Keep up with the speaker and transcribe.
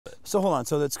So hold on.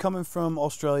 So it's coming from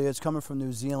Australia, it's coming from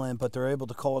New Zealand, but they're able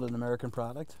to call it an American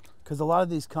product? Because a lot of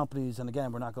these companies, and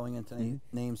again, we're not going into any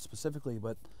names specifically,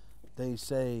 but they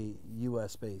say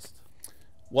U.S. based.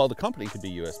 Well, the company could be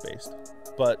U.S. based,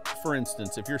 but for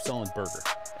instance, if you're selling burger,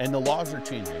 and the laws are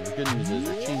changing, the good news is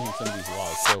they're changing some of these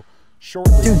laws. So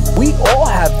shortly, Dude, we all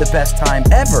have the best time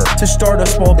ever to start a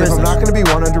small business. If I'm not going to be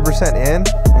 100% in,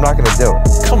 I'm not going to do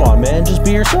it. Come on, man, just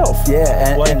be yourself.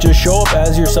 Yeah, and just show up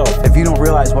as yourself. if you don't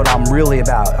realize what I'm really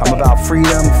about, I'm about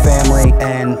freedom, family,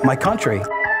 and my country.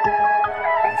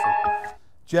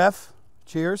 Jeff,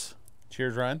 cheers.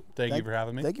 cheers, Ryan. Thank you for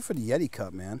having me. Thank you for the Yeti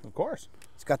cup, man. Of course.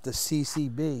 It's got the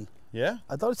CCB. Yeah?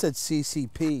 I thought it said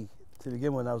CCP to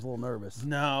begin with. I was a little nervous.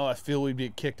 No, I feel we'd be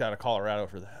kicked out of Colorado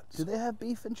for that. Do they have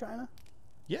beef in China?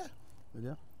 Yeah. They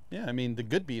do? Yeah, I mean, the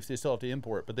good beef, they still have to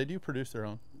import, but they do produce their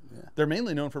own. Yeah. They're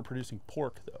mainly known for producing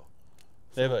pork, though.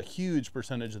 They have a huge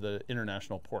percentage of the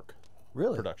international pork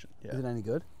Really? production. Yeah. Is it any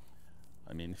good?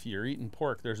 I mean, if you're eating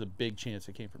pork, there's a big chance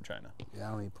it came from China. Yeah,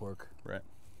 I don't eat pork. Right.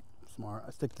 Smart.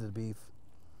 I stick to the beef.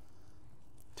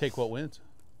 Take what wins.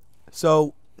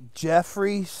 So,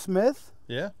 Jeffrey Smith?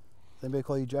 Yeah. Does anybody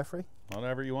call you Jeffrey?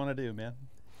 Whatever you want to do, man.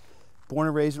 Born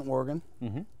and raised in Oregon.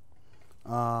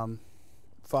 Mm-hmm.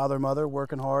 Father, mother,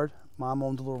 working hard. Mom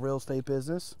owned a little real estate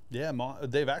business. Yeah, Mom,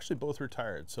 they've actually both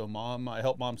retired. So I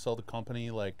helped Mom sell the company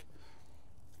like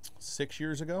 6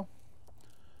 years ago.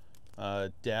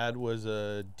 Dad was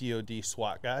a DOD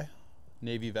SWAT guy,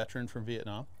 Navy veteran from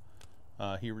Vietnam.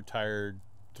 He retired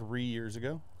 3 years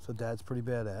ago. So Dad's pretty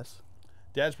badass.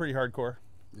 Dad's pretty hardcore.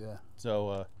 Yeah.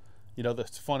 So, you know,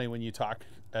 that's funny when you talk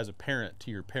as a parent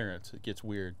to your parents, it gets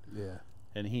weird. Yeah.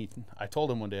 And I told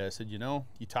him one day, I said, you know,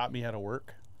 you taught me how to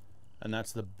work, and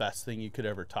that's the best thing you could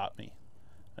ever taught me.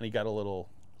 And he got a little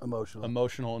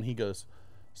emotional, and he goes,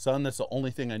 son, that's the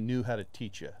only thing I knew how to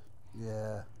teach you.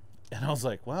 Yeah. And I was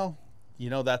like, well, you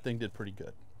know, that thing did pretty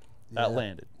good. That Yeah.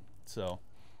 landed. So,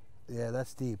 Yeah,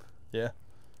 that's deep. yeah.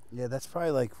 Yeah, that's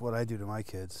probably like what I do to my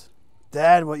kids.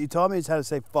 Dad, what you taught me is how to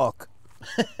say fuck.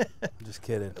 I'm just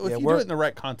kidding. If Yeah, you do it in the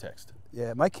right context.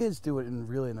 yeah, my kids do it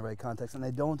really in the right context, and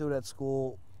they don't do it at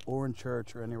school or in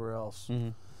church or anywhere else.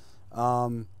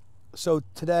 Mm-hmm. So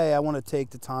today I want to take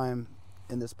the time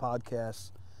in this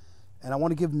podcast, and I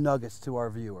want to give nuggets to our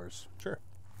viewers. Sure.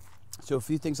 So a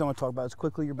few things I want to talk about is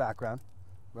quickly your background,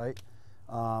 right?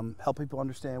 Help people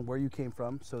understand where you came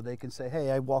from so they can say,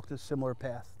 hey, I walked a similar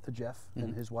path to Jeff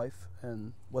and his wife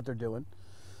and what they're doing.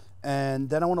 And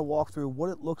then I want to walk through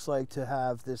what it looks like to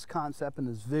have this concept and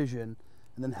this vision,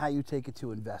 and then how you take it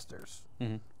to investors,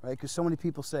 right? Because so many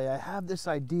people say, I have this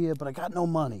idea, but I got no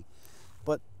money.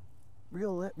 But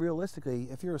realistically,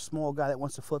 if you're a small guy that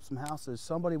wants to flip some houses,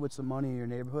 somebody with some money in your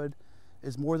neighborhood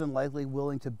is more than likely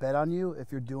willing to bet on you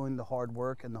if you're doing the hard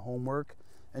work and the homework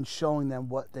and showing them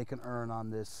what they can earn on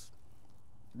this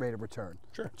rate of return.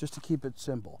 Sure. Just to keep it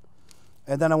simple.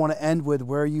 And then I want to end with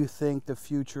where you think the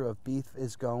future of beef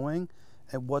is going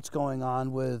and what's going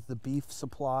on with the beef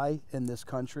supply in this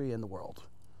country and the world.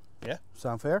 Yeah.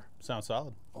 Sound fair? Sounds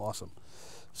solid. Awesome.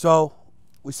 So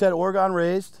we said Oregon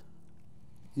raised.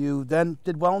 You then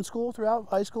did well in school throughout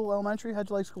high school, elementary. How'd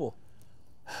you like school?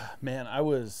 Man, I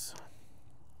was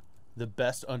the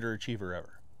best underachiever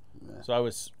ever. Yeah. So I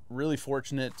was really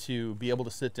fortunate to be able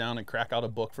to sit down and crack out a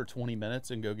book for 20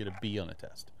 minutes and go get a B on a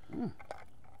test.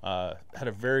 Had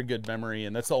a very good memory,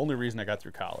 and that's the only reason I got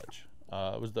through college.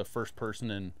 I was the first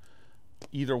person in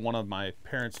either one of my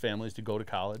parents' families to go to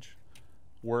college.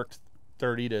 Worked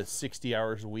 30 to 60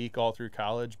 hours a week all through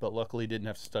college, but luckily didn't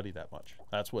have to study that much.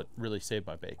 That's what really saved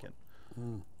my bacon.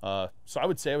 So I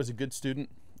would say I was a good student.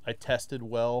 I tested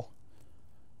well,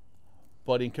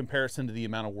 but in comparison to the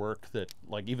amount of work that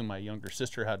like even my younger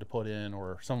sister had to put in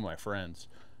or some of my friends,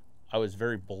 I was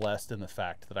very blessed in the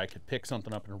fact that I could pick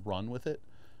something up and run with it.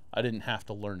 I didn't have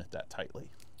to learn it that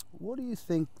tightly. What do you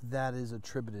think that is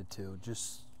attributed to?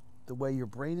 Just the way your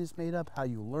brain is made up, how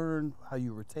you learn, how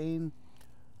you retain?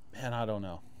 Man, I don't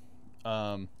know.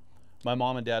 My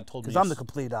mom and dad told me... Because I'm the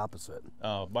complete opposite.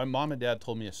 My mom and dad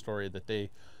told me a story that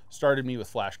they started me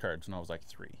with flashcards when I was like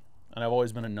 3. And I've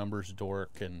always been a numbers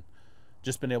dork and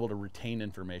just been able to retain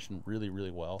information really, really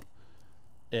well.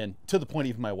 And to the point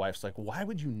even my wife's like, why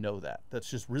would you know that? That's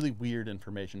just really weird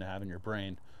information to have in your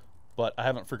brain. But I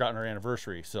haven't forgotten our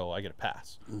anniversary, so I get a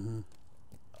pass.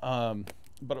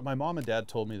 But my mom and dad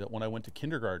told me that when I went to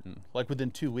kindergarten, like within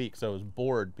 2 weeks, I was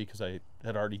bored because I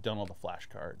had already done all the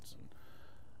flashcards.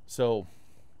 So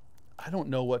I don't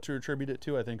know what to attribute it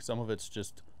to. I think some of it's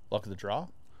just luck of the draw.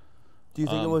 Do you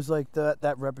think it was like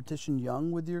that repetition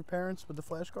young with your parents with the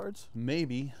flashcards?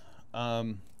 Maybe.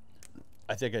 I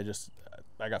think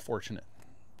I got fortunate.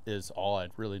 is all I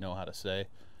really know how to say.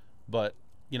 But,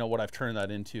 you know, what I've turned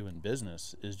that into in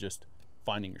business is just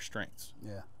finding your strengths.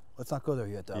 Yeah. Let's not go there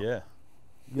yet, though. Yeah.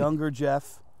 Younger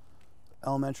Jeff,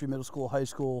 elementary, middle school, high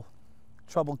school,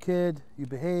 troubled kid. You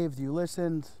behaved, you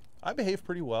listened. I behaved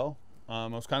pretty well. I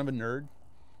was kind of a nerd,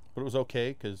 but it was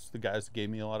okay because the guys gave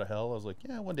me a lot of hell. I was like,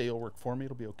 yeah, one day you'll work for me.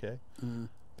 It'll be okay.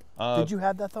 Did you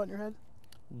have that thought in your head?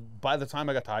 By the time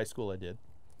I got to high school, I did.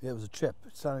 Yeah, it was a chip.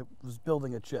 It was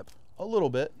building a chip. A little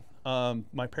bit.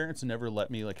 My parents never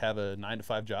let me like have a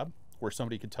 9-to-5 job where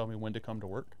somebody could tell me when to come to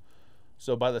work.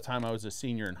 So by the time I was a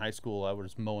senior in high school, I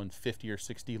was mowing 50 or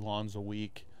 60 lawns a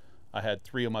week. I had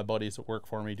 3 of my buddies that worked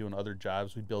for me doing other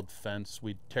jobs. We'd build fence,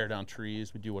 we'd tear down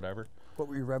trees, we'd do whatever. What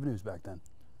were your revenues back then?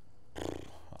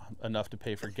 Enough to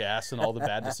pay for gas and all the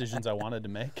bad decisions I wanted to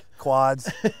make.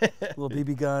 Quads, little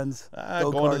BB guns,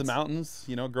 going to the mountains.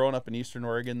 You know, growing up in Eastern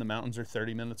Oregon, the mountains are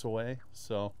 30 minutes away.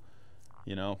 So,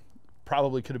 you know,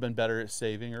 probably could have been better at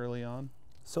saving early on.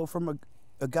 So from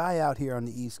a guy out here on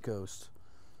the East Coast,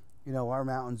 you know, our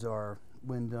mountains are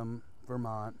Windham,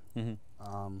 Vermont.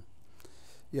 Mm-hmm.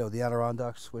 You know, the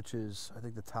Adirondacks, which is, I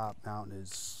think the top mountain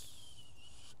is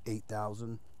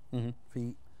 8,000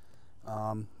 feet.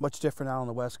 Much different out on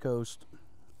the West Coast.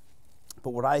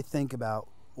 But what I think about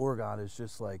Oregon is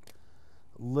just like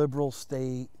liberal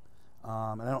state,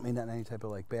 and I don't mean that in any type of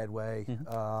like bad way.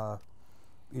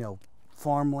 You know,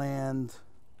 farmland.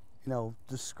 You know,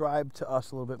 describe to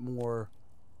us a little bit more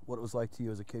what it was like to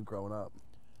you as a kid growing up.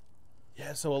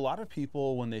 Yeah, so a lot of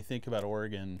people, when they think about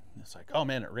Oregon, it's like, oh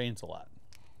man, it rains a lot.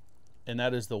 And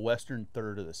that is the western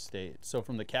third of the state. So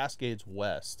from the Cascades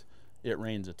west, it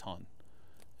rains a ton.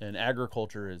 And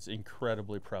agriculture is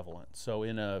incredibly prevalent. So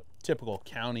in a typical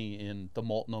county in the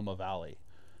Multnomah Valley,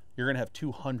 you're going to have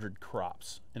 200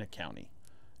 crops in a county.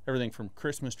 Everything from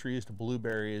Christmas trees to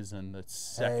blueberries and the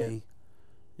second. Hay.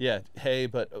 Yeah, hay,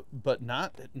 but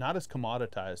not as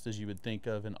commoditized as you would think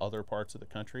of in other parts of the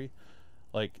country.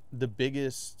 Like the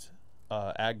biggest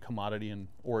ag commodity in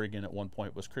Oregon at one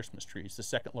point was Christmas trees. The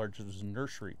second largest was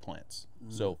nursery plants.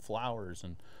 So flowers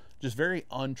and just very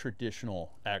untraditional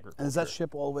agriculture. And does that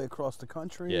ship all the way across the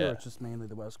country, Yeah. or it's just mainly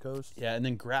the West Coast? Yeah, and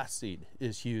then grass seed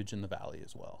is huge in the valley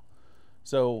as well.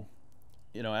 So,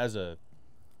 you know, as a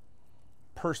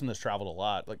person that's traveled a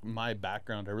lot, like my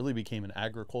background, I really became an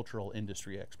agricultural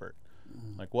industry expert.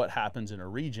 Like what happens in a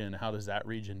region, how does that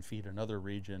region feed another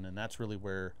region? And that's really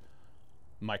where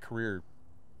my career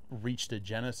reached a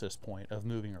genesis point of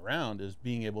moving around, is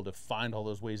being able to find all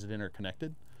those ways that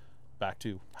interconnected. Back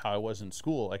to how I was in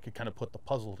school, I could kind of put the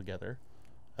puzzle together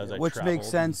as I Which traveled. makes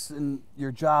sense in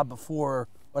your job before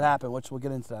what happened, which we'll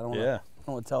get into that. I don't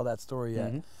want to tell that story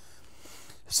yet.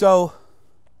 So,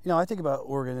 you know, I think about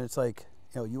Oregon, it's like,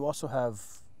 you know, you also have,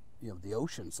 you know, the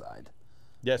ocean side.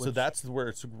 Yeah, so that's where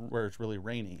it's really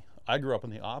rainy. I grew up on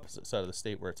the opposite side of the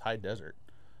state where it's high desert.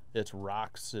 It's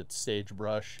rocks, it's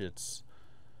sagebrush, it's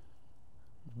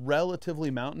relatively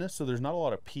mountainous, so there's not a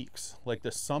lot of peaks. Like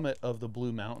the summit of the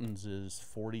Blue Mountains is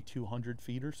 4,200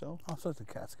 feet or so. Oh, so it's the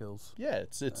Catskills. Yeah,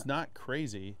 it's not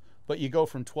crazy, but you go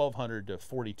from 1,200 to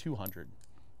 4,200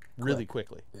 really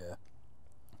quickly.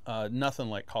 Yeah. Nothing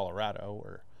like Colorado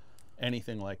or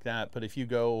anything like that, but if you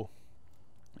go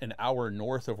an hour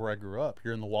north of where I grew up,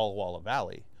 you're in the Walla Walla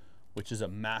Valley, which is a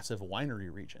massive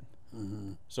winery region.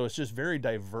 So it's just very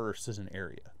diverse as an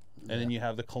area. And then you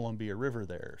have the Columbia River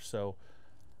there. So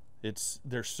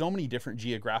there's so many different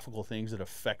geographical things that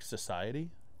affect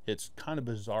society. It's kind of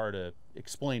bizarre to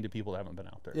explain to people that haven't been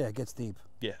out there. Yeah, it gets deep.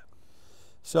 Yeah.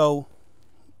 So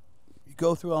you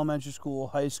go through elementary school,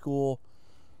 high school,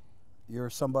 you're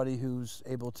somebody who's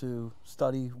able to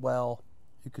study well,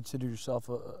 you consider yourself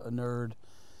a nerd.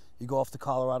 You go off to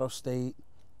Colorado State,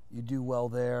 you do well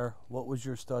there. What was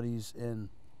your studies in?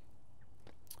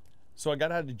 So I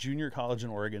got out of junior college in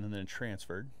Oregon and then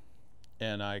transferred.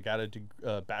 And I got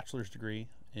a bachelor's degree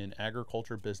in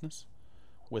agriculture business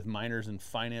with minors in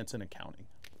finance and accounting.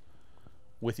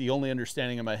 With the only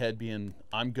understanding in my head being,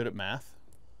 I'm good at math,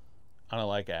 and I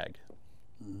like ag.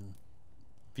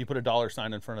 If you put a dollar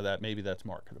sign in front of that, maybe that's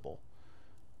marketable.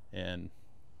 And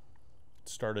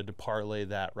started to parlay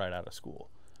that right out of school.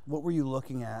 What were you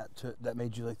looking at that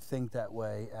made you like think that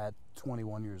way at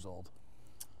 21 years old?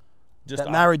 Just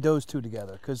that married those two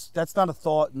together, because that's not a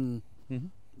thought in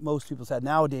most people's head.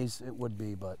 Nowadays it would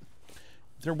be, but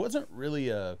there wasn't really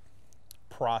a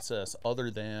process other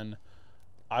than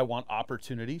I want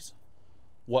opportunities.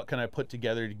 What can I put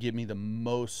together to give me the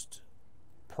most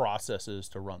processes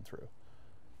to run through?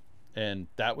 And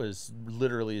that was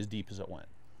literally as deep as it went.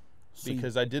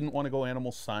 Because I didn't want to go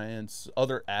animal science.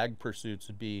 Other ag pursuits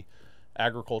would be,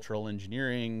 agricultural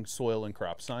engineering, soil and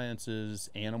crop sciences,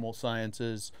 animal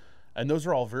sciences, and those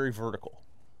are all very vertical.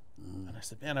 And I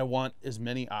said, man, I want as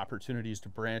many opportunities to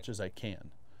branch as I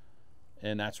can.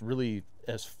 And that's really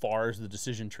as far as the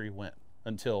decision tree went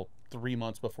until 3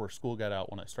 months before school got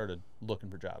out when I started looking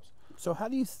for jobs. So how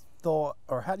do you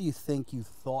think you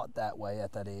thought that way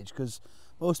at that age? Because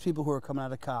most people who are coming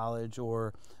out of college,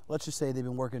 or let's just say they've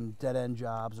been working dead-end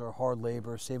jobs or hard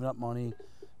labor, saving up money,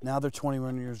 now they're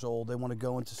 21 years old, they want to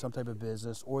go into some type of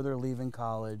business, or they're leaving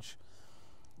college.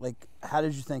 Like, how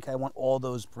did you think I want all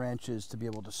those branches to be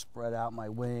able to spread out my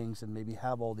wings and maybe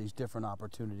have all these different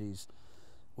opportunities?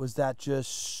 Was that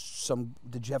just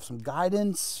did you have some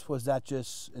guidance? Was that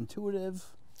just intuitive?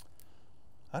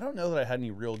 I don't know that I had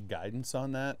any real guidance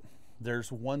on that.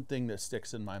 There's one thing that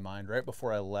sticks in my mind. Right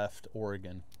before I left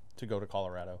Oregon to go to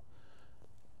Colorado,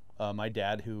 my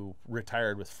dad, who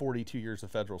retired with 42 years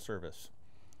of federal service,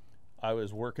 I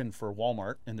was working for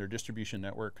Walmart in their distribution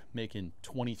network, making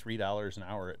 $23 an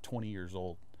hour at 20 years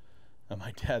old. And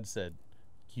my dad said,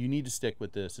 you need to stick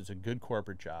with this. It's a good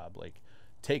corporate job. Like,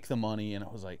 take the money. And I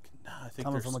was like, nah, I think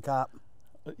Coming from a cop.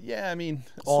 Yeah, I mean,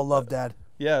 all love Dad.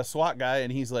 Yeah, SWAT guy.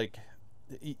 And he's like,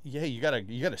 yeah, you got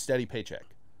a steady paycheck.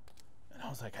 And I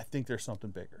was like, I think there's something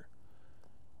bigger.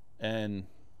 And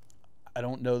I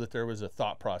don't know that there was a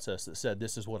thought process that said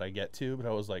this is what I get to, but I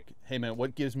was like, hey man,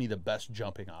 what gives me the best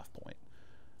jumping off point?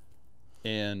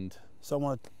 And so I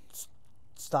want to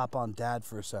stop on Dad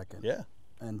for a second. Yeah.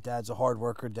 And Dad's a hard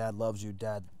worker. Dad loves you.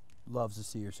 Dad loves to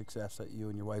see your success that you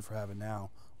and your wife are having now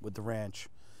with the ranch.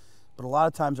 But a lot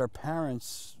of times our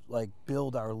parents like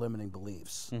build our limiting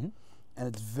beliefs. Mm-hmm. And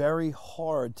it's very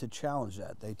hard to challenge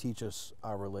that. They teach us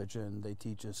our religion. They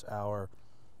teach us our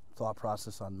thought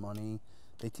process on money.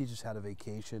 They teach us how to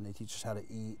vacation. They teach us how to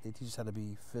eat. They teach us how to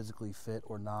be physically fit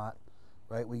or not,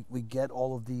 right? We get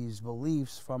all of these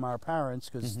beliefs from our parents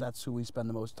because that's who we spend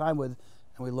the most time with,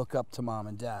 and we look up to Mom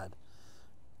and Dad.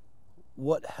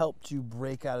 What helped you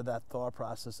break out of that thought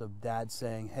process of Dad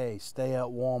saying, hey, stay at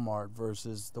Walmart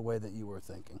versus the way that you were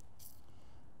thinking?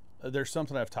 There's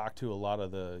something I've talked to a lot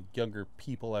of the younger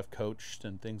people I've coached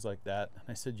and things like that. And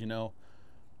I said, you know,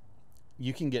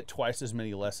 you can get twice as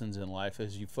many lessons in life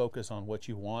as you focus on what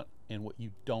you want and what you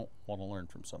don't want to learn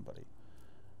from somebody.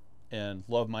 And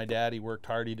love my dad. He worked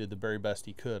hard. He did the very best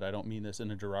he could. I don't mean this in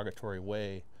a derogatory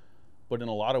way, but in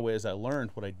a lot of ways I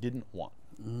learned what I didn't want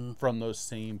from those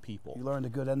same people. You learned the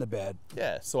good and the bad.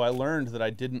 Yeah. So I learned that I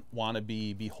didn't want to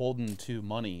be beholden to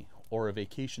money or a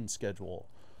vacation schedule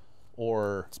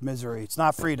or... It's misery. It's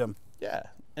not freedom. Yeah.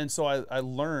 And so I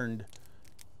learned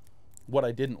what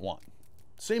I didn't want.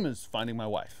 Same as finding my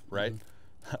wife, right?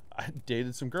 I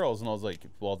dated some girls and I was like,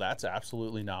 well, that's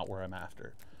absolutely not where I'm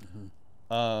after.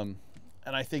 And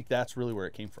I think that's really where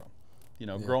it came from. You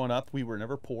know, growing up, we were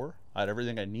never poor. I had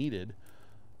everything I needed,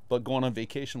 but going on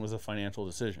vacation was a financial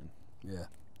decision.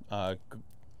 Yeah.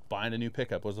 Buying a new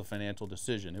pickup was a financial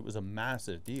decision. It was a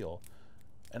massive deal.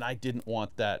 And I didn't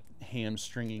want that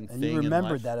hamstringing thing in life. And you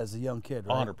remembered that as a young kid,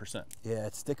 right? 100%. Yeah,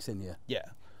 it sticks in you. Yeah.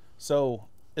 So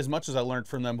as much as I learned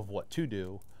from them of what to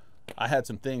do, I had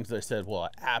some things that I said, well, I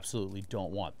absolutely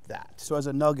don't want that. So as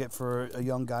a nugget for a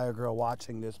young guy or girl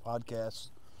watching this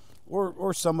podcast,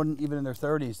 or someone even in their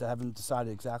 30s that haven't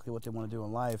decided exactly what they want to do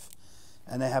in life,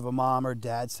 and they have a mom or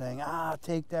dad saying,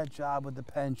 take that job with the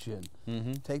pension,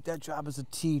 take that job as a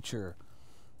teacher,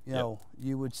 you know,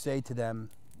 you would say to them,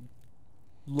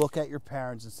 look at your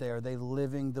parents and say, are they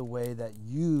living the way that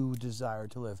you desire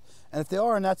to live? And if they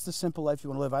are, and that's the simple life you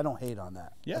want to live, I don't hate on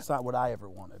that. Yeah. That's not what I ever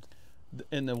wanted.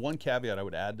 And the one caveat I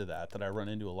would add to that I run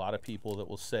into a lot of people that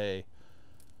will say,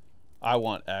 I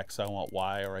want X, I want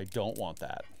Y, or I don't want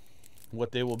that.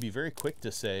 What they will be very quick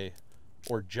to say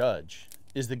or judge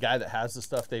is the guy that has the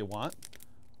stuff they want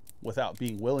without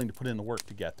being willing to put in the work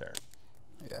to get there.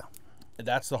 Yeah.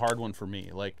 That's the hard one for me.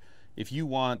 Like, if you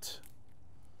want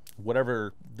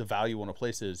whatever the value on a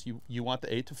place is, you want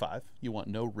the 8 to 5, you want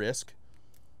no risk,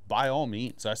 by all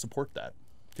means, I support that.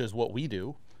 Because what we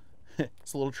do,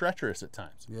 it's a little treacherous at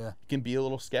times. Yeah. It can be a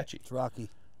little sketchy. It's rocky.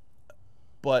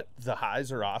 But the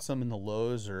highs are awesome and the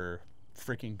lows are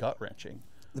freaking gut-wrenching.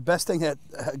 The best thing that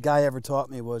a guy ever taught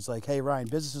me was like, hey, Ryan,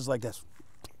 business is like this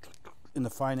in the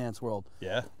finance world.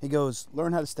 Yeah. He goes,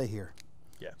 learn how to stay here.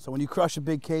 Yeah. So when you crush a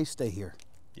big case, stay here.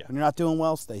 Yeah. When you're not doing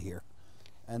well, stay here.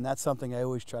 And that's something I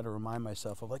always try to remind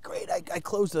myself of. Like, great, I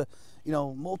closed a,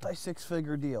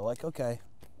 multi-6-figure deal. Like, okay,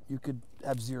 you could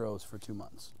have zeros for 2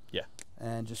 months. Yeah.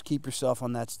 And just keep yourself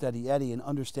on that steady eddy and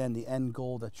understand the end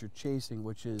goal that you're chasing,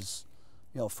 which is,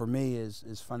 for me,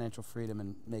 is financial freedom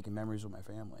and making memories with my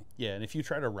family. Yeah, and if you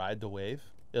try to ride the wave,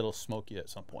 it'll smoke you at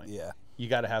some point. Yeah. You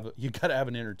gotta have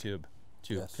an inner tube.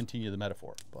 to Yes. continue the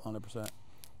metaphor. 100%.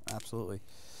 Absolutely.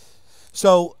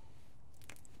 So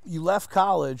you left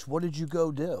college. What did you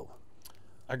go do?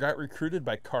 I got recruited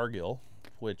by Cargill,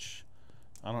 which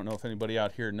I don't know if anybody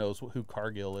out here knows who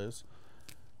Cargill is.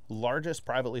 Largest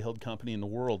privately held company in the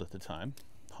world at the time.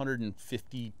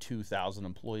 152,000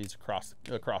 employees across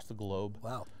the globe.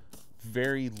 Wow.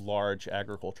 Very large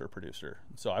agriculture producer.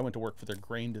 So I went to work for their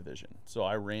grain division. So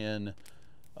I ran,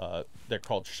 they're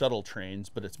called shuttle trains,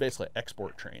 but it's basically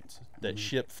export trains that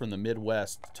ship from the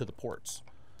Midwest to the ports.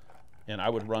 And I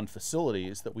would run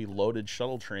facilities that we loaded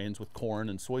shuttle trains with corn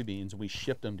and soybeans, and we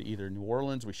shipped them to either New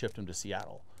Orleans, we shipped them to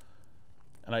Seattle.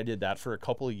 And I did that for a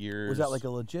couple of years. Was that like a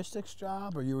logistics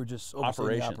job, or you were just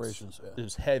overseeing the operations? Yeah. It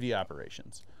was heavy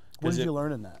operations. What did you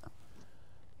learn in that?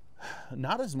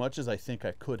 Not as much as I think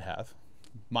I could have.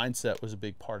 Mindset was a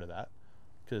big part of that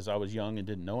because I was young and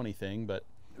didn't know anything, but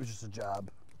It was just a job.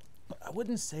 I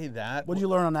wouldn't say that. What did you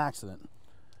learn on accident?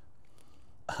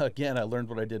 Again, I learned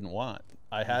what I didn't want.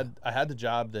 I had the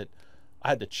job that I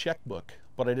had the checkbook,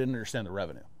 but I didn't understand the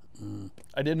revenue.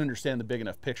 I didn't understand the big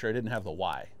enough picture. I didn't have the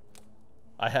why.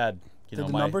 I had, Did the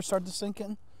numbers start to sink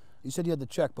in? You said you had the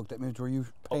checkbook. That means were you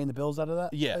paying the bills out of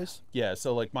that place? Yeah.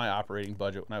 So like my operating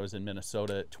budget when I was in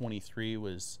Minnesota at 23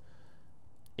 was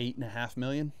 $8.5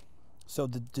 million. So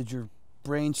did your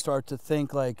brain start to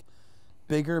think like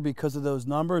bigger because of those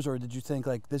numbers, or did you think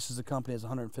like this is a company that has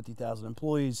 150,000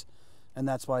 employees, and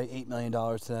that's why $8 million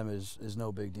to them is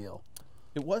no big deal?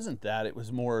 It wasn't that. It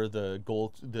was more the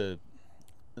goal, the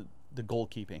goal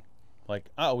keeping.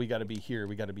 Like, oh, we got to be here,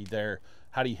 we got to be there.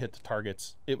 How do you hit the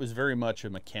targets? It was very much a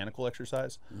mechanical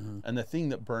exercise. And the thing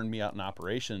that burned me out in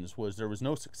operations was there was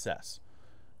no success.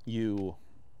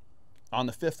 On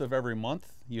the 5th of every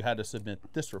month, you had to submit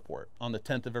this report. On the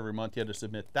 10th of every month, you had to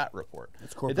submit that report.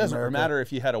 It doesn't America. matter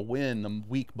if you had a win the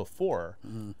week before.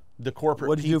 The corporate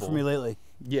What did you do people, for me lately?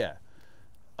 Yeah.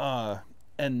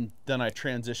 And then I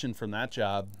transitioned from that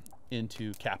job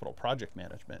into capital project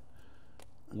management,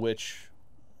 which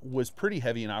was pretty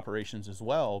heavy in operations as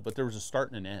well, but there was a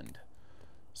start and an end.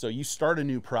 So you start a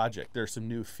new project, there's some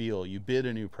new feel, you bid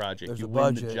a new project, There's you a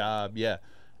win budget. the job,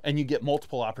 and you get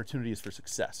multiple opportunities for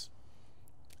success.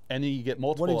 And then you get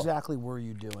multiple. What exactly were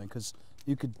you doing? Because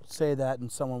you could say that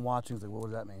and someone watching is like, what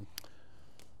does that mean?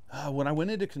 When I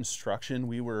went into construction,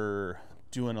 we were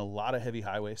doing a lot of heavy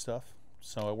highway stuff.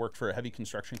 So I worked for a heavy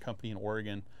construction company in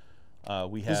Oregon.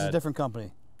 This is a different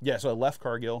company. Yeah, so I left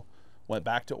Cargill, went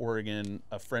back to Oregon.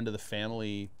 A friend of the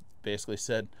family basically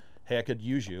said, hey, I could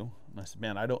use you. And I said,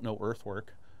 man, I don't know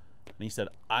earthwork. And he said,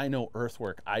 I know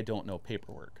earthwork, I don't know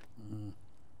paperwork.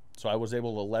 So I was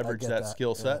able to leverage that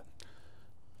skill set.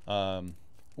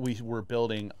 We were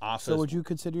building office. So would you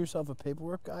consider yourself a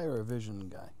paperwork guy or a vision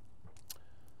guy?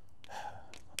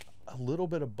 A little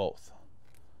bit of both.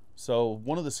 So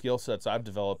one of the skill sets I've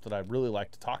developed that I really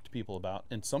like to talk to people about,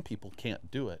 and some people can't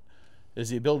do it, is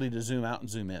the ability to zoom out and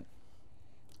zoom in.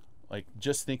 Like,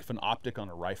 just think of an optic on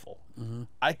a rifle.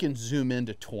 I can zoom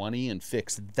into 20 and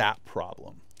fix that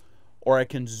problem, or I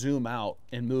can zoom out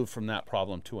and move from that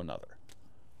problem to another.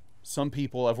 Some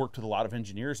people, I've worked with a lot of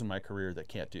engineers in my career that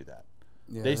can't do that.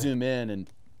 Yeah. They zoom in and,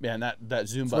 man, that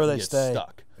zoom It's where button they gets stay.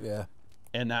 stuck. Yeah.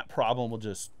 And that problem will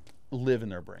just live in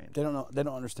their brain. They don't know. They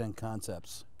don't understand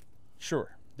concepts.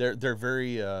 Sure. They're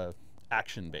very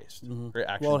action-based. Very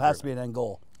action. Well, it has to be an end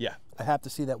goal. Yeah. I have to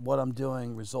see that what I'm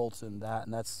doing results in that,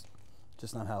 and that's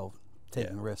just not how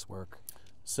taking risks work.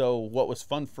 So what was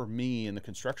fun for me in the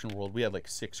construction world, we had like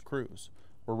 6 crews.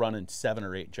 We're running 7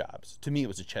 or 8 jobs. To me, it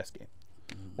was a chess game.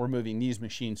 We're moving these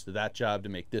machines to that job to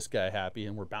make this guy happy,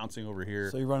 and we're bouncing over here.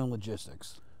 So you're running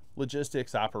logistics.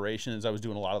 Logistics, operations. I was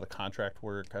doing a lot of the contract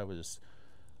work.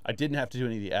 I didn't have to do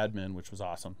any of the admin, which was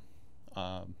awesome.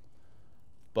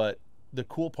 But the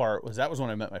cool part was that was when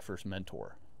I met my first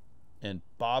mentor. And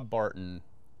Bob Barton,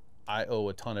 I owe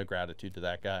a ton of gratitude to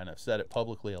that guy, and I've said it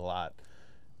publicly a lot.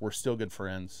 We're still good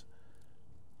friends.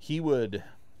 He would,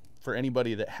 for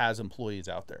anybody that has employees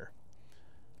out there,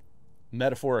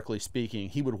 metaphorically speaking,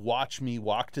 he would watch me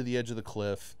walk to the edge of the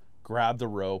cliff, grab the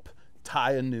rope,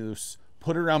 tie a noose,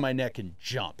 put it around my neck, and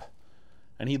jump.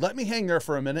 And he'd let me hang there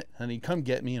for a minute, and he'd come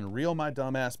get me and reel my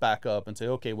dumb ass back up and say,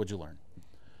 okay, what'd you learn?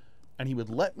 And he would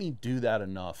let me do that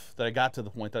enough that I got to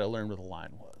the point that I learned where the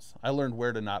line was. I learned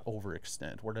where to not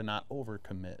overextend, where to not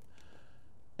overcommit.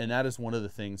 And that is one of the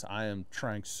things I am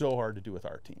trying so hard to do with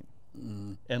our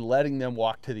team. And letting them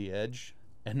walk to the edge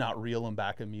and not reel them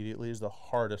back immediately is the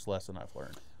hardest lesson I've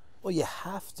learned. Well, you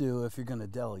have to if you're going to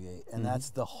delegate, and that's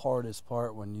the hardest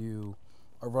part when you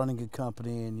are running a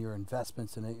company and your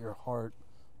investments in it, your heart,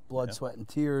 blood, sweat, and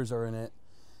tears are in it,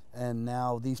 and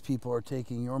now these people are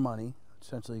taking your money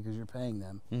essentially because you're paying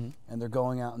them, and they're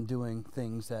going out and doing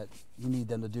things that you need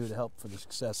them to do to help for the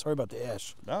success. Sorry about the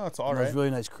ash. No, it's all And right. those really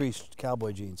nice creased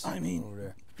cowboy jeans. I mean, over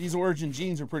there. these Origin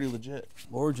jeans are pretty legit.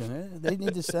 Origin, they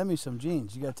need to send me some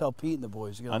jeans. You got to tell Pete and the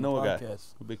boys to get on I know the a guy. podcast.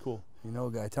 Would be cool. You know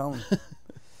a guy. Tell him.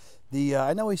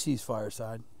 I know he sees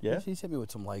Fireside. Yeah? He's hit me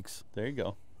with some likes. There you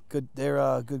go. Good.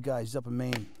 They're good guys. He's up in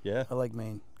Maine. Yeah. I like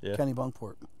Maine. Yeah. Kenny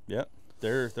Bunkport. Yeah.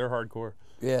 They're hardcore.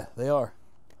 Yeah, they are.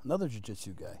 Another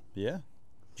jiu-jitsu guy. Yeah.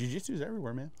 Jiu-jitsu's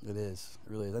everywhere, man. It is.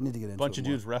 It really is. I need to get into Bunch it of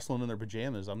more. dudes wrestling in their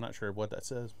pajamas. I'm not sure what that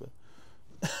says, but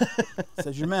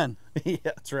Says your men. yeah,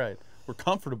 that's right. We're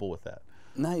comfortable with that.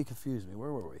 Now you confuse me.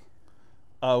 Where were we?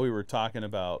 We were talking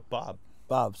about Bob.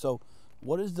 Bob, so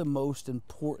what is the most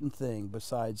important thing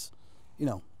besides,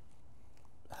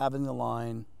 having the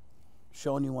line,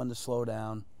 showing you when to slow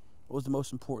down? What was the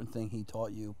most important thing he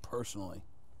taught you personally?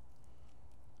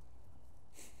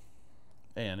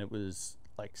 And it was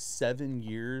like 7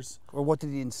 years. Or what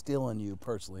did he instill in you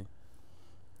personally?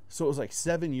 So it was like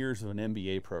 7 years of an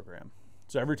MBA program.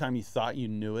 So every time you thought you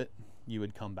knew it, you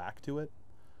would come back to it.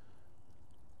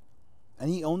 And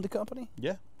he owned the company?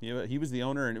 Yeah, he was the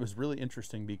owner, and it was really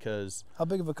interesting because How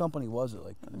big of a company was it,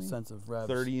 like in the sense of revs?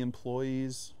 30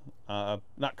 employees.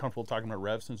 Not comfortable talking about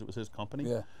Rev since it was his company.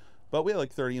 Yeah. But we had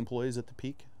like 30 employees at the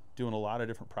peak doing a lot of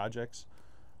different projects.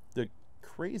 The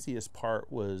craziest part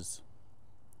was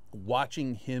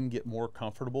watching him get more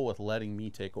comfortable with letting me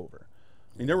take over.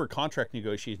 I mean, there were contract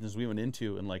negotiations we went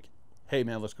into and like, hey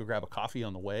man, let's go grab a coffee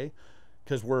on the way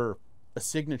because we're a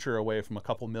signature away from a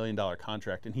 $2 million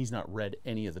contract and he's not read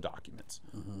any of the documents.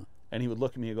 And he would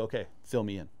look at me and go, okay, fill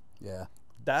me in. Yeah.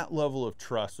 That level of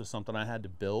trust was something I had to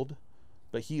build,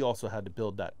 but he also had to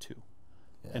build that too.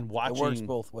 Yeah. And watching, it works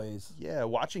both ways. Yeah,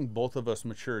 watching both of us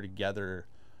mature together,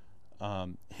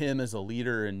 him as a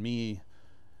leader and me,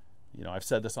 I've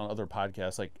said this on other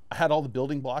podcasts, like I had all the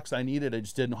building blocks I needed, I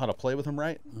just didn't know how to play with them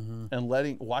right. And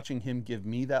watching him give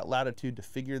me that latitude to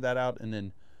figure that out and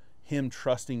then him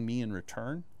trusting me in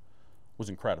return was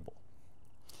incredible.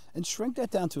 And shrink that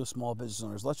down to a small business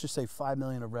owners. Let's just say 5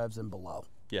 million of revs and below.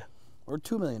 Yeah. Or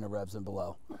 2 million of revs and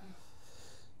below.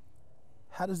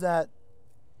 How does that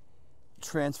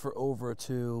transfer over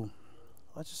to,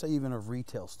 let's just say even a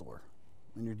retail store?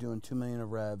 When you're doing 2 million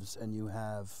of revs and you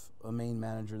have a main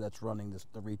manager that's running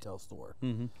the retail store.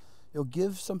 You'll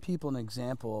give some people an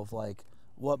example of like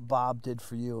what Bob did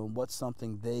for you and what's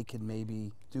something they can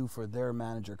maybe do for their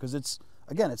manager. Because it's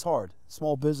hard.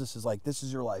 Small business is like, this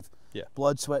is your life. Yeah.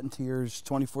 Blood, sweat, and tears,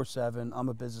 24/7. I'm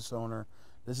a business owner.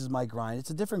 This is my grind. It's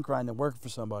a different grind than working for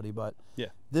somebody, but Yeah.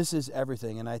 this is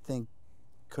everything. And I think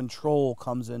control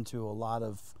comes into a lot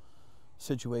of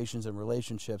situations and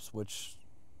relationships which,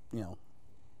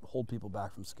 hold people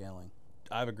back from scaling.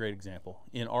 I have a great example.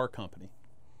 In our company,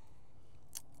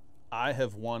 I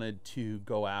have wanted to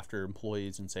go after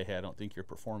employees and say, hey, I don't think you're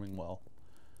performing well.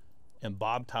 And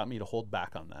Bob taught me to hold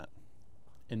back on that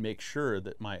and make sure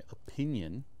that my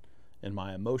opinion and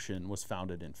my emotion was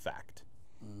founded in fact.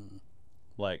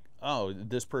 Like, oh,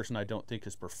 this person I don't think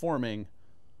is performing,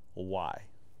 well, why?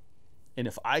 And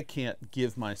if I can't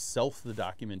give myself the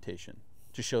documentation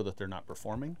to show that they're not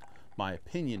performing, my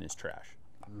opinion is trash.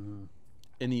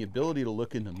 And the ability to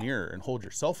look in the mirror and hold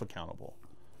yourself accountable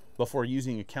before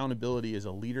using accountability as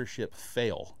a leadership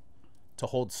fail to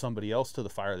hold somebody else to the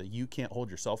fire that you can't hold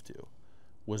yourself to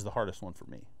was the hardest one for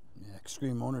me. Yeah,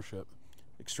 extreme ownership.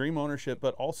 Extreme ownership,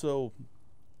 but also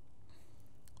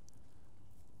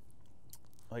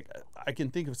like I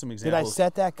can think of some Did I examples.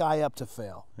 set that guy up to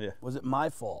fail? Yeah. Was it my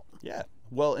fault? Yeah.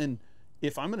 Well, and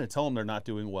if I'm going to tell them they're not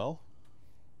doing well,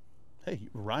 hey,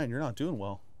 Ryan, you're not doing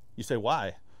well. You say,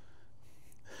 why?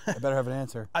 I better have an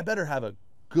answer. I better have a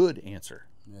good answer.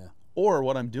 Yeah. Or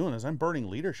what I'm doing is I'm burning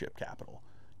leadership capital.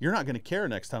 You're not going to care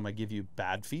next time I give you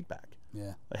bad feedback.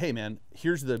 Yeah. Like, hey, man,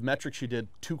 here's the metrics you did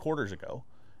 2 quarters ago.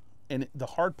 And the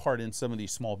hard part in some of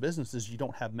these small businesses, you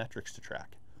don't have metrics to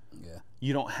track. Yeah.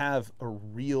 You don't have a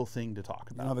real thing to talk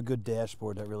You about. don't have a good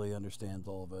dashboard that really understands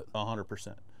all of it.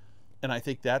 100%. And I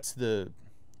think that's the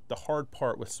hard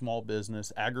part with small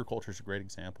business. Agriculture is a great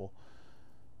example.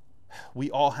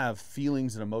 We all have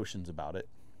feelings and emotions about it,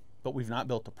 but we've not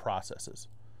built the processes.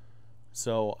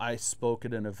 So I spoke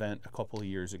at an event a couple of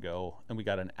years ago, and we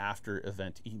got an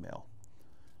after-event email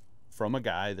from a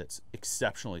guy that's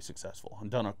exceptionally successful and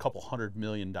done a couple $100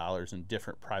 million in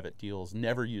different private deals,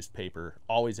 never used paper,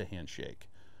 always a handshake,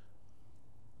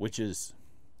 which is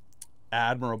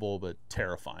admirable but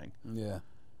terrifying. Yeah.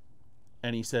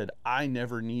 And he said, I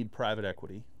never need private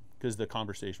equity, because the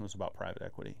conversation was about private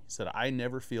equity. He said, I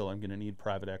never feel I'm going to need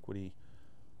private equity.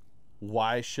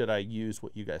 Why should I use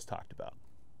what you guys talked about?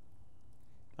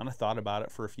 And I thought about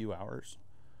it for a few hours,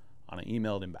 and I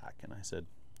emailed him back, and I said,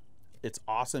 it's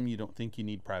awesome you don't think you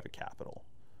need private capital.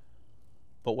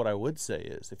 But what I would say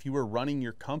is, if you were running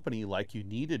your company like you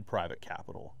needed private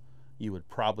capital, you would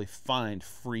probably find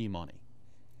free money.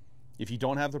 If you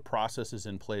don't have the processes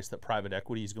in place that private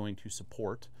equity is going to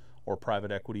support or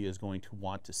private equity is going to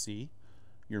want to see,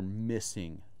 you're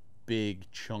missing big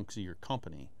chunks of your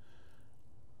company.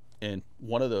 And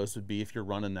one of those would be if you're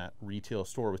running that retail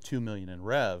store with $2 million in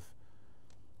rev,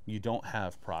 you don't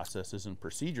have processes and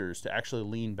procedures to actually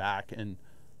lean back and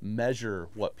measure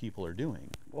what people are doing.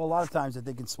 Well, a lot of times I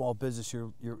think in small business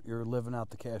you're living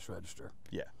out the cash register.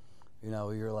 Yeah. You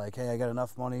know, you're like, hey, I got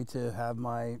enough money to have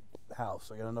my house.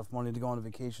 I got enough money to go on the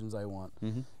vacations I want.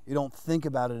 Mm-hmm. You don't think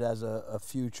about it as a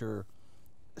future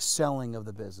selling of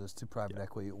the business to private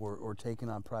equity or taking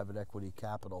on private equity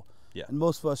capital. Yeah. And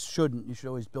most of us shouldn't. You should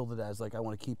always build it as like, I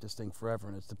want to keep this thing forever,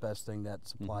 and it's the best thing that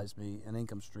supplies me an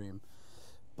income stream.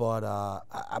 But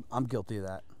I'm guilty of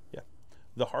that. Yeah.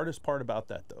 The hardest part about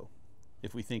that, though,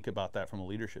 if we think about that from a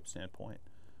leadership standpoint,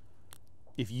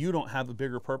 if you don't have a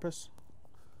bigger purpose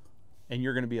and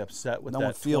you're going to be upset with that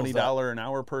 $20 an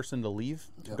hour person to leave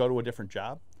to go to a different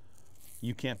job,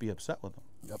 you can't be upset with them.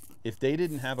 Yep. If they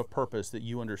didn't have a purpose that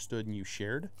you understood and you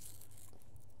shared,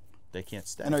 they can't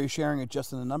stay. And are you sharing it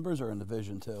just in the numbers or in the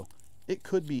vision too? It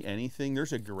could be anything.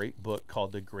 There's a great book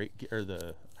called I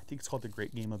think it's called The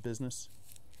Great Game of Business.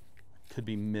 Could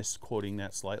be misquoting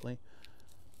that slightly.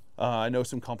 I know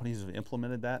some companies have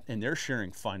implemented that, and they're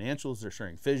sharing financials, they're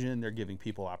sharing vision, they're giving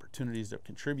people opportunities to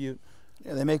contribute.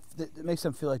 Yeah, it makes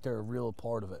them feel like they're a real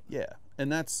part of it. Yeah,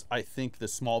 and that's, I think, the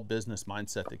small business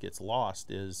mindset that gets lost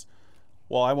is,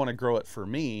 well, I want to grow it for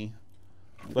me,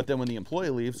 but then when the employee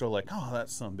leaves, they're like, oh, that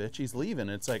son of a bitch, he's leaving.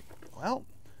 It's like, well,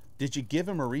 did you give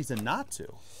him a reason not to?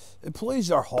 Employees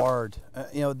are hard.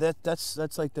 You know,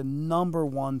 that's like the number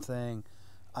one thing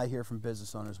I hear from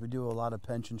business owners. We do a lot of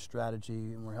pension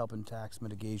strategy, and we're helping tax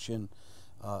mitigation,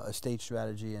 estate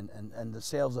strategy, and the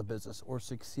sales of business, or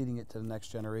succeeding it to the next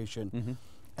generation. Mm-hmm.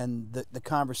 And the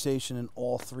conversation in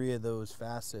all three of those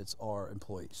facets are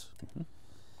employees.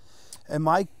 Mm-hmm. And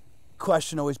my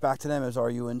question always back to them is, are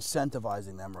you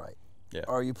incentivizing them right? Yeah.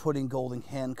 Are you putting golden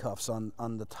handcuffs on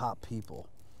the top people?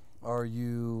 Are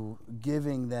you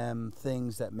giving them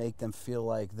things that make them feel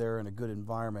like they're in a good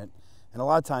environment? And a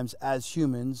lot of times as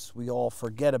humans, we all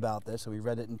forget about this, and we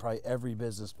read it in probably every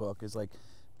business book, is like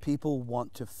people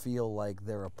want to feel like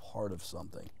they're a part of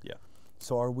something. Yeah.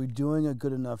 So are we doing a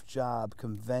good enough job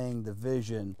conveying the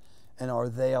vision, and are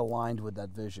they aligned with that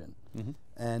vision? Mm-hmm.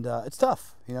 And it's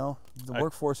tough, you know. The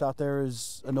workforce out there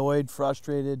is annoyed,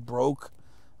 frustrated, broke.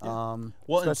 Yeah.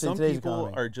 Well, and some people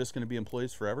economy are just going to be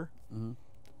employees forever, mm-hmm.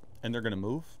 and they're going to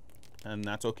move, and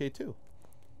that's okay too.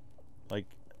 Like,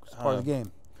 it's part of the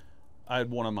game. I had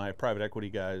one of my private equity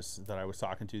guys that I was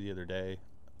talking to the other day.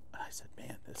 I said,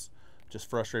 man, this just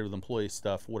frustrated with employee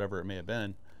stuff, whatever it may have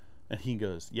been. And he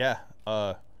goes, yeah,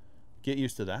 get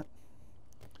used to that.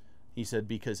 He said,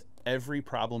 because every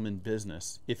problem in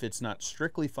business, if it's not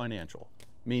strictly financial,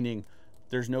 meaning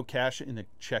there's no cash in a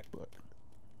checkbook,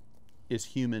 is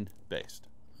human based.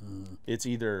 Mm. It's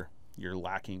either you're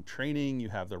lacking training, you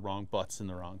have the wrong butts in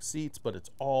the wrong seats, but it's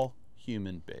all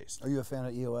human based. Are you a fan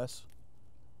of EOS?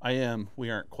 I am.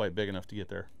 We aren't quite big enough to get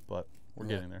there, but we're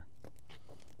getting there.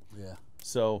 Yeah.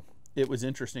 So it was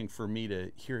interesting for me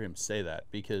to hear him say that,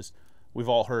 because we've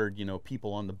all heard, you know,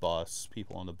 people on the bus,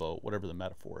 people on the boat, whatever the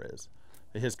metaphor is.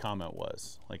 His comment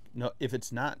was like, no, if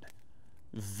it's not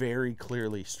very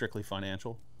clearly strictly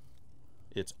financial,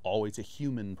 it's always a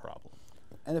human problem.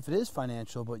 And if it is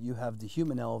financial, but you have the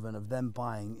human element of them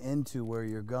buying into where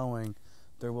you're going,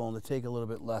 they're willing to take a little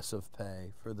bit less of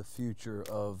pay for the future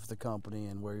of the company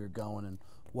and where you're going and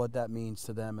what that means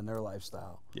to them and their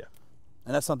lifestyle. Yeah.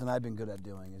 And that's something I've been good at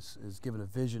doing, is giving a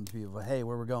vision to people, hey,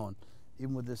 where we're going.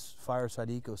 Even with this Fireside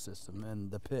ecosystem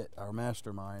and the pit, our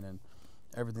mastermind, and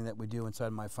everything that we do inside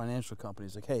my financial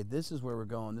companies, like, hey, this is where we're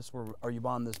going. This is where are you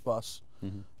on this bus?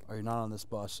 Mm-hmm. Are you not on this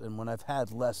bus? And when I've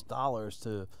had less dollars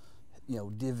to, you know,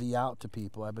 divvy out to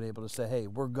people, I've been able to say, hey,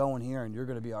 we're going here and you're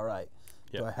going to be all right.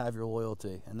 Yep. Do I have your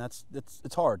loyalty? And it's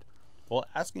hard. Well,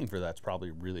 asking for that's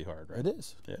probably really hard, right? It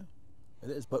is. Yeah. It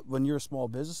is. But when you're a small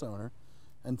business owner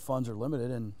and funds are limited,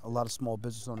 and a lot of small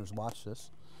business owners watch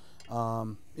this,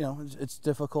 you know, it's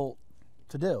difficult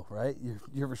to do, right?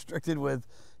 You're restricted with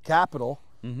capital.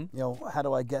 Mm-hmm. You know, how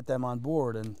do I get them on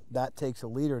board? And that takes a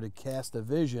leader to cast a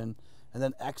vision and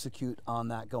then execute on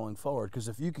that going forward. Because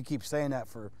if you could keep saying that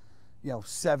for, you know,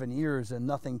 7 years and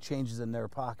nothing changes in their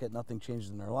pocket, nothing changes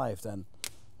in their life, then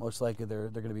most likely they're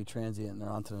going to be transient and they're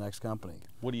on to the next company.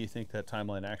 What do you think that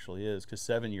timeline actually is? Because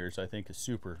 7 years, I think, is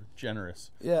super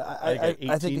generous. Yeah, I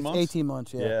think it's months? 18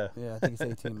 months. Yeah, I think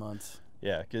it's 18 months.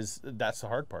 Yeah, because that's the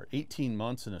hard part. 18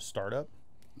 months in a startup,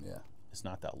 Yeah, it's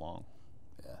not that long.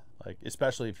 yeah. Like,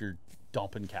 especially if you're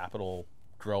dumping capital,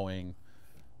 growing,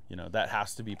 that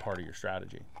has to be part of your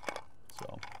strategy.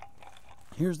 So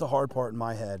Here's the hard part in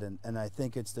my head, and I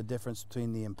think it's the difference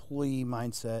between the employee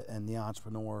mindset and the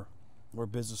entrepreneur or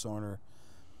business owner,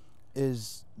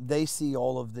 is they see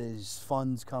all of these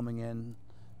funds coming in.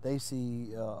 They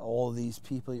see all of these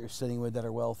people you're sitting with that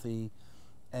are wealthy,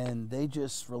 and they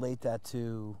just relate that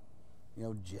to,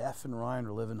 Jeff and Ryan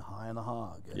are living high on the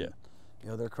hog. And,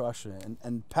 Yeah. They're crushing it.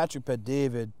 And Patrick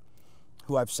Bet-David,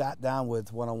 who I've sat down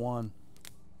with one-on-one,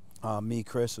 me,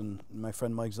 Chris, and my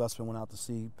friend Mike Zussman went out to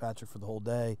see Patrick for the whole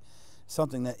day.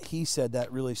 Something that he said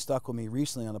that really stuck with me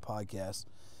recently on the podcast.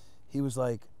 He was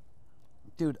like,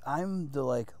 dude, I'm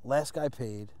the last guy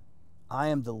paid. I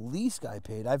am the least guy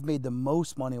paid. I've made the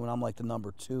most money when I'm like the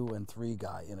number 2 and 3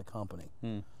 guy in a company.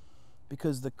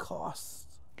 Because the cost,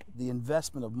 the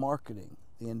investment of marketing,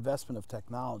 the investment of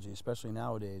technology, especially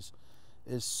nowadays,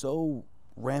 is so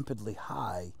rampantly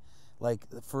high. Like,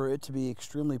 for it to be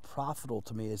extremely profitable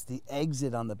to me is the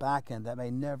exit on the back end that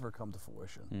may never come to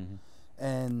fruition.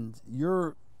 And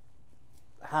you're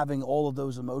having all of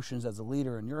those emotions as a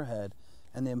leader in your head,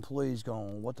 and the employees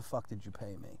going, what the fuck did you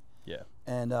pay me? Yeah.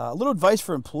 And a little advice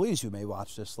for employees who may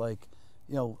watch this,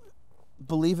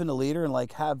 believe in the leader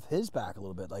and have his back a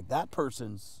little bit. Like, that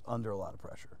person's under a lot of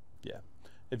pressure. Yeah.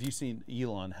 If you've seen,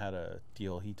 Elon had a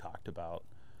deal he talked about,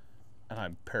 and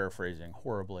I'm paraphrasing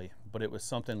horribly, but it was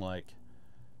something like,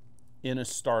 in a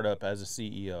startup as a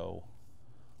CEO,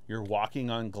 you're walking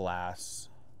on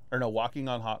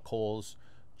hot coals,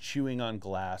 chewing on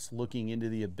glass, looking into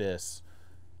the abyss,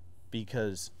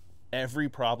 because every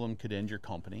problem could end your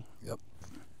company. Yep.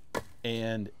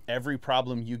 And every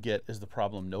problem you get is the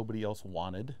problem nobody else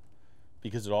wanted,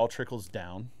 because it all trickles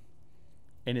down.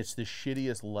 And it's the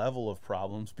shittiest level of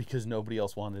problems because nobody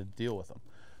else wanted to deal with them.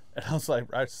 And I was like,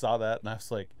 I saw that and I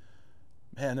was like,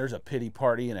 man, there's a pity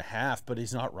party and a half, but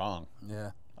he's not wrong.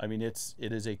 Yeah. I mean, it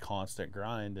is a constant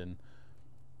grind. And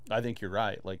I think you're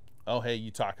right. Like, oh, hey, you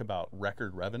talk about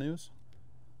record revenues.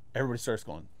 Everybody starts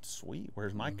going, sweet,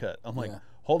 where's my cut? I'm like,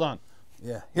 hold on.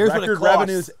 Yeah. Here's record what it costs.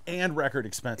 revenues and record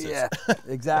expenses. Yeah,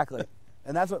 exactly.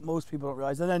 And that's what most people don't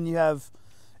realize. And then you have,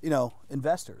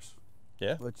 investors.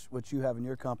 Yeah. Which you have in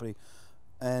your company.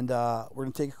 And we're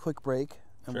going to take a quick break,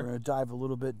 and Sure. we're going to dive a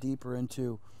little bit deeper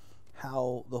into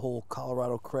how the whole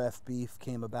Colorado craft beef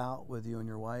came about with you and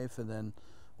your wife, and then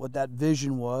what that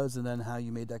vision was, and then how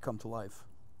you made that come to life.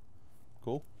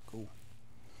 Cool. All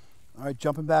right,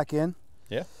 jumping back in.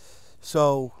 Yeah.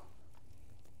 So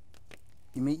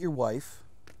you meet your wife.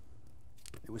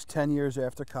 It was 10 years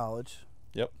after college.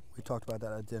 Yep. We talked about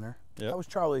that at dinner. Yep. That was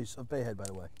Charlie's of Bayhead, by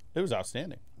the way. It was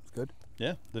outstanding. It's good.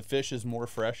 Yeah. The fish is more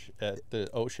fresh at the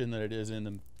ocean than it is in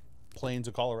the plains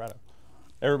of Colorado.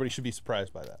 Everybody should be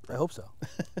surprised by that. I hope so.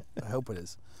 I hope it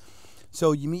is.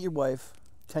 So you meet your wife,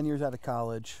 10 years out of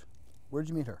college. Where'd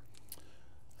you meet her?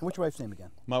 And what's your wife's name again?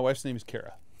 My wife's name is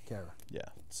Cara. Cara. Yeah.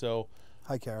 So,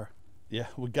 Hi, Cara. yeah,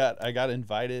 I got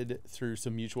invited through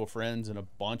some mutual friends, and a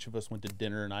bunch of us went to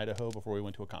dinner in Idaho before we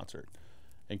went to a concert.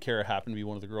 And Cara happened to be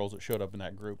one of the girls that showed up in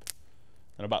that group.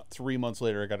 And about 3 months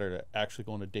later, I got her to actually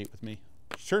go on a date with me.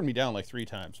 She turned me down like 3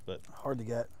 times, but Hard to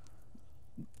get.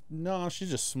 no, she's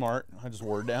just smart. I just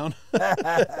wore her down.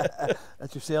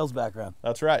 That's your sales background.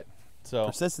 That's right. So,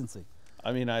 Persistency.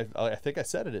 I mean, I think I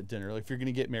said it at dinner. Like, if you're going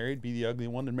to get married, be the ugly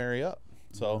one and marry up.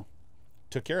 So,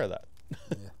 took care of that.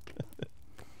 Yeah.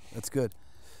 That's good.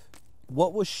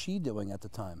 What was she doing at the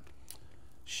time?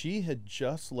 She had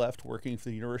just left working for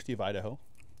the University of Idaho.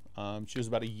 She was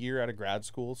about a year out of grad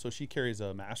school, so she carries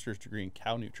a master's degree in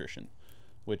cow nutrition,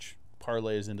 which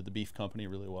parlays into the beef company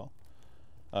really well.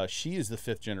 She is the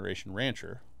 5th generation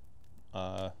rancher.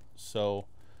 So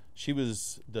she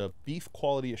was the beef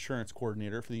quality assurance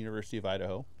coordinator for the University of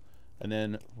Idaho. And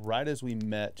then right as we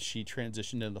met, she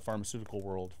transitioned into the pharmaceutical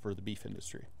world for the beef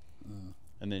industry.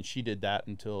 And then she did that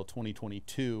until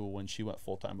 2022 when she went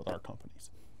full-time with our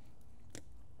companies.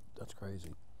 That's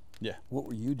crazy. Yeah. What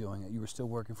were you doing? You were still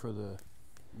working for the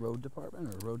road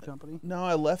department or road company? No,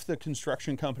 I left the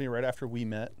construction company right after we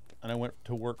met, and I went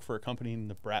to work for a company in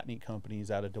the Bratney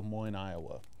Companies out of Des Moines,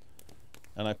 Iowa.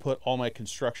 And I put all my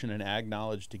construction and ag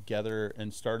knowledge together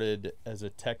and started as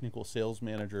a technical sales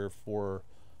manager for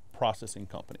processing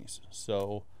companies.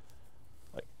 So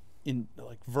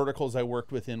verticals I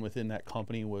worked within that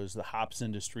company was the hops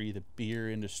industry, the beer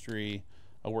industry.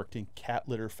 I worked in cat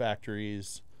litter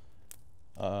factories,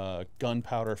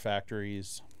 gunpowder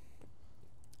factories,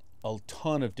 a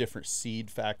ton of different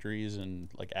seed factories and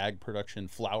like ag production,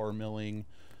 flour milling,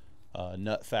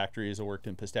 nut factories. I worked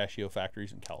in pistachio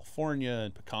factories in California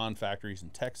and pecan factories in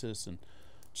Texas, and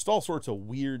just all sorts of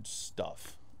weird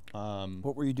stuff.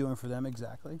 What were you doing for them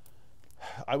exactly?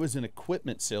 I was an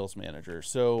equipment sales manager.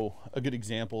 So a good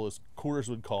example is Coors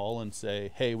would call and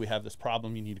say, hey, we have this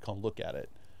problem, you need to come look at it.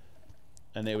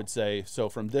 And they would say, so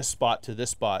from this spot to this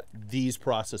spot, these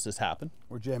processes happen.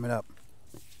 We're jamming up.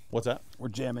 What's that? We're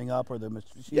jamming up, or the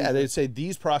machines? Yeah, they'd say,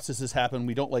 these processes happen,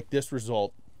 we don't like this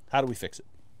result, how do we fix it?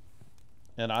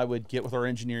 And I would get with our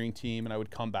engineering team and I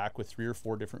would come back with 3 or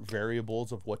 4 different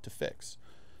variables of what to fix.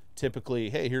 Typically,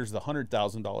 hey, here's the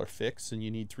 $100,000 fix and you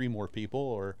need 3 more people,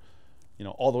 or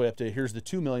all the way up to here's the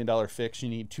 $2 million fix, you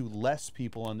need 2 less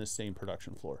people on this same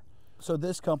production floor. So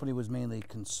this company was mainly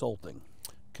consulting.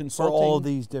 For all of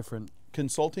these different...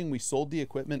 Consulting, we sold the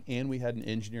equipment and we had an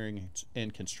engineering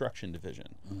and construction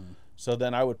division. So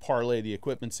then I would parlay the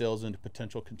equipment sales into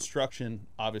potential construction,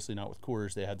 obviously not with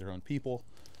Coors, they had their own people.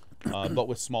 But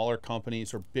with smaller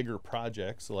companies or bigger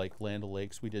projects like Land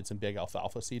O'Lakes, we did some big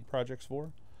alfalfa seed projects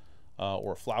for,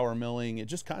 or flour milling. It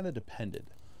just kind of depended.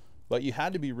 But you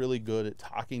had to be really good at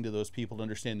talking to those people to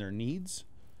understand their needs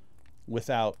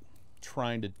without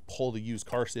trying to pull the used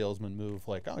car salesman move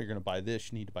like, oh, you're going to buy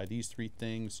this, you need to buy these 3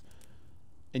 things.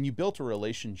 And you built a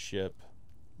relationship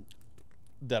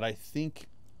that I think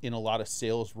in a lot of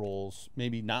sales roles,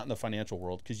 maybe not in the financial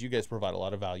world, because you guys provide a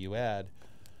lot of value add,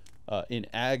 in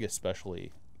ag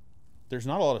especially, there's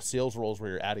not a lot of sales roles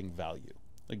where you're adding value.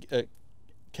 Like a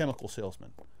chemical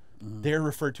salesman, they're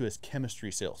referred to as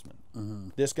chemistry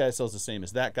salesmen. This guy sells the same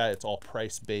as that guy. It's all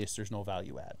price based. There's no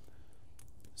value add.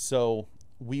 So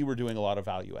we were doing a lot of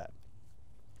value add.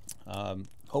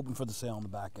 Hoping for the sale on the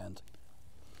back end.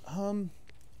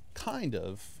 Kind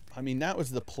of. I mean, that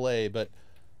was the play, but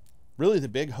really the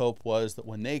big hope was that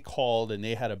when they called and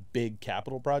they had a big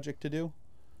capital project to do,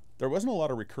 there wasn't a lot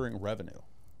of recurring revenue.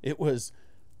 It was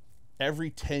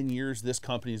every 10 years, this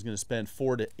company is going to spend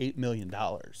 $4 to $8 million.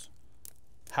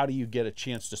 How do you get a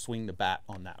chance to swing the bat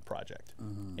on that project?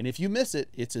 And if you miss it,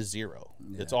 it's a 0.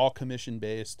 Yeah. It's all commission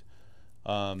based.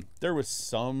 There was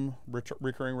some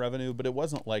recurring revenue, but it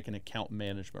wasn't like an account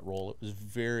management role. It was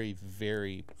very,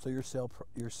 very... So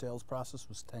your sales process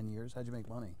was 10 years? How'd you make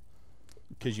money?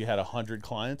 Because you had 100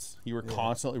 clients. You were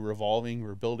constantly revolving. You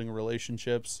were building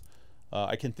relationships.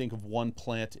 I can think of one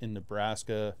plant in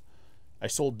Nebraska. I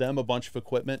sold them a bunch of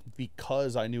equipment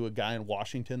because I knew a guy in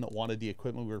Washington that wanted the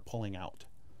equipment we were pulling out.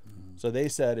 So they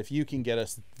said, if you can get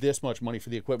us this much money for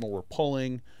the equipment we're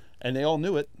pulling, and they all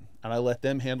knew it, and I let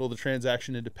them handle the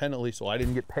transaction independently, so I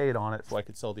didn't get paid on it, so I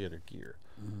could sell the other gear.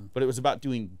 But it was about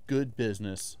doing good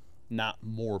business, not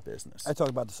more business. I talk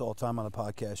about this all the time on the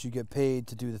podcast. You get paid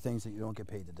to do the things that you don't get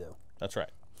paid to do. That's right.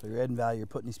 So you're adding value, you're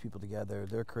putting these people together,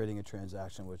 they're creating a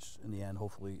transaction, which in the end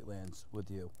hopefully lands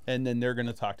with you. And then they're going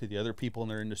to talk to the other people in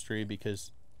their industry,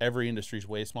 because every industry is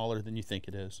way smaller than you think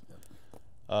it is. Yep.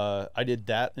 I did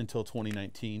that until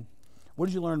 2019. What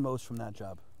did you learn most from that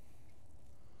job?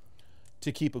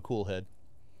 To keep a cool head.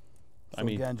 So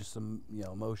again, just some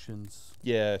emotions.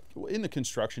 Yeah, in the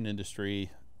construction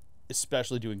industry,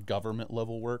 especially doing government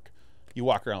level work, you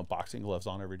walk around with boxing gloves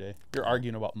on every day. You're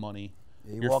arguing about money.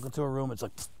 Yeah, you walk into a room, it's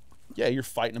like... Yeah, you're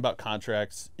fighting about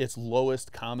contracts. It's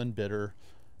lowest common bidder.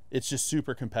 It's just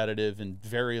super competitive and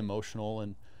very emotional.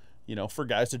 And, for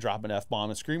guys to drop an F-bomb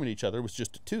and scream at each other was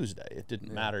just a Tuesday. It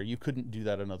didn't matter. You couldn't do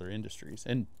that in other industries.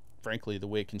 And frankly, the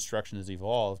way construction has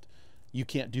evolved, you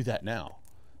can't do that now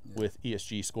with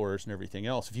ESG scores and everything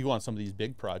else. If you want some of these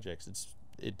big projects,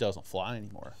 it doesn't fly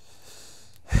anymore.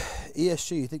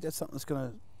 ESG, you think that's something that's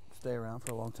going to stay around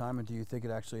for a long time? And do you think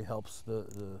it actually helps the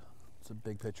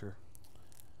big picture?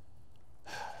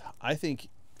 I think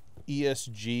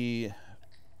ESG,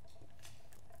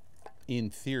 in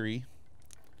theory,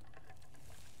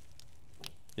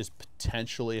 is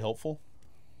potentially helpful.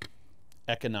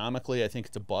 Economically, I think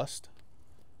it's a bust.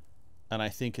 And I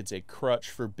think it's a crutch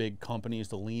for big companies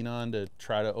to lean on to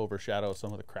try to overshadow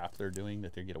some of the crap they're doing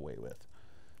that they get away with.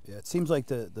 Yeah, it seems like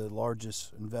the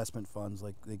largest investment funds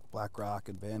like BlackRock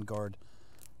and Vanguard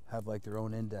have like their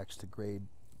own index to grade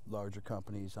larger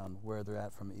companies on where they're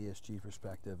at from an ESG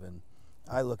perspective. And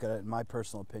I look at it, in my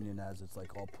personal opinion, as it's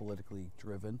like all politically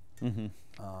driven.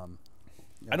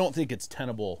 I don't think it's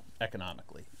tenable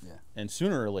economically. Yeah. And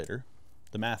sooner or later,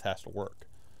 the math has to work.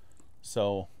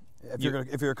 So if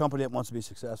you're a company that wants to be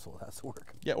successful, it has to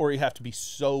work. Yeah, or you have to be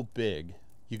so big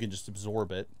you can just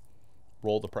absorb it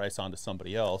roll the price onto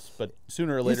somebody else. But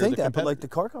sooner or You later, think the that, but like competitor- the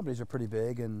car companies are pretty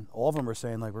big, and all of them are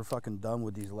saying like we're fucking done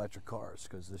with these electric cars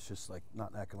because it's just like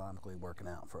not economically working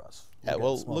out for us. Yeah, We're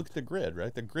well, getting look smoked. at the grid,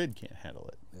 right? The grid can't handle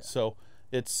it. Yeah. So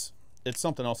it's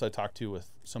something else I talk to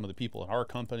with some of the people in our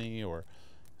company or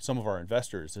some of our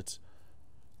investors. It's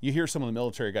you hear some of the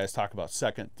military guys talk about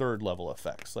second, third level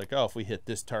effects. Like, oh, if we hit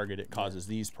this target, it causes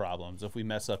these problems. If we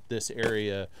mess up this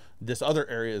area, this other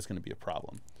area is going to be a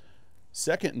problem.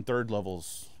 Second and third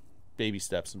levels, baby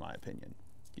steps, in my opinion.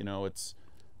 You know, it's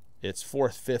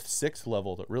fourth, fifth, sixth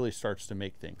level that really starts to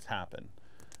make things happen.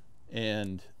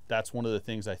 And that's one of the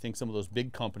things I think some of those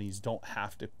big companies don't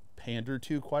have to pander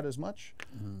to quite as much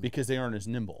because they aren't as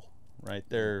nimble, right?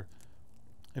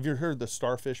 Have you heard the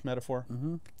starfish metaphor?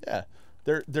 Yeah.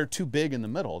 They're too big in the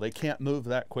middle. They can't move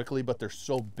that quickly, but they're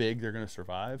so big they're going to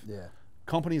survive. Yeah.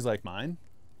 Companies like mine,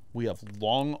 we have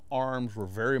long arms, we're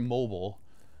very mobile,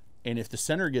 and if the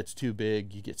center gets too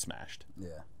big, you get smashed.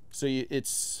 Yeah. So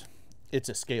it's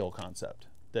a scale concept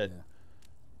that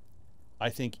I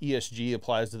think ESG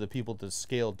applies to the people that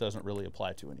scale doesn't really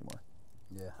apply to anymore.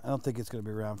 Yeah. I don't think it's going to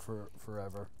be around for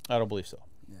forever. I don't believe so.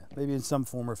 Yeah. Maybe in some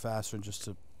form or fashion, just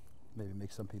to maybe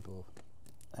make some people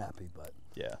happy, but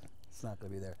Yeah. it's not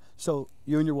going to be there. So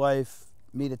you and your wife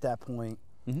meet at that point.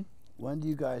 Mhm. When do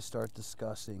you guys start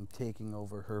discussing taking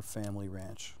over her family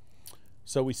ranch?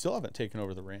 So we still haven't taken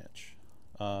over the ranch.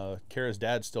 Cara's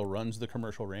dad still runs the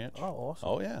commercial ranch. Oh, awesome.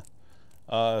 Oh,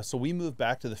 yeah. So we moved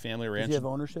back to the family ranch. Does he have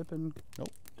ownership in Nope.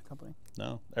 the company?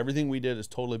 No, everything we did is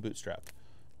totally bootstrapped.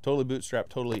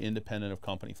 Totally independent of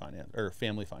company finance or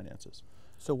family finances.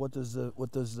 So what does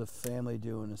the family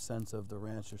do in the sense of the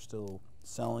ranch are still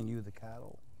selling you the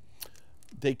cattle?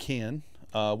 They can.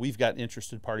 We've got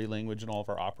interested party language in all of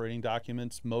our operating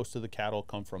documents. Most of the cattle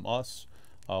come from us,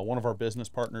 one of our business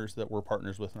partners that we're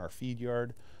partners with in our feed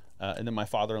yard, and then my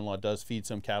father-in-law does feed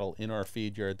some cattle in our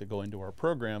feed yard that go into our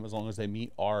program as long as they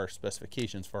meet our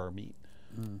specifications for our meat.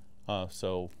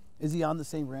 So Is he on the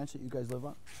same ranch that you guys live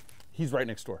on? he's right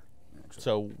next door.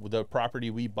 So the property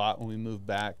we bought when we moved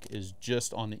back is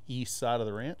just on the east side of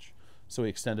the ranch. So we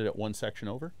extended it one section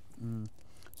over.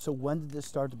 So when did this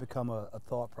start to become a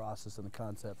thought process and a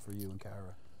concept for you and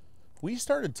Cara? We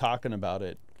started talking about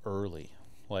it early.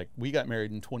 Like we got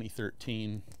married in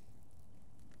 2013.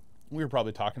 We were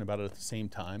probably talking about it at the same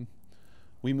time.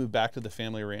 We moved back to the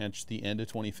family ranch the end of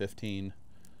 2015.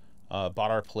 Bought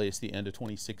our place the end of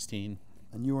 2016.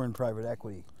 And you were in private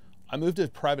equity, I moved to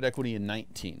private equity in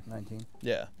 19. 19?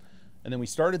 Yeah. And then we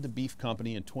started the beef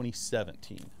company in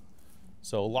 2017.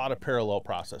 So a lot of parallel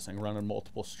processing, running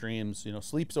multiple streams. You know,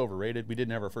 sleep's overrated. We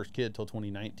didn't have our first kid till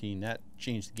 2019. That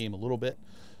changed the game a little bit.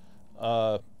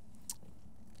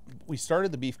 We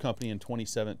started the beef company in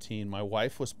 2017. My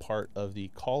wife was part of the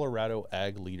Colorado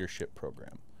Ag Leadership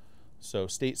Program. So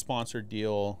state-sponsored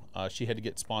deal. She had to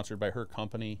get sponsored by her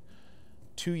company.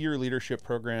 2-year leadership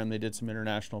program. They did some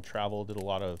international travel, did a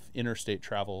lot of interstate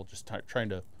travel, just trying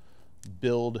to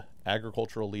build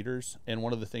agricultural leaders. And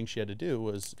one of the things she had to do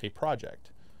was a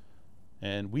project.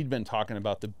 And we'd been talking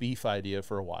about the beef idea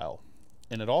for a while.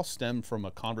 And it all stemmed from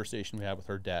a conversation we had with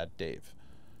her dad, Dave.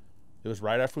 It was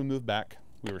right after we moved back.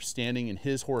 We were standing in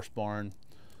his horse barn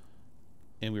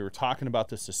and we were talking about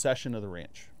the succession of the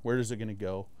ranch. Where is it going to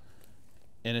go?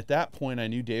 And at that point, I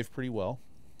knew Dave pretty well.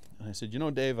 And I said, you know,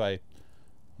 Dave, I'm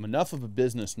enough of a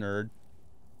business nerd.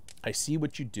 I see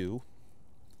what you do.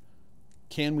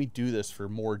 Can we do this for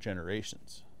more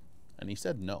generations? And he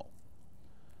said no.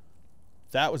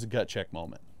 That was a gut check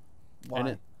moment.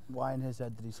 Why? Why in his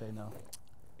head did he say no?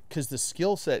 Because the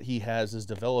skill set he has is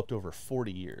developed over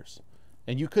 40 years.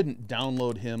 And you couldn't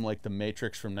download him like the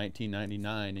Matrix from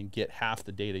 1999 and get half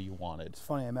the data you wanted. It's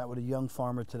funny, I met with a young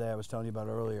farmer today I was telling you about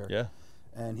earlier. Yeah.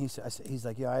 And he's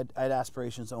like, yeah, I had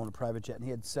aspirations to own a private jet. And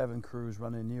he had 7 crews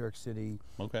running in New York City,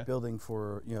 Okay. building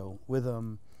for,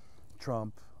 Witham,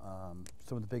 Trump,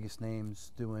 some of the biggest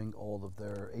names doing all of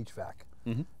their HVAC.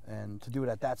 Mm-hmm. And to do it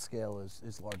at that scale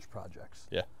is large projects.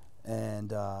 Yeah.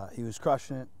 And he was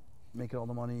crushing it, making all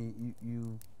the money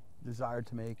you desired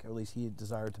to make, or at least he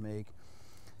desired to make.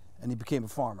 And he became a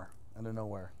farmer out of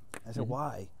nowhere. I said,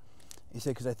 why? He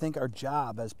said, because I think our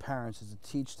job as parents is to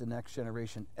teach the next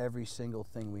generation every single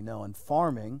thing we know. And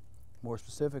farming, more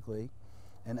specifically,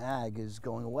 and ag is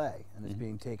going away. And it's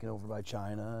being taken over by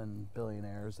China and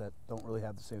billionaires that don't really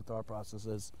have the same thought process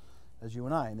as you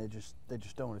and I. And they just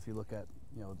don't if you look at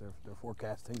their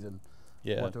forecastings and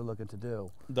what they're looking to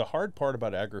do. The hard part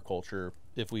about agriculture,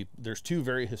 there's 2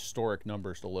 very historic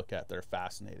numbers to look at that are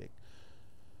fascinating.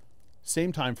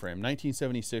 Same time frame,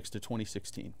 1976 to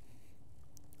 2016.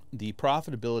 The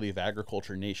profitability of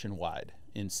agriculture nationwide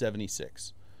in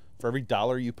 76, For every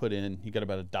dollar you put in, you get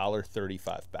about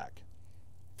 $1.35 back.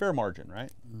 Fair margin, right?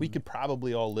 We could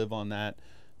probably all live on that.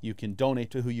 You can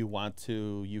donate to who you want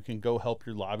to. You can go help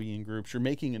your lobbying groups. You're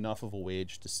making enough of a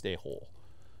wage to stay whole.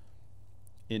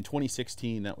 In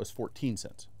 2016, that was 14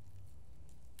 cents.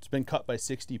 It's been cut by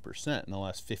 60% in the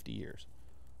last 50 years.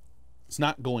 It's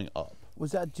not going up.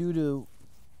 Was that due to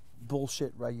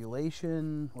bullshit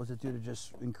regulation? Was it due to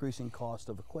just increasing cost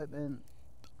of equipment?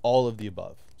 All of the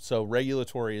above. So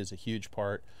regulatory is a huge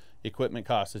part. Equipment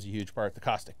cost is a huge part. The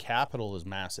cost of capital is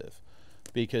massive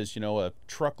because, you know, a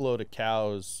truckload of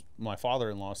cows, my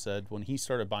father-in-law said when he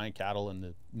started buying cattle in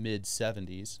the mid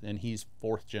 70s, and he's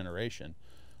fourth generation,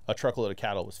 a truckload of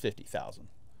cattle was 50,000.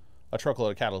 A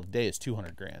truckload of cattle today is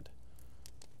 200 grand.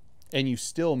 And you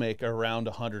still make around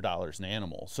 $100 an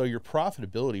animal. So your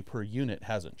profitability per unit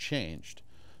hasn't changed,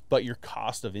 but your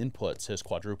cost of inputs has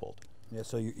quadrupled. Yeah,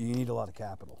 so you need a lot of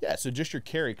capital. Yeah, so just your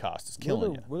carry cost is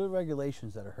killing you. What are the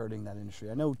regulations that are hurting that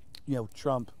industry? I know, you know,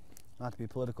 Trump, not to be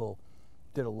political,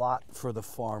 did a lot for the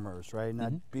farmers, right? And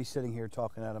I'd be sitting here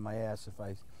talking out of my ass if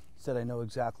I said I know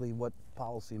exactly what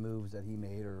policy moves that he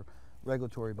made or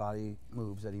regulatory body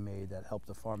moves that he made that helped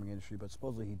the farming industry, but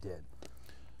supposedly he did.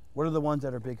 What are the ones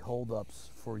that are big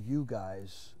holdups for you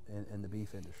guys in the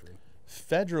beef industry?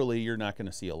 Federally, you're not going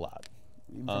to see a lot.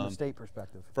 Even from a state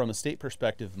perspective. From a state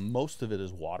perspective, most of it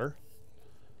is water.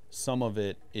 Some of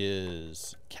it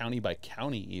is county by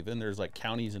county even. There's like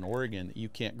counties in Oregon that you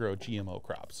can't grow GMO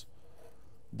crops.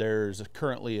 There's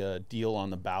currently a deal on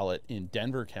the ballot in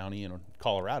Denver County in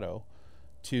Colorado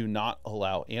to not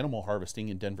allow animal harvesting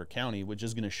in Denver County, which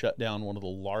is going to shut down one of the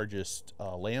largest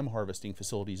lamb harvesting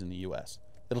facilities in the U.S.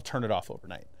 It'll turn it off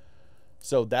overnight.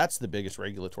 So that's the biggest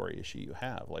regulatory issue you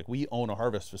have. Like, we own a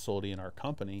harvest facility in our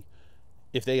company.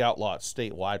 If they outlaw it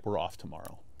statewide, we're off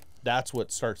tomorrow. That's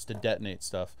what starts to detonate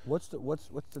stuff. What's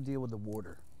the deal with the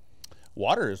water?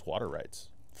 Water is water rights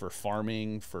for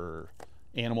farming, for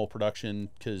animal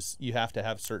production, because you have to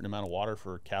have a certain amount of water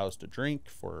for cows to drink,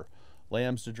 for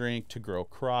lambs to drink, to grow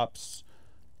crops.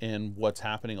 And what's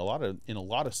happening in a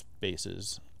lot of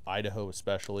spaces, Idaho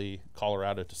especially,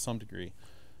 Colorado to some degree,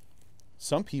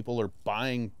 some people are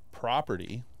buying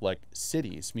property, like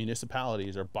cities,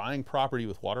 municipalities are buying property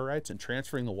with water rights and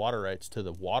transferring the water rights to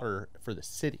the water for the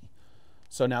city.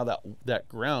 So now that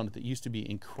ground that used to be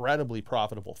incredibly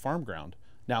profitable farm ground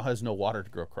now has no water to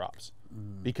grow crops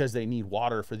because they need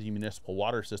water for the municipal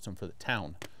water system for the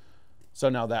town. So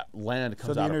now that land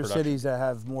comes out of production. So the inner cities that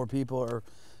have more people are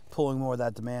pulling more of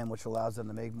that demand, which allows them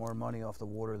to make more money off the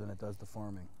water than it does the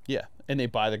farming. Yeah, and they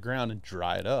buy the ground and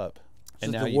dry it up.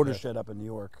 And now the watershed up in New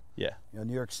York. Yeah. You know,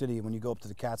 New York City, when you go up to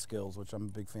the Catskills, which I'm a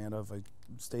big fan of, I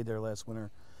stayed there last winter.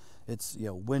 It's, you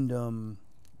know, Wyndham,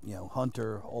 you know,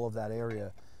 Hunter, all of that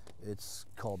area. It's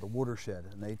called the watershed,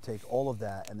 and they take all of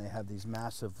that and they have these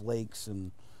massive lakes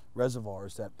and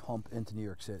reservoirs that pump into New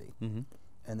York City,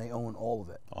 and they own all of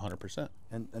it. 100%.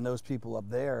 And those people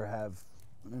up there have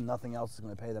nothing else is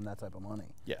going to pay them that type of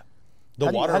money. Yeah.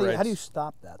 How do you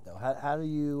stop that though? How do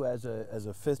you, as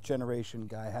a fifth generation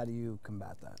guy, how do you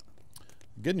combat that?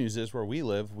 Good news is where we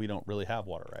live, we don't really have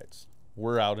water rights.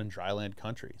 We're out in dryland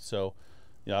country, so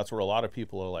you know that's where a lot of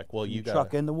people are like, well, you got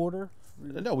truck in the water.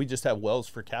 No, we just have wells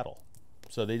for cattle.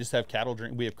 So they just have cattle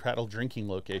drink. We have cattle drinking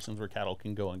locations where cattle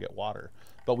can go and get water,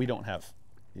 but we don't have,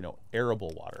 you know,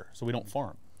 arable water. So we don't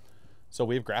farm. So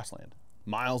we have grassland,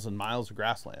 miles and miles of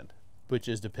grassland, which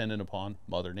is dependent upon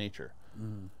Mother Nature.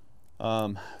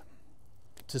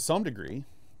 To some degree,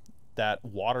 that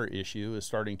water issue is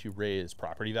starting to raise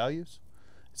property values.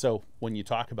 So when you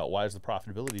talk about why is the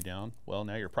profitability down, well,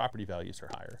 now your property values are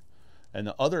higher. And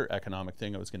the other economic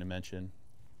thing I was going to mention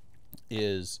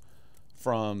is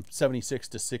from 76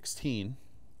 to 16,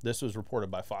 this was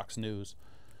reported by Fox News,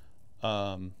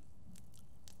 the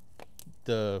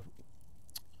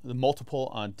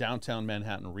multiple on downtown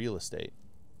Manhattan real estate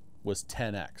was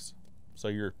 10x. So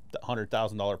your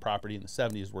 $100,000 property in the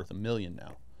 70s is worth $1 million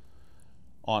now.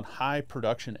 On high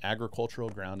production agricultural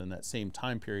ground in that same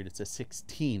time period, it's a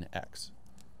 16x.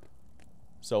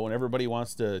 So when everybody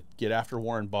wants to get after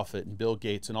Warren Buffett and Bill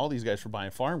Gates and all these guys for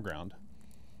buying farm ground,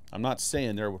 I'm not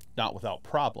saying they're not without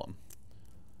problem.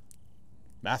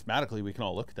 Mathematically, we can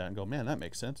all look at that and go, man, that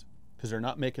makes sense, because they're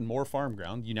not making more farm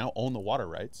ground. You now own the water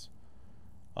rights.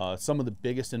 Some of the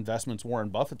biggest investments Warren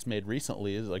Buffett's made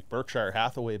recently is like Berkshire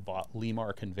Hathaway bought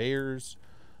Lemar Conveyors.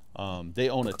 They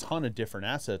own a ton of different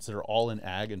assets that are all in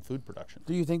ag and food production.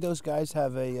 Do you think those guys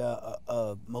have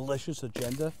a malicious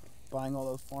agenda buying all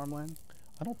those farmland?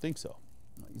 I don't think so.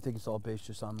 You think it's all based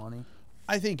just on money?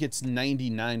 I think it's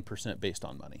 99% based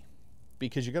on money,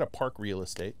 because you got to park real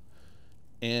estate.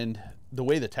 And the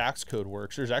way the tax code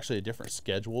works, there's actually a different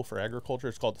schedule for agriculture.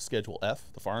 It's called the Schedule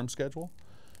F, the farm schedule.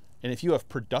 And if you have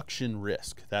production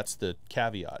risk, that's the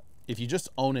caveat. If you just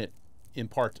own it in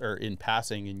part or in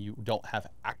passing and you don't have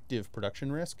active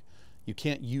production risk, you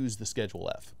can't use the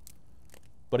Schedule F.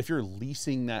 But if you're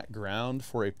leasing that ground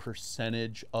for a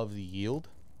percentage of the yield,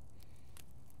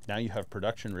 now you have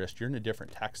production risk. You're in a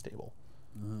different tax table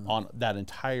on that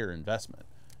entire investment,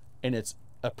 and it's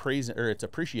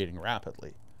appreciating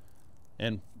rapidly.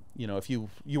 And you know, if you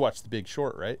watch The Big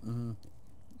Short, right?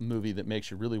 Movie that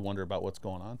makes you really wonder about what's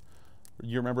going on.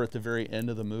 You remember at the very end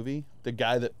of the movie, the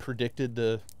guy that predicted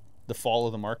the fall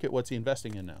of the market, what's he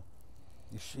investing in now?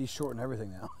 He's shorting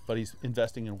everything now. But he's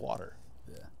investing in water.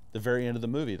 Yeah. The very end of the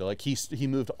movie, they're like he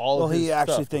moved all of his Well, he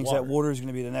actually stuff to thinks water. that water is going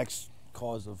to be the next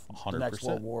cause of the next 100%.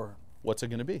 world war. What's it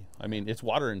going to be? I mean, it's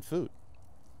water and food.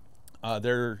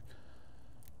 I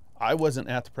wasn't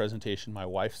at the presentation. My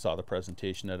wife saw the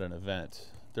presentation at an event.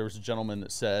 There was a gentleman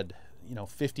that said,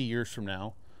 50 years from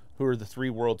now, who are the 3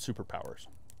 world superpowers?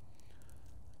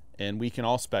 And we can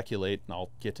all speculate, and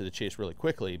I'll get to the chase really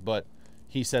quickly, but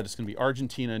he said it's going to be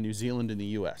Argentina, New Zealand, and the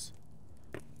U.S.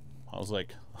 I was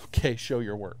like, okay, show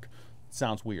your work.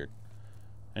 Sounds weird.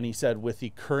 And he said, with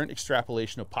the current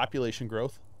extrapolation of population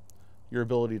growth, your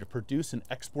ability to produce and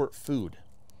export food,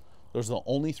 those are the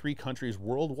only 3 countries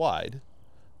worldwide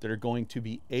that are going to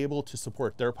be able to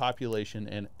support their population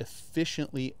and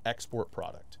efficiently export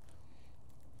product.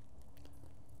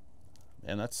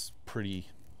 And that's pretty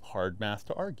hard math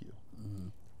to argue.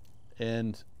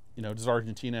 And, does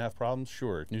Argentina have problems?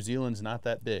 Sure. New Zealand's not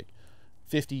that big.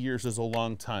 50 years is a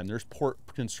long time. There's port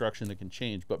construction that can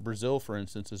change. But Brazil, for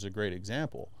instance, is a great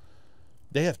example.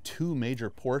 They have 2 major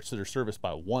ports that are serviced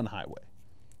by 1 highway.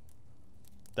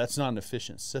 That's not an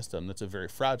efficient system. That's a very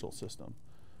fragile system.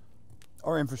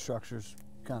 Our infrastructure's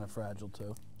kind of fragile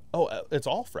too. Oh, it's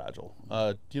all fragile.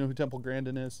 Do you know who Temple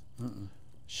Grandin is?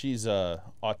 She's a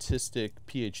autistic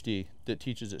PhD that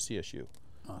teaches at CSU.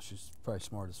 Oh, she's probably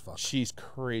smart as fuck. She's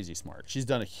crazy smart. She's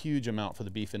done a huge amount for the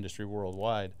beef industry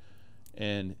worldwide.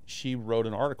 And she wrote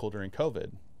an article during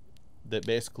COVID that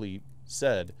basically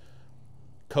said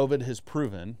COVID has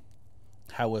proven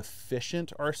how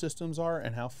efficient our systems are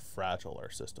and how fragile our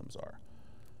systems are.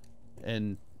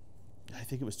 And I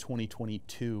think it was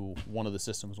 2022, one of the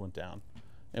systems went down.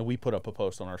 And we put up a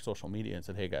post on our social media and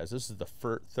said, hey guys, this is the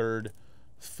third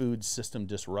food system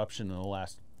disruption in the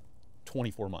last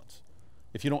 24 months.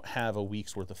 If you don't have a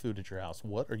week's worth of food at your house,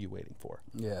 what are you waiting for?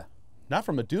 Yeah. Not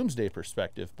from a doomsday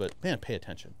perspective, but man, pay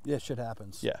attention. Yeah, shit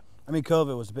happens. Yeah. I mean,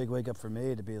 COVID was a big wake up for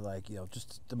me to be like,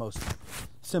 just the most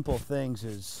simple things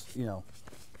is,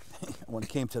 when it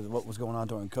came to what was going on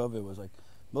during COVID was like,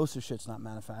 most of the shit's not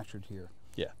manufactured here.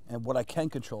 Yeah. And what I can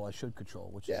control, I should control,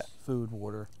 which Yeah. is food,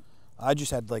 water. I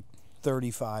just had like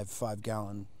 35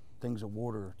 5-gallon things of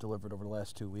water delivered over the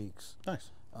last 2 weeks.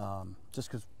 Nice.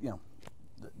 Just because,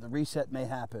 the reset may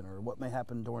happen or what may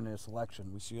happen during this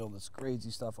election. We see all this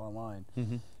crazy stuff online.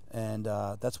 And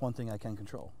that's one thing I can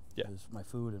control. Yeah. Is my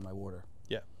food and my water.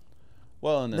 Yeah.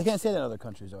 Well, and They can't say that in other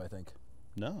countries, though, I think.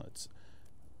 No,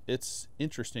 it's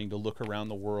interesting to look around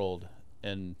the world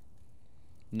and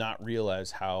not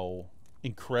realize how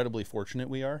incredibly fortunate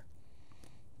we are,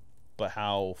 but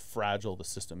how fragile the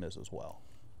system is as well.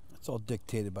 It's all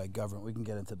dictated by government. We can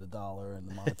get into the dollar and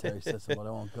the monetary system, but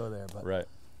I won't go there. But Right.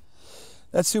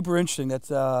 that's super interesting.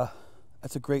 That's a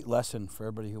great lesson for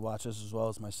everybody who watches as well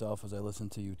as myself as I listen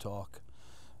to you talk.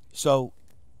 So,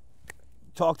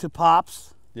 talk to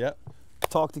Pops. Yeah.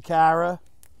 Talk to Cara.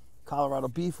 Colorado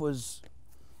Beef was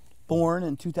born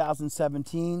in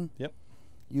 2017. Yep.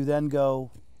 You then go,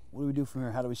 what do we do from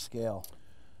here? How do we scale?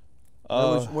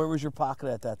 Where was your pocket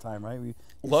at that time, right? You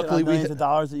Luckily, millions of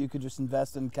dollars that you could just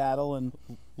invest in cattle and.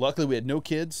 Luckily, we had no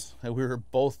kids, and we were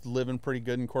both living pretty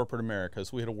good in corporate America,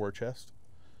 so we had a war chest.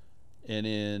 And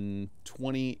in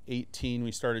 2018,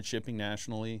 we started shipping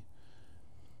nationally.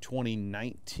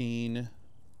 2019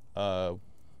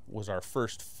 was our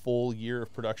first full year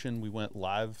of production. We went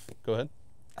live. Go ahead.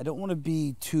 I don't want to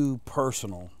be too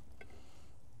personal,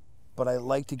 but I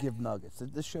like to give nuggets.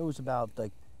 This show is about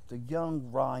like the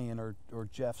young Ryan or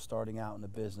Jeff starting out in the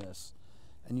business,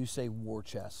 and you say war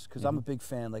chest, because I'm a big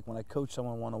fan. Like when I coach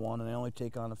someone one-on-one and I only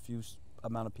take on a few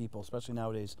amount of people, especially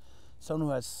nowadays, someone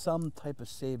who has some type of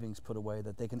savings put away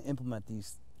that they can implement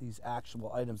these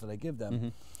actual items that I give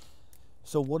them.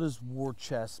 So what does war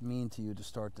chest mean to you to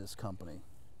start this company?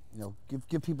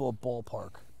 Give people a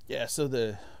ballpark. Yeah, so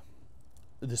the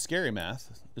scary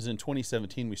math is in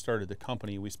 2017 we started the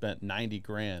company. We spent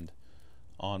 $90,000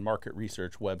 on market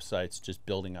research websites, just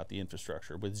building out the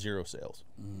infrastructure with 0 sales.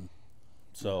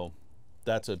 So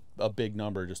That's a big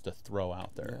number just to throw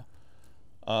out there.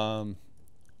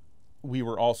 We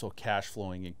were also cash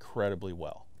flowing incredibly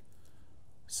well.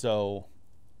 So,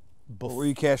 But were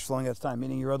you cash flowing at the time?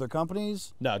 Meaning your other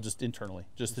companies? No, just internally,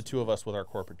 just the two of us with our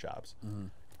corporate jobs.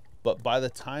 But by the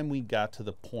time we got to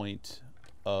the point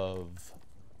of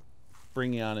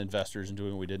bringing on investors and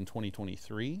doing what we did in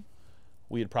 2023,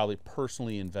 we had probably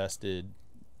personally invested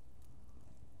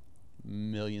 $1.3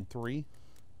 million.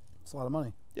 It's a lot of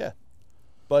money. Yeah.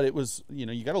 But it was, you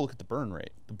got to look at the burn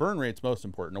rate. The burn rate's most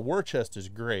important. A war chest is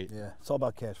great. Yeah, it's all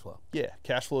about cash flow. Yeah,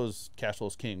 cash flow is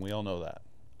king. We all know that.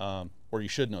 Or you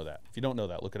should know that. If you don't know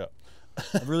that, look it up.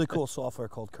 A really cool software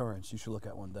called Currents you should look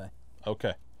at one day.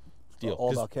 Okay. Deal.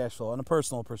 All about cash flow on a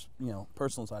personal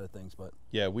side of things, but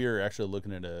yeah, we are actually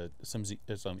looking at some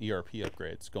ERP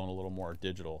upgrades, going a little more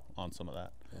digital on some of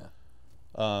that.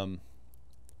 Yeah.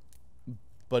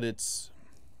 But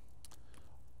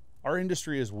our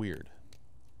industry is weird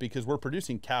because we're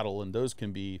producing cattle and those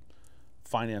can be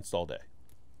financed all day.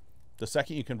 The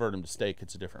second you convert them to steak,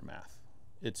 it's a different math.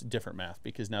 It's different math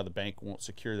because now the bank won't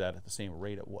secure that at the same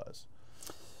rate it was.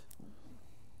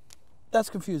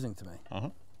 That's confusing to me.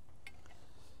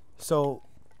 So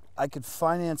I could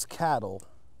finance cattle.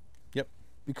 Yep.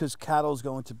 Because cattle is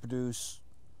going to produce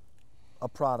a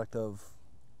product of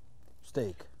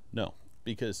steak. No,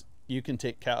 because you can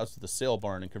take cows to the sale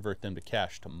barn and convert them to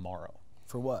cash tomorrow.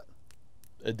 For what?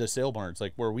 The sale barns,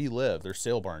 like where we live, there's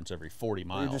sale barns every 40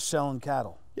 miles. You're just selling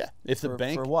cattle. Yeah. If the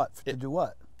bank for what? To do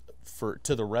what?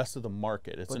 To the rest of the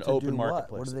market. It's an to open do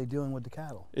marketplace. What are they doing with the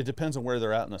cattle? It depends on where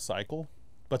they're at in the cycle,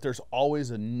 but there's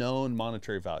always a known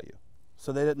monetary value.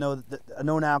 So they didn't know that a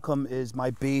known outcome is my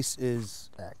base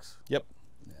is X. Yep.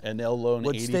 Yeah. And they'll loan 80%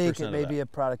 With steak, it of may that. be a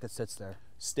product that sits there.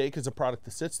 Steak is a product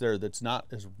that sits there that's not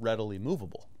as readily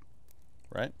movable,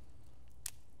 right?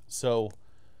 So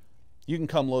you can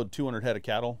come load 200 head of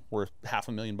cattle worth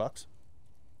 $500,000.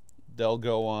 They'll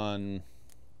go on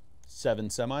 7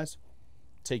 semis,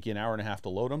 take you an hour and a half to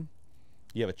load them.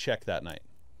 You have a check that night.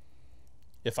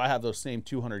 If I have those same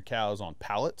 200 cows on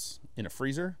pallets in a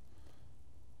freezer,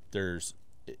 there's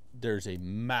a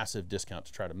massive discount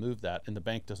to try to move that, and the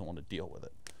bank doesn't want to deal with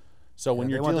it. So when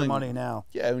they you're want dealing their money now.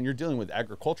 Yeah, when you're dealing with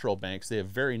agricultural banks, they have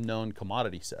very known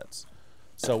commodity sets.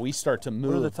 So we start to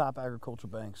move. What are the top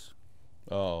agricultural banks?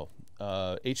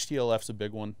 HTLF's a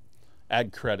big one.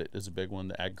 Ag Credit is a big one.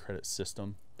 The Ag Credit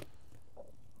system.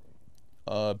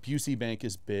 Busey Bank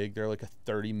is big. They're like a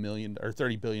 $30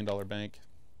 billion bank.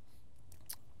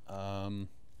 The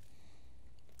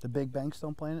big banks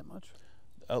don't play in it much.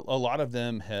 A lot of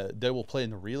them they will play in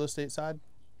the real estate side,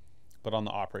 but on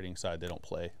the operating side they don't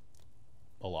play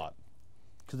a lot.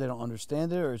 Because they don't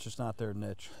understand it, or it's just not their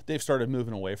niche? They've started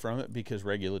moving away from it because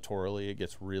regulatorily it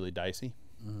gets really dicey.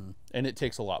 And it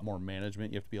takes a lot more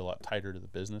management. You have to be a lot tighter to the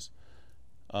business.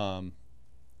 So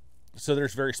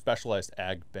there's very specialized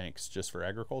ag banks just for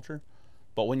agriculture.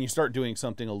 But when you start doing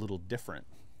something a little different,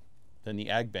 then the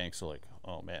ag banks are like,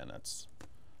 oh man,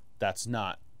 that's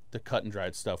not the cut and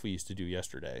dried stuff we used to do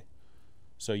yesterday.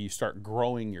 So you start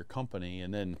growing your company,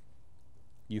 and then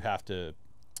you have to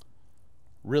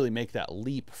really make that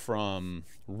leap from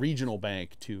regional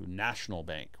bank to national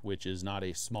bank, which is not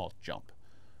a small jump.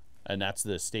 And that's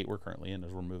the state we're currently in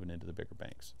as we're moving into the bigger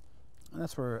banks. And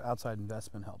that's where outside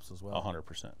investment helps as well.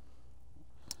 100%.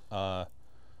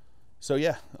 So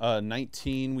yeah,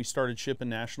 19 we started shipping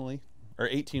nationally, or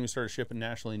 18 we started shipping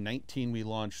nationally. 19 we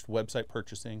launched website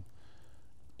purchasing,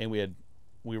 and we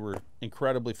were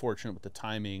incredibly fortunate with the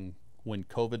timing. When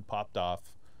COVID popped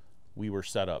off, we were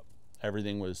set up.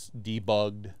 Everything was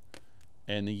debugged,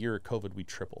 and the year of COVID we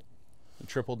tripled. We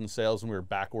tripled in sales, and we were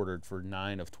back ordered for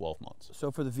 9 of 12 months.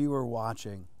 So for the viewer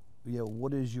watching,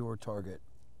 what is your target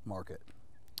market?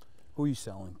 Who are you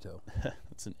selling to?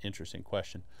 That's an interesting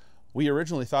question. We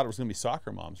originally thought it was going to be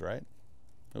soccer moms, right?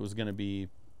 It was going to be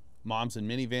moms in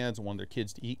minivans and want their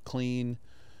kids to eat clean.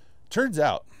 Turns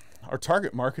out our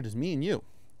target market is me and you.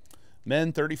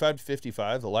 Men 35 to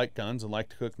 55 that like guns and like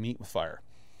to cook meat with fire.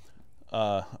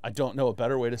 I don't know a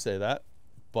better way to say that,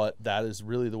 but that is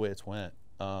really the way it's went.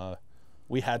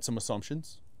 We had some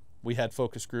assumptions. We had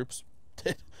focus groups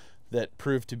that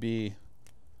proved to be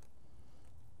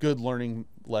good learning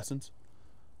lessons,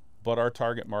 but our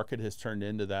target market has turned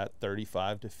into that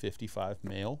 35 to 55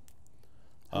 male.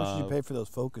 How much did you pay for those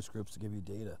focus groups to give you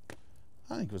data?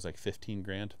 I think it was like 15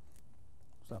 grand.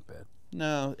 It's not bad.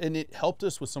 No, and it helped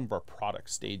us with some of our product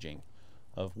staging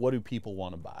of what do people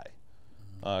want to buy.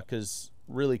 Because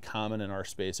really common in our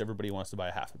space, everybody wants to buy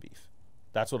a half a beef.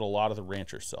 That's what a lot of the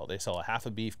ranchers sell. They sell a half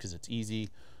a beef because it's easy.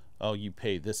 oh, you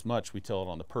pay this much. We tell it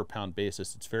on the per pound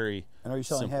basis. It's very And are you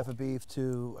selling simple. half a beef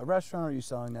to a restaurant, or are you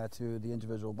selling that to the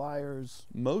individual buyers?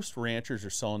 Most ranchers are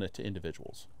selling it to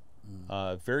individuals.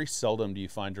 Very seldom do you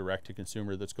find direct to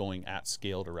consumer that's going at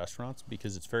scale to restaurants,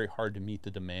 because it's very hard to meet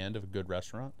the demand of a good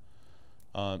restaurant,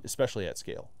 especially at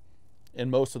scale. And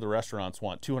most of the restaurants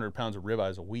want 200 pounds of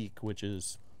ribeyes a week, which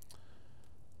is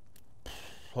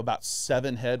about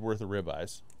 7 head worth of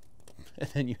ribeyes. And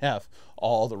then you have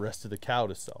all the rest of the cow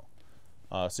to sell.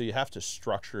 So you have to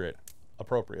structure it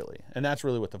appropriately. And that's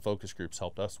really what the focus groups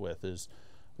helped us with, is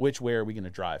which way are we going to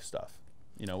drive stuff?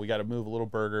 You know, we got to move a little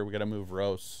burger, we got to move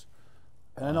roasts.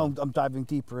 And I know I'm diving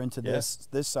deeper into this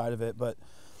side of it, but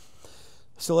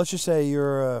so let's just say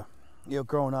you're,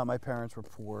 growing up, my parents were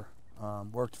poor,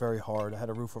 worked very hard. I had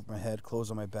a roof over my head,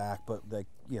 clothes on my back, but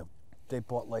they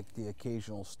bought like the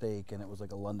occasional steak, and it was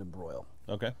like a London broil.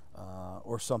 Okay.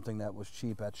 Or something that was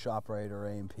cheap at ShopRite or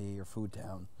A&P or Food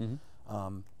Town.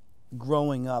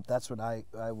 Growing up, that's what I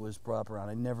was brought up around.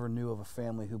 I never knew of a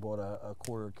family who bought a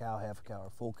quarter cow, half a cow, or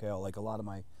full cow like a lot of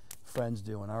my friends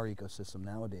do in our ecosystem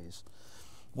nowadays.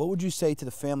 What would you say to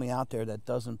the family out there that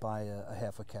doesn't buy a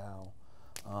half a cow?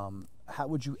 How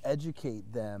would you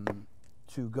educate them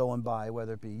to go and buy,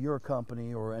 whether it be your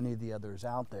company or any of the others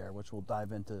out there, which we'll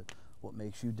dive into what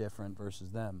makes you different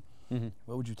versus them?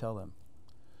 What would you tell them?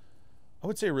 I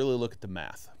would say really look at the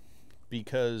math,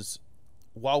 because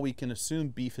while we can assume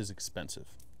beef is expensive,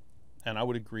 and I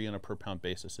would agree on a per pound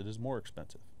basis, it is more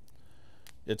expensive.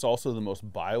 It's also the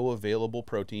most bioavailable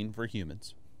protein for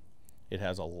humans. It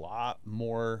has a lot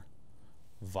more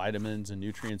vitamins and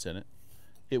nutrients in it.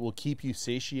 It will keep you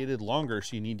satiated longer,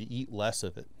 so you need to eat less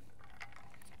of it.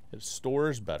 It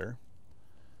stores better,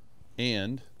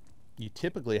 and you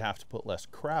typically have to put less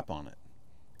crap on it.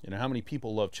 You know, how many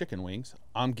people love chicken wings?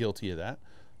 I'm guilty of that.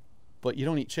 But you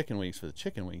don't eat chicken wings for the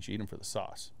chicken wings, you eat them for the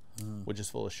sauce, which is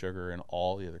full of sugar and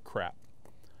all the other crap.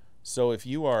 So if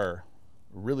you are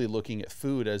really looking at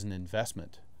food as an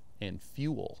investment and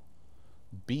fuel,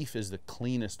 beef is the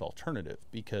cleanest alternative,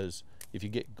 because if you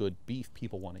get good beef,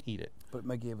 people want to eat it. But it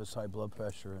might give us high blood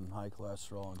pressure and high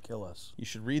cholesterol and kill us. You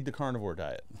should read the carnivore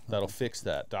diet. That'll fix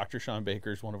that. Dr. Sean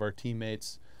Baker is one of our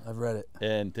teammates. I've read it.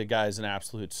 And the guy's an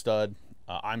absolute stud.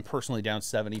 I'm personally down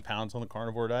 70 pounds on the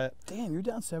carnivore diet. Damn, you're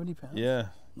down 70 pounds? Yeah.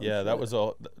 No that shit.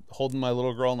 was holding my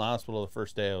little girl in the hospital the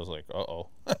first day. I was like, uh-oh.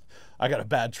 I got a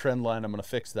bad trend line. I'm going to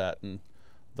fix that. And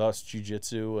thus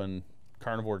jiu-jitsu and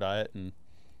carnivore diet. And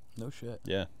No shit.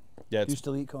 yeah. Do you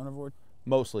still eat carnivore?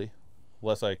 Mostly.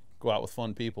 Unless I go out with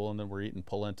fun people, and then we're eating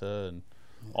polenta and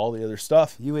all the other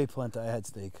stuff. You ate polenta. I had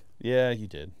steak. Yeah, you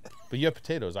did. But you had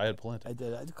potatoes. I had polenta. I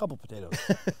did. I had a couple potatoes.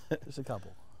 Just a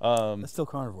couple. Um, That's still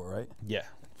carnivore, right? Yeah,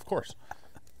 of course.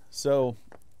 So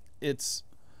it's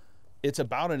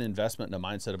about an investment and a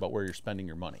mindset about where you're spending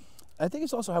your money. I think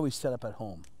it's also how we set up at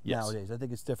home Yes. nowadays. I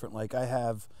think it's different. Like I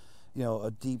have,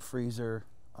 a deep freezer.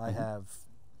 I have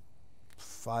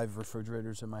 5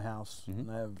 refrigerators in my house, and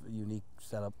I have a unique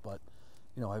setup. But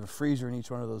I have a freezer in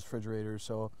each one of those refrigerators,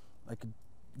 so I could,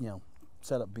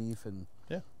 set up beef and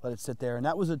let it sit there. And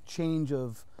that was a change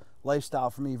of lifestyle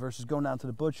for me versus going down to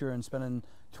the butcher and spending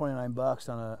 $29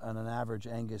 on an average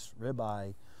Angus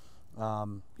ribeye.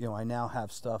 I now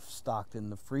have stuff stocked in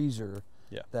the freezer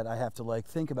that I have to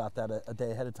think about that a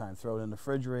day ahead of time. Throw it in the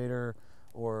refrigerator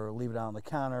or leave it out on the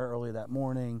counter early that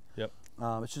morning. Yep.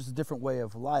 It's just a different way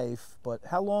of life. But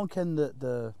how long can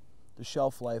the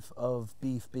shelf life of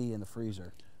beef be in the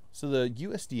freezer? So the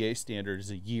USDA standard is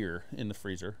a year in the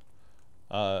freezer.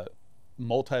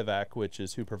 Multivac, which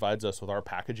is who provides us with our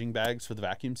packaging bags for the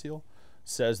vacuum seal,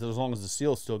 says that as long as the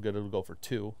seal is still good, it'll go for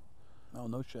 2. Oh,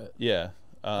 no shit. Yeah.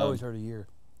 I always heard a year.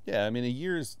 Yeah, I mean, a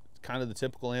year is kind of the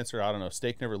typical answer. I don't know.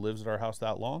 Steak never lives at our house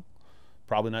that long.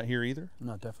 Probably not here either.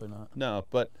 No, definitely not. No,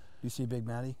 but You see Big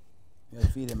Matty? You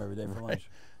gotta feed him every day for lunch.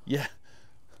 yeah,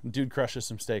 dude crushes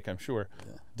some steak, I'm sure.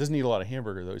 Yeah. Doesn't eat a lot of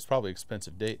hamburger, though. He's probably an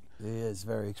expensive date. He is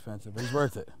very expensive, but he's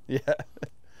worth it. Yeah.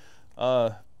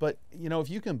 But, if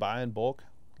you can buy in bulk,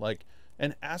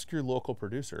 and ask your local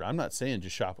producer. I'm not saying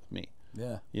just shop with me.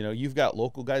 Yeah, You've got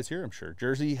local guys here, I'm sure.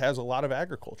 Jersey has a lot of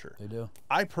agriculture. they do.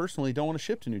 I personally don't want to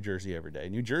ship to New Jersey every day.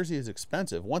 New Jersey is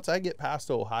expensive. Once I get past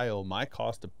Ohio, my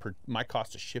cost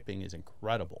of shipping is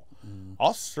incredible.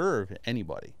 I'll serve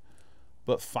anybody,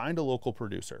 but find a local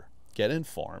producer, get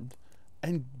informed,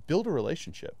 and build a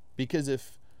relationship. Because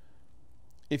if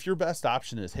your best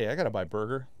option is, hey, I got to buy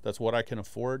burger, that's what I can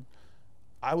afford,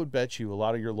 I would bet you a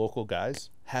lot of your local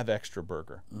guys have extra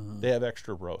burger. They have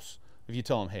extra roasts. If you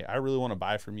tell them, hey, I really want to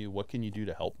buy from you, what can you do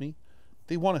to help me?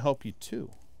 They want to help you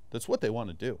too. That's what they want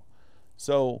to do.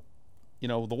 So,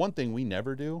 the one thing we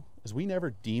never do is we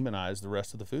never demonize the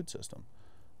rest of the food system.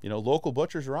 You know, local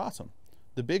butchers are awesome.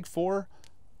 The big four,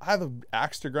 I have an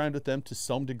axe to grind with them to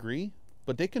some degree,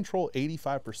 but they control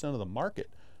 85% of the market.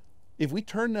 If we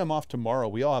turn them off tomorrow,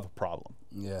 we all have a problem.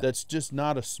 Yeah. That's just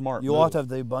not a smart You move. all have to have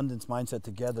the abundance mindset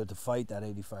together to fight that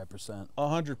 85%.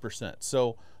 100%.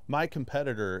 So my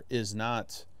competitor is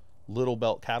not Little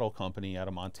Belt Cattle Company out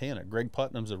of Montana. Greg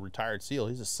Putnam's a retired SEAL.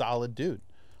 He's a solid dude.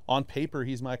 On paper,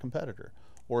 he's my competitor.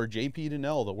 Or JP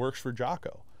Donnell that works for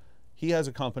Jocko. He has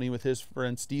a company with his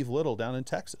friend Steve Little down in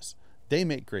Texas. They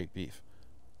make great beef.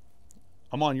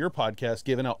 I'm on your podcast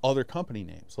giving out other company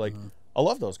names. Like, I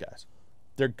love those guys.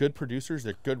 They're good producers.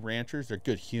 They're good ranchers. They're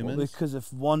good humans. Well, because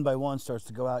if one by one starts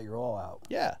to go out, you're all out.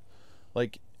 Yeah.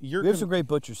 Like, We have some great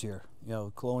butchers here. You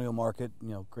know, Colonial Market, you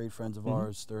know, great friends of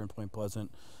ours. They're in Point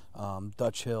Pleasant.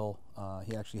 Dutch Hill,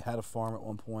 he actually had a farm at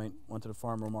one point, went to the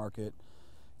farmer market,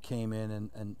 came in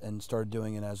and started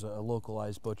doing it as a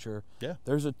localized butcher. Yeah.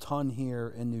 There's a ton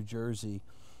here in New Jersey.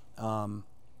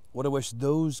 What I wish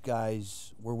those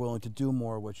guys were willing to do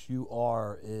more, which you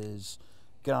are, is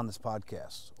get on this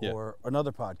podcast or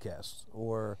another podcast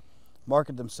or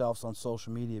market themselves on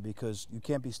social media, because you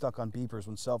can't be stuck on beepers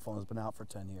when cell phone has been out for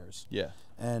 10 years. Yeah.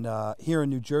 And here in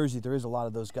New Jersey, there is a lot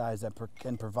of those guys that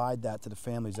can provide that to the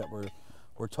families that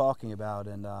we're talking about.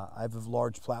 And I have a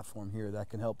large platform here that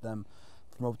can help them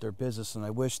promote their business. And I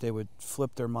wish they would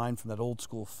flip their mind from that old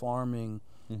school farming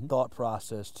thought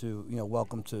process to, you know,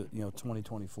 welcome to, you know,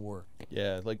 2024.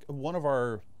 Yeah, like one of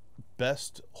our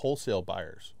best wholesale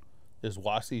buyers is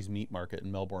Wassey's Meat Market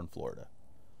in Melbourne, Florida.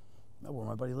 Melbourne,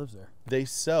 my buddy lives there. They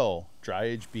sell dry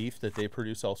aged beef that they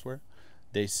produce elsewhere.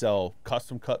 They sell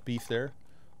custom cut beef there,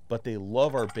 but they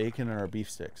love our bacon and our beef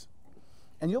sticks.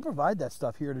 And you'll provide that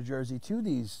stuff here to Jersey to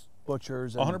these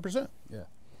butchers. 100%. Yeah.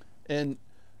 And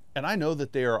I know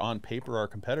that they are on paper our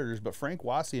competitors, but Frank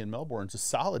Wassey in Melbourne's a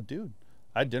solid dude.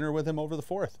 I had dinner with him over the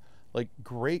 4th. Like,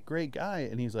 great guy.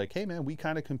 And he's like, hey, man, we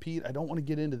kind of compete. I don't want to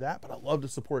get into that, but I love to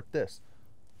support this.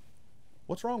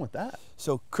 What's wrong with that?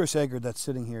 So Chris Egger, that's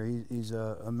sitting here, he's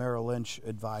a Merrill Lynch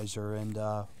advisor, and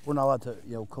we're not allowed to,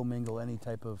 you know, commingle any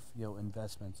type of, you know,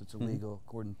 investments. It's illegal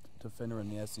according to FINRA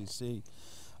and the SEC.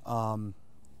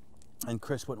 And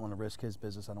Chris wouldn't want to risk his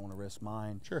business. I don't want to risk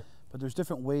mine. Sure. But there's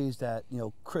different ways that, you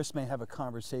know, Chris may have a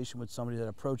conversation with somebody that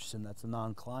approaches him that's a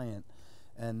non-client,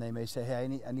 and they may say,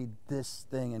 hey, I need this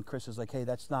thing, and Chris is like, hey,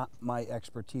 that's not my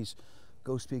expertise.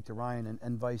 Go speak to Ryan,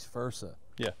 and vice versa.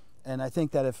 Yeah. And I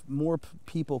think that if more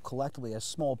people collectively as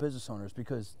small business owners,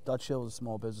 because Dutch Hill is a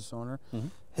small business owner,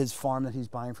 his farm that he's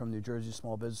buying from New Jersey is a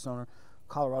small business owner,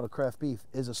 Colorado Craft Beef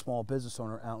is a small business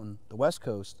owner out in the West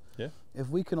Coast. Yeah. If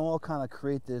we can all kind of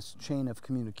create this chain of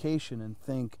communication and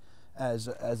think as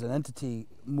an entity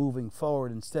moving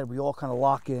forward, instead we all kind of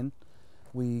lock in,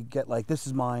 we get like, this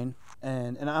is mine,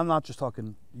 and I'm not just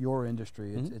talking your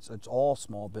industry, it's all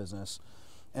small business,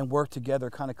 and work together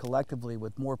kind of collectively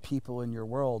with more people in your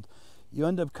world, you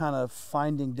end up kind of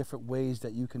finding different ways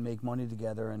that you can make money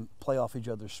together and play off each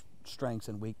other's strengths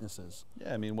and weaknesses.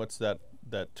 Yeah, I mean, what's that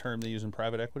term they use in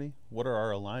private equity? What are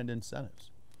our aligned incentives?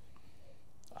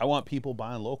 I want people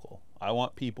buying local. I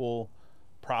want people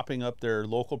propping up their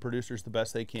local producers the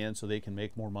best they can so they can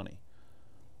make more money.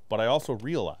 But I also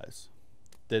realize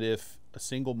that if a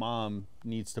single mom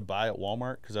needs to buy at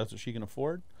Walmart because that's what she can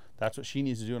afford, that's what she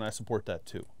needs to do, and I support that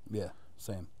too. Yeah,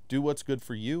 same. Do what's good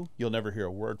for you. You'll never hear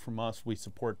a word from us. We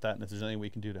support that, and if there's anything we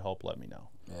can do to help, let me know.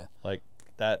 Yeah. Like,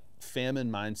 that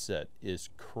famine mindset is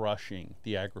crushing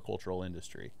the agricultural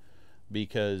industry,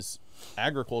 because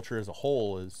agriculture as a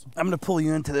whole is... I'm going to pull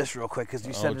you into this real quick because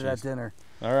you said it at geez. dinner.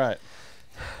 All right.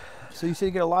 So you say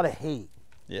you get a lot of hate,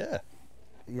 Yeah.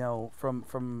 you know,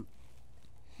 from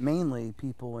mainly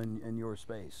people in your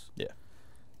space. Yeah.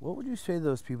 What would you say to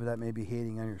those people that may be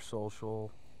hating on your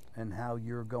social and how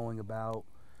you're going about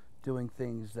doing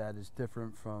things that is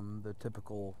different from the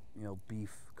typical, you know,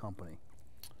 beef company?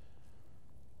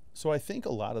 So I think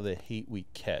a lot of the hate we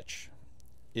catch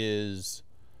is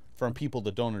from people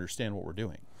that don't understand what we're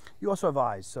doing. You also have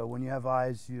eyes, so when you have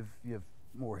eyes, you have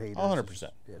more haters. 100%.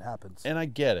 It happens. And I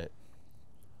get it.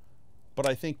 But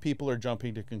I think people are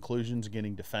jumping to conclusions and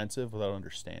getting defensive without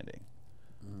understanding.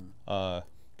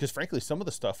 Because frankly, some of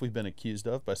the stuff we've been accused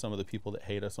of by some of the people that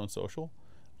hate us on social,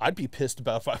 I'd be pissed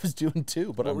about if I was doing too,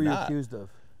 but what I'm were you not. accused of?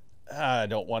 I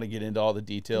don't want to get into all the Give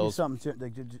me details. something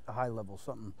like a high level,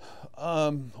 something.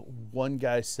 One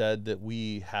guy said that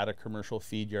we had a commercial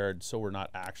feed yard, so we're not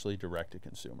actually direct to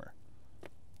consumer.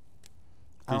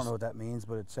 I don't know what that means,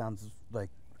 but it sounds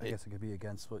like, I guess it could be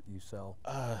against what you sell.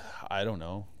 I don't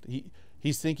know.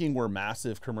 He's thinking we're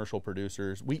massive commercial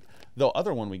producers. The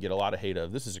other one we get a lot of hate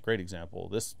of, this is a great example.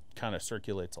 This kind of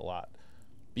circulates a lot.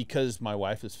 Because my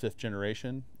wife is 5th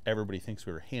generation, everybody thinks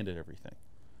we were handed everything.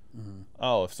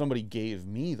 Oh, if somebody gave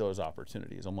me those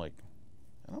opportunities, I'm like,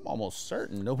 I'm almost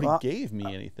certain nobody gave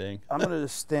me anything. I'm going to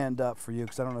stand up for you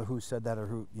because I don't know who said that or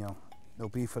who, no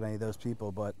beef with any of those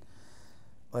people, but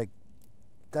like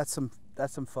that's some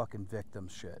fucking victim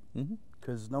shit.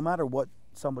 Because no matter what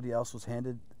somebody else was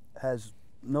handed has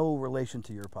no relation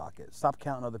to your pocket. Stop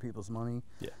counting other people's money.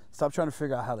 Yeah. Stop trying to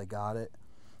figure out how they got it.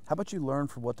 How about you learn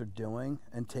from what they're doing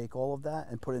and take all of that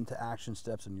and put it into action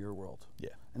steps in your world?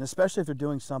 Yeah. And especially if they're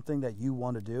doing something that you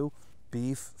want to do,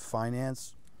 beef,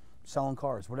 finance, selling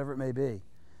cars, whatever it may be.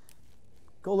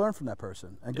 Go learn from that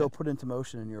person and go put into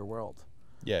motion in your world.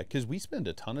 Yeah, because we spend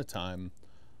a ton of time,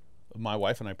 my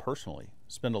wife and I personally,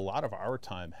 spend a lot of our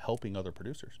time helping other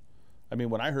producers. I mean,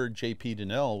 when I heard JP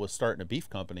Donnell was starting a beef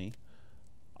company,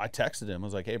 I texted him. I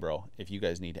was like, hey, bro, if you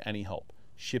guys need any help,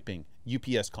 shipping,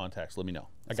 UPS contacts, let me know.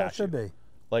 I got you. Should be.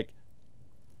 Like,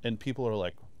 and people are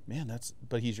like, man,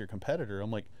 but he's your competitor.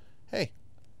 I'm like, hey,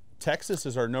 Texas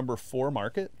is our number 4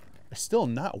 market. I'm still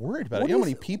not worried about it. You know how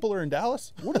many people are in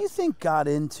Dallas? What do you think got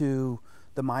into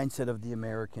the mindset of the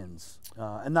Americans,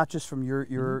 and not just from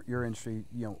your industry,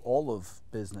 all of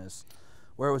business,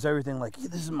 where it was everything like,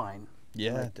 this is mine.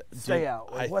 Yeah. Like, stay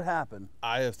out. Like, what happened?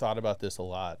 I have thought about this a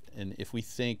lot. And if we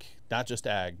think, not just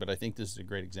ag, but I think this is a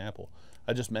great example.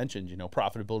 I just mentioned,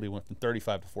 profitability went from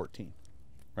 35 to 14,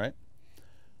 right?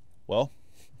 Well,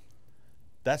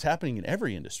 that's happening in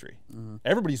every industry.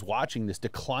 Everybody's watching this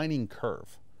declining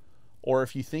curve. Or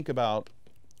if you think about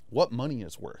what money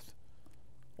is worth,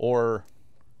 or,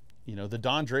 the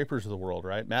Don Drapers of the world,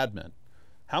 right? Mad Men.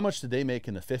 How much did they make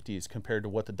in the 50s compared to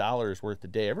what the dollar is worth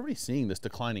today? Everybody's seeing this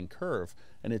declining curve,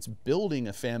 and it's building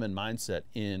a famine mindset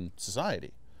in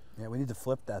society. Yeah, we need to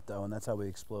flip that, though, and that's how we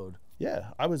explode. Yeah,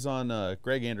 I was on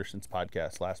Greg Anderson's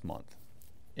podcast last month,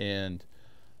 and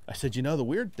I said, the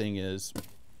weird thing is,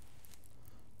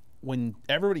 when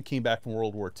everybody came back from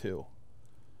World War II,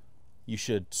 you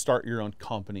should start your own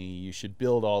company, you should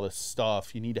build all this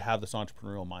stuff, you need to have this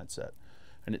entrepreneurial mindset.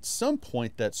 And at some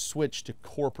point, that switched to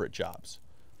corporate jobs.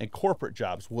 And corporate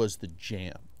jobs was the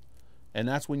jam. And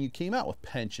that's when you came out with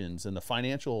pensions and the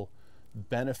financial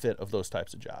benefit of those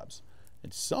types of jobs.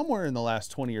 And somewhere in the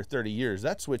last 20 or 30 years,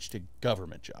 that switched to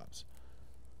government jobs.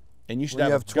 And you should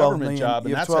have a government job,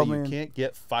 and that's how you can't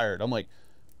get fired. I'm like,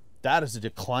 that is a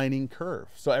declining curve.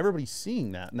 So everybody's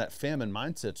seeing that, and that famine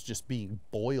mindset's just being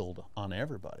boiled on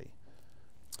everybody.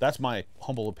 That's my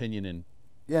humble opinion. And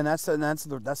that's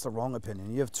the wrong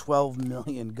opinion. You have 12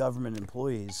 million government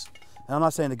employees. And I'm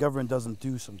not saying the government doesn't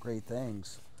do some great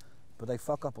things, but they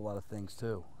fuck up a lot of things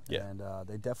too. Yeah. And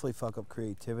they definitely fuck up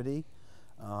creativity,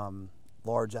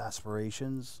 large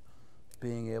aspirations,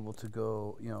 being able to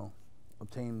go,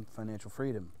 obtain financial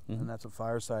freedom. And that's what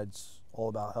Fireside's all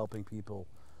about, helping people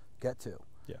get to.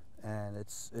 Yeah. And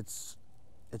it's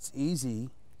easy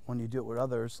when you do it with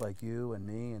others like you and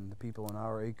me and the people in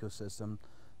our ecosystem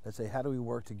that say, how do we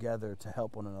work together to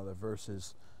help one another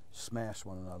versus smash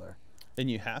one another? And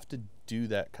you have to do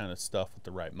that kind of stuff with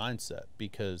the right mindset,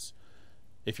 because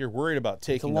if you're worried about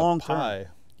taking a pie,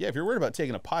 if you're worried about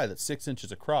taking a pie that's 6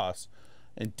 inches across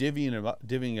and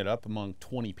divvying it up among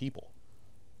 20 people,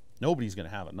 nobody's going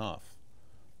to have enough.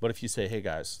 But if you say, hey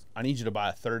guys, I need you to buy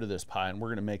a third of this pie and we're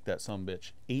going to make that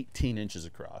sumbitch 18 inches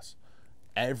across,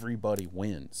 everybody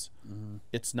wins.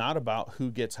 It's not about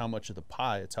who gets how much of the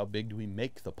pie, it's how big do we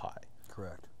make the pie.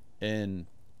 Correct. And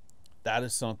that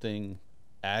is something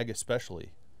ag especially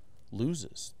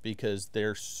loses, because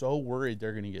they're so worried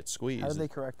they're going to get squeezed. How do they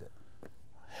correct it?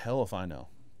 Hell if I know.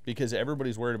 Because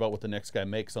everybody's worried about what the next guy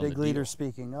makes on the deal. Big leaders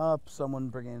speaking up, someone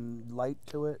bringing light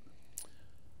to it.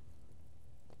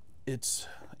 It's,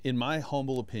 in my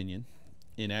humble opinion,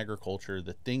 in agriculture,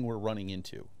 the thing we're running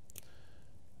into.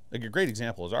 Like, a great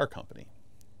example is our company.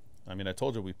 I mean, I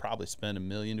told you we probably spent $1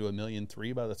 million to $1.3 million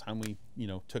by the time we,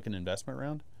 took an investment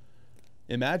round.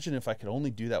 Imagine if I could only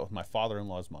do that with my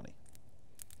father-in-law's money,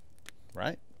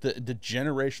 right? The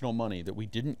generational money that we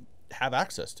didn't have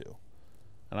access to.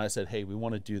 And I said, hey, we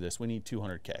want to do this. We need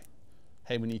 200K.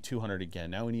 Hey, we need 200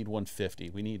 again. Now we need 150.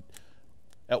 We need,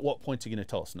 at what point are you going to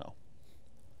tell us no?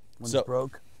 When it's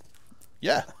broke?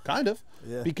 Yeah, kind of.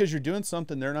 Yeah. Because you're doing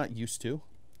something they're not used to.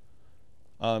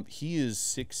 He is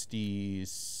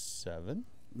 67.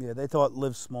 Yeah, they thought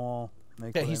live small.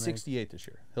 Yeah, he's 68 this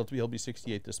year. He'll be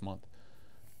 68 this month.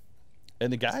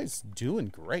 And the guy's doing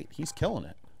great. He's killing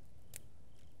it.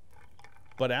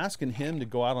 But asking him to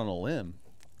go out on a limb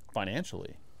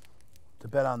financially. To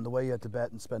bet on the way you have to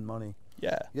bet and spend money.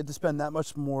 Yeah. You have to spend that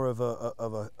much more of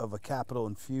a capital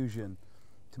infusion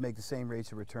to make the same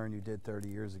rates of return you did 30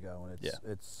 years ago, and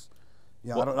it's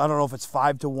Well, I don't know if it's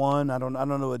 5 to 1. I don't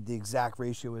know what the exact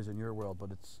ratio is in your world,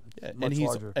 but it's much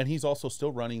larger. And he's also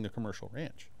still running the commercial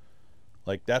ranch.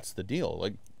 Like, that's the deal.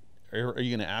 Like, are you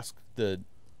going to ask the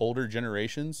older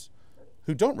generations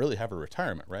who don't really have a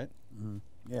retirement, right? Mm-hmm.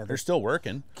 Yeah, they're still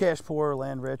working. Cash poor,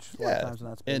 land rich, a lot of times in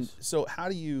that space. And so how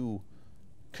do you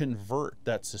convert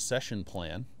that succession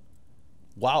plan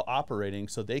while operating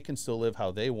so they can still live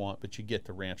how they want, but you get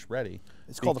the ranch ready?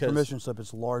 It's called a permission slip.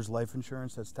 It's large life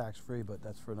insurance that's tax-free, but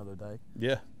that's for another day.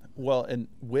 Yeah. Well, and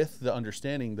with the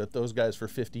understanding that those guys for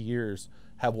 50 years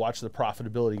have watched the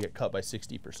profitability get cut by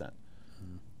 60%. Mm-hmm.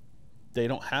 They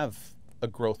don't have a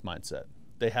growth mindset.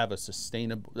 They have a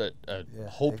sustainable,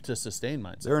 hope to sustain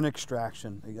mindset. They're an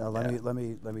extraction. Let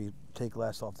me take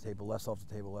less off the table, less off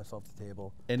the table, less off the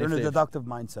table. And they're in a deductive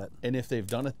mindset. And if they've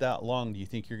done it that long, do you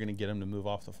think you're going to get them to move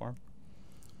off the farm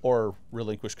or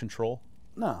relinquish control?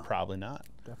 No, probably not.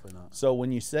 Definitely not. So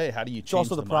when you say, how do you change the mindset?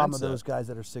 It's also the problem of those guys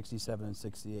that are 67 and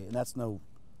 68, and that's no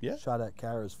shot at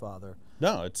Cara's father.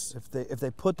 No, it's if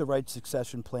they put the right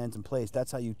succession plans in place,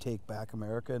 that's how you take back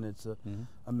America, and it's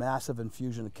a massive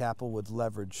infusion of capital with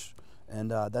leverage, and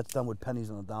that's done with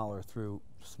pennies on the dollar through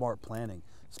smart planning,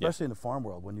 especially in the farm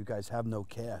world when you guys have no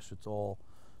cash. It's all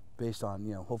based on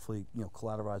hopefully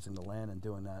collateralizing the land and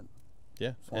doing that.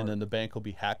 Yeah, smart. And then the bank will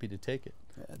be happy to take it.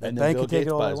 Yeah, the bank can take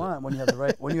it all they want when you have the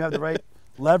right when you have the right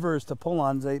levers to pull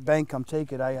on. The bank, come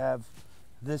take it. I have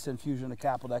this infusion of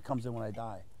capital that comes in when I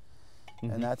die.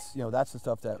 Mm-hmm. And that's the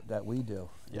stuff that we do.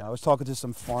 Yeah, I was talking to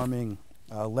some farming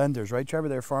lenders, right, Trevor?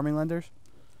 They're farming lenders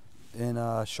in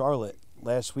Charlotte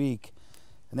last week,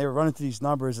 and they were running through these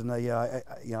numbers. And I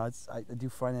do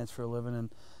finance for a living,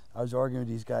 and I was arguing with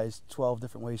these guys 12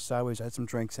 different ways sideways. I had some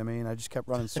drinks in me, and I just kept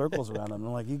running circles around them. And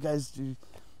I'm like, you guys,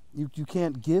 you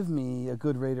can't give me a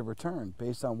good rate of return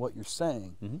based on what you're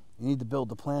saying. Mm-hmm. You need to build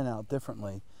the plan out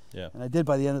differently. Yeah. And I did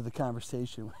by the end of the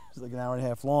conversation, it was like an hour and a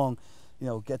half long.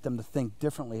 Get them to think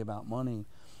differently about money.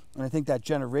 And I think that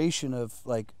generation of,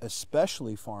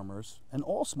 especially farmers and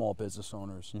all small business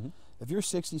owners, if you're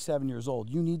 67 years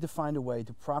old, you need to find a way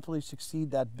to properly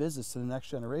succeed that business to the next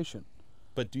generation.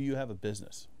 But do you have a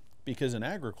business? Because in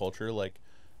agriculture,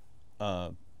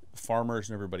 farmers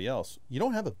and everybody else, you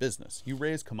don't have a business. You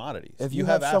raise commodities. If you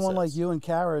have someone like you and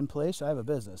Cara in place, I have a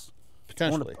business.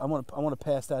 Potentially. I want to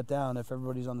pass that down if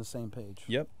everybody's on the same page.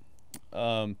 Yep.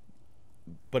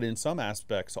 But in some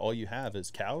aspects, all you have is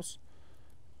cows.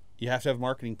 You have to have a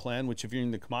marketing plan, which if you're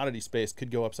in the commodity space could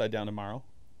go upside down tomorrow.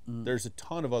 There's a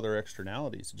ton of other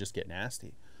externalities that just get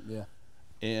nasty. Yeah.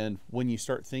 And when you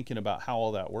start thinking about how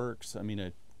all that works, I mean,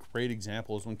 a great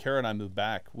example is when Cara and I moved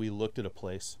back, we looked at a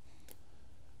place.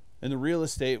 And the real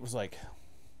estate was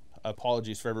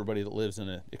apologies for everybody that lives in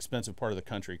an expensive part of the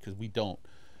country, because we don't.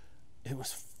 It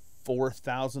was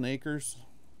 4,000 acres,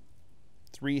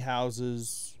 3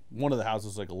 houses. One of the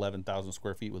houses was 11,000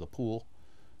 square feet with a pool,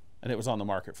 and it was on the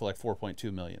market for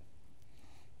 $4.2 million.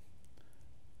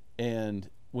 And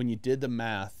when you did the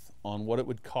math on what it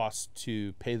would cost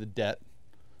to pay the debt,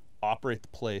 operate the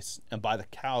place, and buy the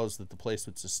cows that the place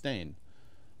would sustain,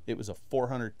 it was a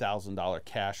 $400,000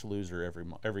 cash loser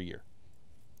every year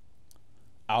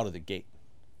out of the gate.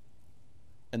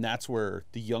 And that's where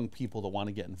the young people that want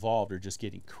to get involved are just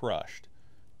getting crushed.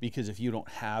 Because if you don't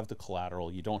have the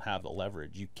collateral, you don't have the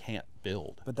leverage, you can't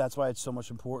build. But that's why it's so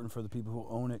much important for the people who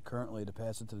own it currently to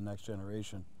pass it to the next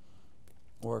generation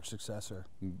or a successor.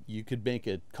 You could make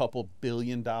a couple $1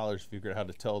 billion if you figure out how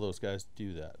to tell those guys to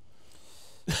do that.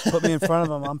 Put me in front of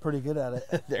them, I'm pretty good at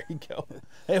it. There you go.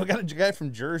 Hey, we got a guy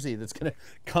from Jersey that's going to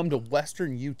come to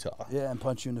Western Utah. Yeah, and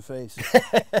punch you in the face.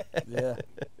 Yeah,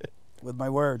 with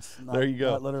my words. There you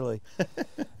go. Not literally.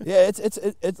 Yeah,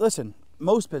 it's listen,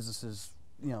 most businesses,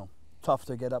 tough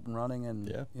to get up and running, and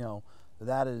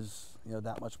that is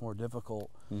that much more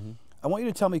difficult. I want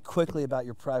you to tell me quickly about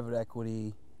your private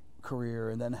equity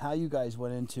career, and then how you guys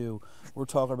went into, we're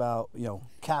talking about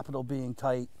capital being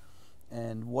tight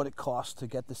and what it costs to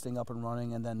get this thing up and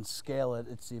running, and then scale it.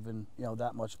 It's even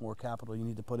that much more capital you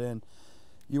need to put in.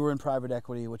 You were in private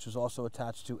equity, which is also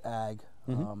attached to ag.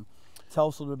 Tell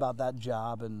us a little bit about that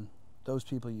job and those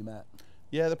people you met.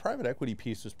 Yeah, the private equity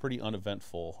piece was pretty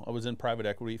uneventful. I was in private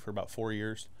equity for about 4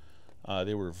 years.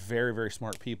 They were very, very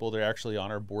smart people. They're actually on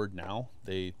our board now.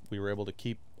 We were able to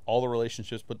keep all the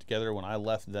relationships put together when I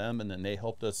left them, and then they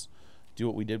helped us do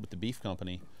what we did with the beef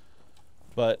company.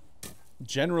 But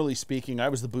generally speaking, I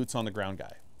was the boots on the ground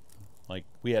guy.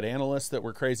 We had analysts that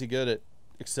were crazy good at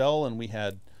Excel, and we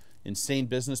had insane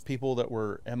business people that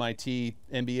were MIT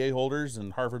MBA holders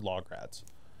and Harvard law grads.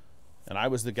 And I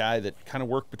was the guy that kind of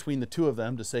worked between the two of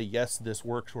them to say, yes, this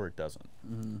works, or it doesn't.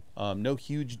 No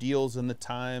huge deals in the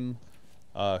time.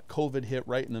 COVID hit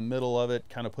right in the middle of it,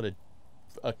 kind of put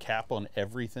a cap on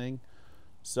everything.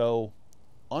 So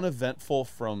uneventful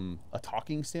from a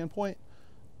talking standpoint,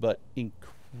 but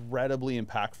incredibly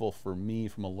impactful for me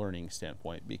from a learning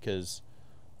standpoint, because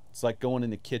it's like going in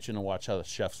the kitchen and watch how the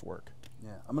chefs work.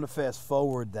 Yeah, I'm going to fast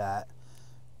forward that.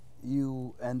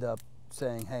 You end up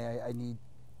saying, hey, I need,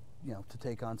 to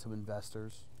take on some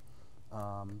investors.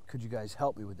 Could you guys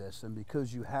help me with this? And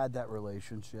because you had that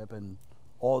relationship and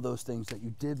all those things that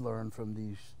you did learn from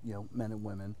these, men and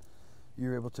women,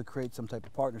 you're able to create some type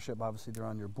of partnership. Obviously, they're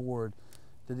on your board.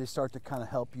 Did they start to kind of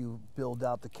help you build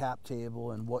out the cap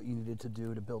table and what you needed to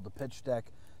do to build the pitch deck?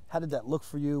 How did that look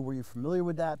for you? Were you familiar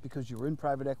with that because you were in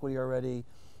private equity already?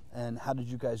 And how did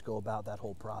you guys go about that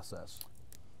whole process?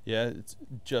 Yeah, it's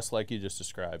just like you just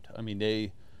described. I mean,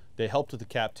 they helped with the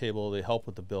cap table, they helped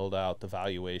with the build out, the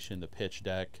valuation, the pitch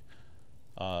deck.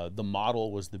 The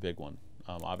model was the big one.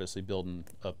 Obviously, building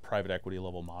a private equity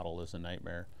level model is a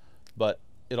nightmare, but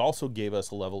it also gave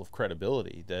us a level of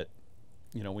credibility that,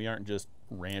 we aren't just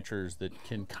ranchers that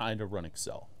can kind of run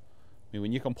Excel. I mean,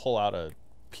 when you can pull out a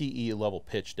PE level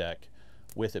pitch deck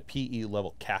with a PE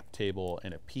level cap table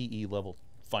and a PE level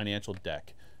financial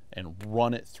deck and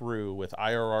run it through with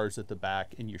IRRs at the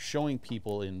back, and you're showing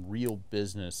people in real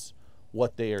business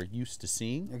what they are used to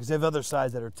seeing. Because they have other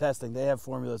sides that are testing. They have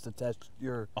formulas to test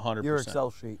your 100%.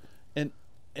 Excel sheet.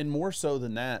 And more so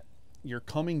than that, you're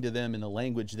coming to them in the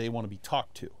language they want to be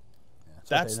talked to. Yeah,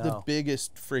 that's the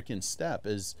biggest freaking step.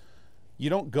 Is you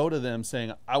don't go to them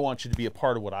saying, I want you to be a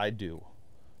part of what I do.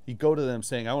 You go to them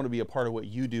saying, I want to be a part of what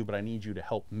you do, but I need you to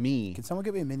help me. Can someone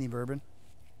get me a mini bourbon?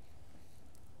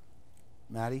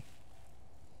 Maddie?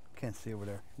 Can't see over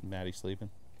there. Maddie sleeping.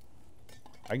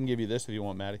 I can give you this if you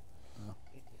want, Maddie. Oh.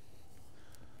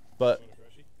 But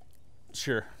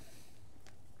sure.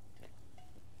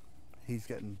 He's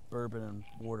getting bourbon and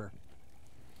water.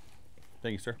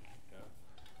 Thank you, sir.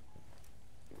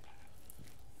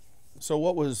 So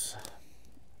what was,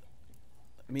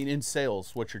 in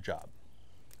sales, what's your job?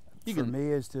 For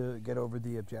me is to get over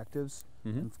the objectives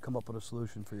and come up with a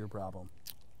solution for your problem.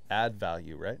 Add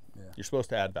value, right? Yeah. You're supposed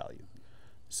to add value.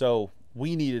 So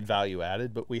we needed value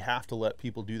added, but we have to let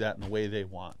people do that in the way they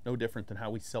want. No different than how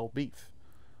we sell beef.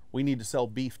 We need to sell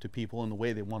beef to people in the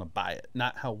way they want to buy it,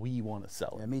 not how we want to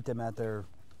sell it. Yeah, meet them at their...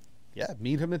 Yeah,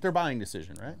 meet them at their buying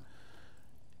decision, right?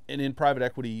 And in private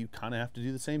equity, you kind of have to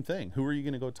do the same thing. Who are you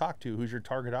going to go talk to? Who's your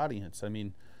target audience? I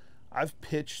mean, I've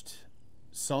pitched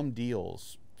some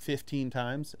deals 15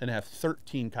 times and have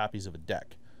 13 copies of a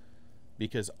deck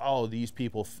because, these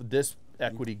people, this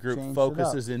equity group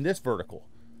focuses in this vertical.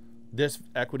 This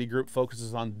equity group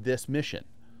focuses on this mission.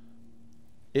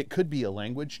 It could be a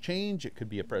language change, it could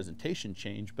be a presentation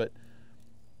change, but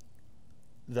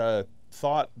the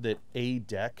thought that a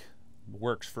deck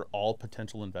works for all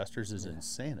potential investors is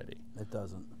insanity. It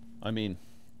doesn't.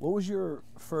 What was your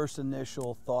first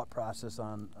initial thought process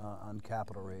on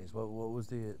capital raise? What was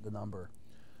the number?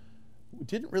 We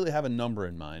didn't really have a number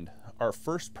in mind. Our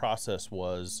first process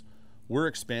was, we're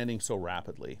expanding so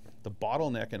rapidly. The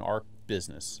bottleneck in our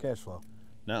business. Cash flow.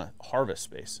 No, harvest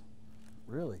space.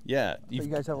 Really? Yeah. You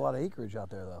guys have a lot of acreage out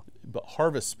there, though. But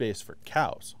harvest space for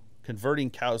cows, converting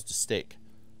cows to steak.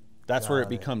 That's where it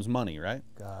becomes money, right?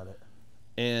 Got it.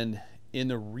 And in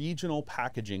the regional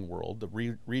packaging world,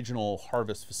 the regional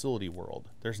harvest facility world,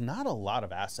 there's not a lot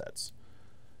of assets.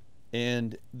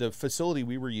 And the facility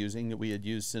we were using that we had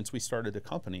used since we started the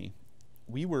company,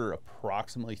 we were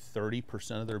approximately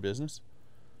 30% of their business.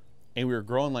 And we were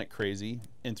growing like crazy.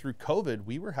 And through COVID,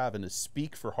 we were having to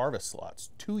speak for harvest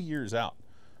slots 2 years out,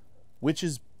 which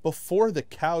is before the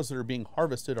cows that are being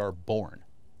harvested are born.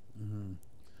 Mm-hmm.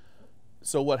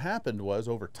 So what happened was,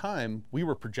 over time, we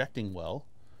were projecting well,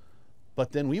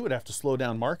 but then we would have to slow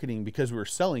down marketing because we were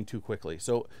selling too quickly.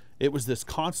 So it was this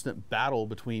constant battle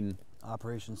between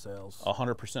operation sales.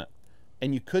 100%.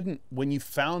 And you couldn't, when you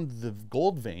found the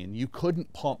gold vein, you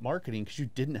couldn't pump marketing because you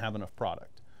didn't have enough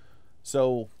product.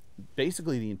 So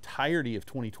basically the entirety of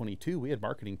 2022, we had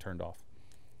marketing turned off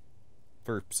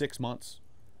for 6 months.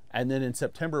 And then in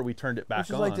September, we turned it back on. Which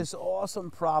is like this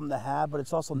awesome problem to have, but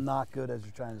it's also not good as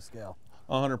you're trying to scale.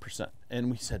 100%. And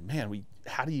we said, man,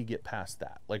 how do you get past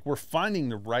that? Like, we're finding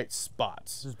the right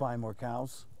spots. Just buying more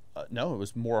cows? No, it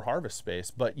was more harvest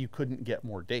space, but you couldn't get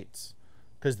more dates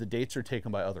because the dates are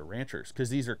taken by other ranchers because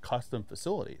these are custom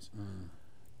facilities. Mm.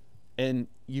 And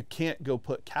you can't go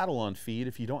put cattle on feed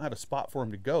if you don't have a spot for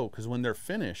them to go, because when they're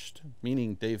finished,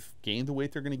 meaning they've gained the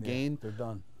weight they're going to gain, they're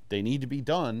done. They need to be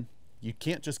done. You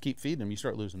can't just keep feeding them. You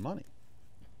start losing money.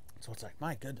 So it's like,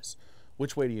 my goodness,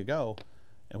 which way do you go?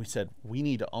 And we said, we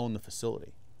need to own the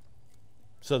facility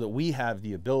so that we have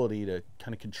the ability to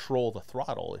kind of control the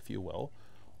throttle, if you will,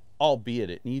 albeit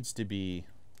it needs to be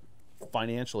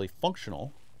financially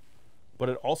functional, but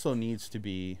it also needs to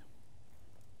be,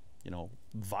 you know,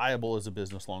 viable as a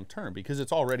business long term, because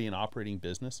it's already an operating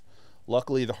business.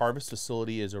 Luckily, the harvest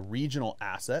facility is a regional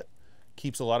asset,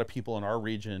 keeps a lot of people in our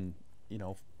region, you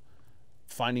know,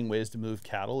 finding ways to move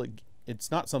cattle.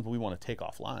 It's not something we want to take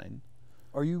offline.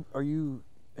 Are you,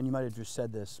 and you might have just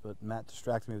said this, but Matt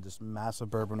distracted me with this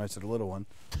massive bourbon. I said a little one.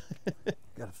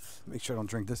 Gotta make sure I don't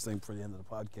drink this thing before the end of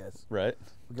the podcast. Right.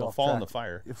 Don't fall in the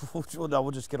fire. No,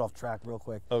 we'll just get off track real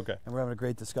quick. Okay. And we're having a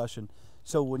great discussion.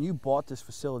 So when you bought this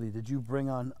facility, did you bring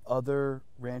on other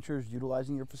ranchers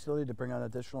utilizing your facility to bring on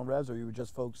additional revs, or you were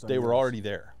just focused on They were yours? already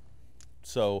there.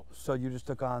 So you just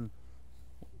took on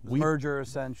the merger,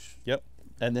 essentially. Yep.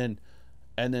 And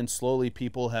then slowly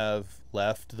people have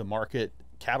left the market.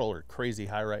 Cattle are crazy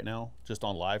high right now, just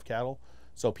on live cattle.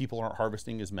 So people aren't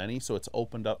harvesting as many. So it's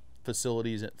opened up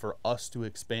facilities for us to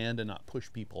expand and not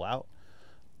push people out.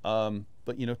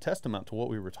 But, you know, testament to what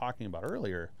we were talking about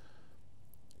earlier,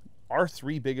 our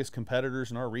 3 biggest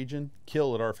competitors in our region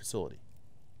kill at our facility.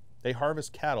 They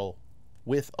harvest cattle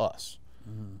with us.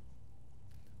 Mm-hmm.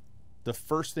 The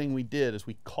first thing we did is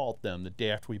we called them the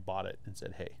day after we bought it and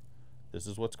said, hey, this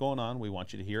is what's going on. We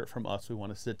want you to hear it from us. We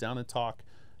want to sit down and talk.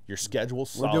 Your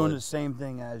schedule's solid. We're doing the same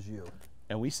thing as you.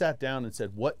 And we sat down and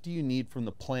said, what do you need from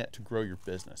the plant to grow your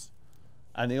business?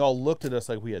 And they all looked at us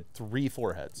like we had 3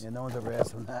 foreheads. Yeah, no one's ever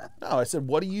asked them that. No, I said,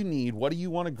 what do you need? What do you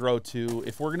want to grow to?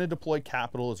 If we're going to deploy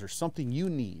capital, is there something you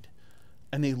need?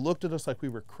 And they looked at us like we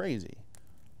were crazy.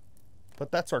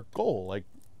 But that's our goal. Like,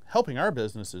 helping our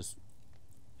business is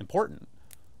important.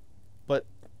 But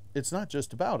it's not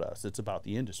just about us. It's about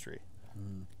the industry.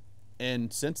 Mm.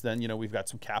 And since then, you know, we've got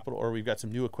some capital, or we've got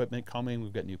some new equipment coming.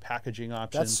 We've got new packaging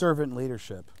options. That's servant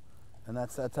leadership. And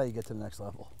that's how you get to the next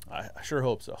level. I sure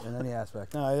hope so. In any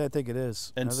aspect. No, I think it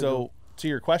is. And so, to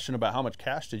your question about how much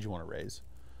cash did you want to raise?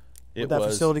 What that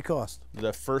facility cost?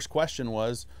 The first question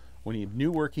was, we need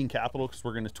new working capital because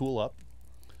we're going to tool up.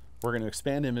 We're going to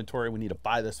expand inventory. We need to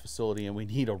buy this facility, and we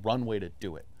need a runway to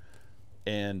do it.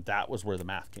 And that was where the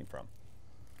math came from.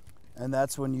 And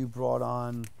that's when you brought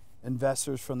on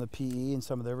investors from the PE and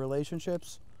some of their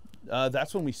relationships?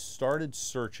 That's when we started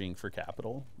searching for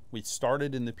capital. We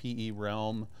started in the PE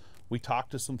realm. We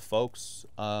talked to some folks.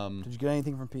 Did you get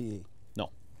anything from PE?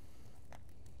 No.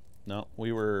 No,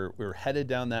 we were headed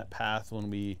down that path when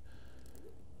we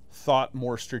thought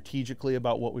more strategically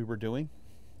about what we were doing.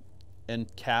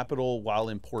 And capital, while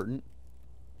important,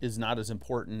 is not as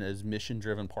important as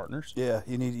mission-driven partners. Yeah,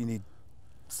 you need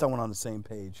someone on the same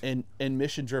page. And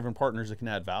mission-driven partners that can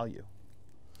add value.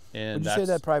 And would you say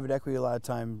that private equity a lot of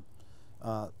time,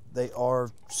 they are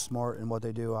smart in what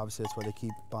they do? Obviously, that's why they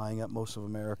keep buying up most of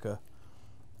America.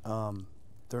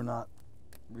 They're not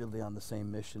really on the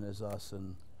same mission as us,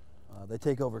 and they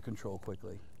take over control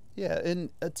quickly. Yeah, in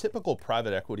a typical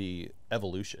private equity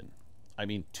evolution, I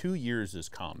mean, 2 years is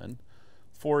common.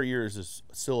 4 years is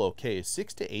still okay.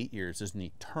 6 to 8 years is an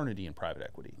eternity in private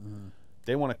equity. Mm.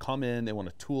 They want to come in, they want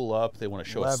to tool up, they want to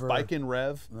show a spike in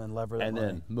rev, and then lever that and money.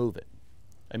 then move it.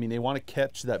 I mean, they want to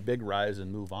catch that big rise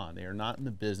and move on. They are not in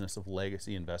the business of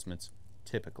legacy investments,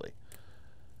 typically.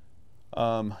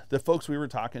 The folks we were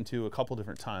talking to a couple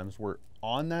different times were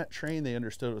on that train. They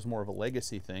understood it was more of a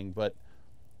legacy thing, but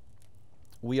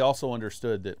we also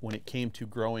understood that when it came to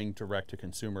growing direct to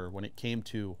consumer, when it came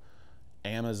to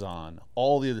Amazon,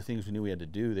 all the other things we knew we had to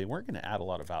do, they weren't going to add a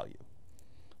lot of value.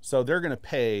 So they're going to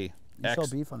pay You sell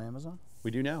beef on Amazon?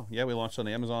 We do now. Yeah, we launched on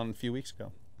Amazon a few weeks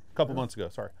ago. A couple months ago,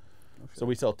 sorry. So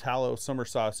we sell tallow, summer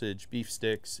sausage, beef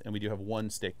sticks, and we do have 1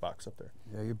 steak box up there.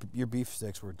 Yeah, your beef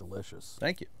sticks were delicious.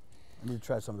 Thank you. I need to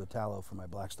try some of the tallow for my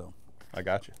Blackstone. I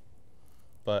got you.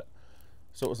 But,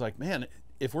 so it was like, man,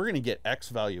 if we're going to get X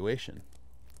valuation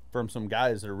from some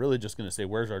guys that are really just going to say,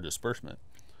 where's our disbursement?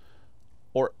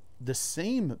 Or the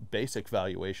same basic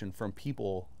valuation from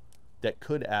people that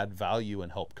could add value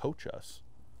and help coach us,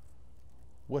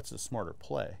 what's the smarter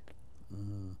play?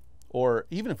 Mm-hmm. Or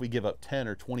even if we give up 10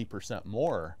 or 20%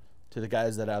 more to the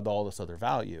guys that add all this other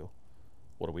value,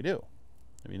 what do we do?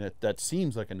 I mean, that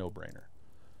seems like a no-brainer.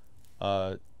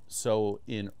 So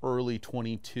in early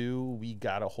 22, we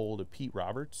got a hold of Pete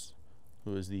Roberts,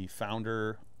 who is the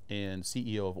founder and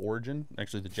CEO of Origin.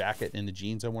 Actually, the jacket and the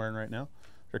jeans I'm wearing right now,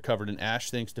 they're covered in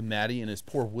ash thanks to Matty and his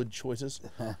poor wood choices.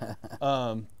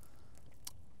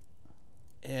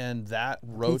 And that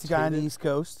rotated. Pete's a guy on the East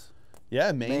Coast.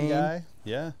 Yeah, Maine guy.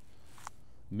 Yeah.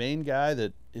 Maine guy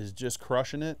that is just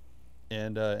crushing it.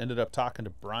 and ended up talking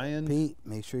to Brian. Pete,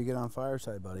 make sure you get on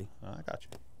Fireside, buddy. I got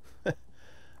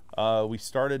you. We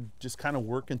started just kind of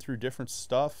working through different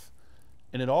stuff,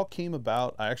 and it all came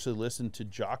about. I actually listened to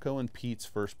Jocko and Pete's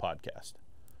first podcast,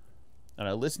 and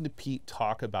I listened to Pete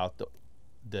talk about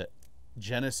the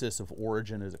genesis of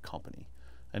Origin as a company.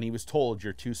 And he was told,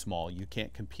 you're too small, you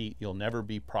can't compete, you'll never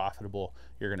be profitable,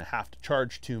 you're going to have to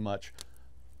charge too much.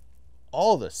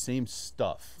 All the same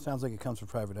stuff. Sounds like it comes from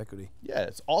private equity. Yeah,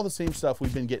 it's all the same stuff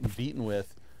we've been getting beaten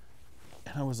with.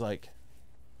 And I was like,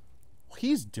 well,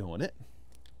 he's doing it.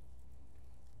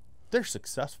 They're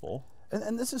successful.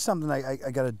 And this is something I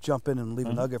got to jump in and leave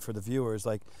a nugget for the viewers.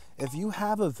 Like, if you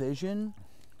have a vision,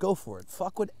 go for it.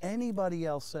 Fuck what anybody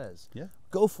else says. Yeah.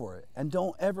 Go for it. And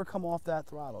don't ever come off that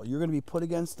throttle. You're going to be put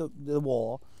against the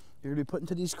wall. You're going to be put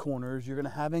into these corners. You're going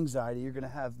to have anxiety. You're going to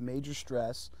have major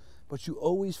stress. But you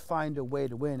always find a way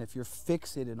to win if you're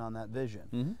fixated on that vision.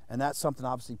 Mm-hmm. And that's something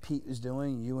obviously Pete is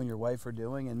doing, you and your wife are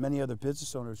doing, and many other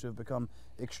business owners who have become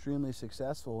extremely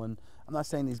successful. And I'm not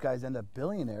saying these guys end up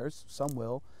billionaires. Some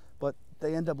will. But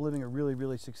they end up living a really,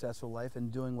 really successful life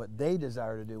and doing what they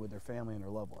desire to do with their family and their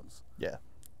loved ones. Yeah.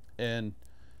 And,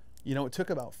 you know, it took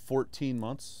about 14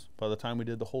 months by the time we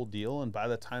did the whole deal. And by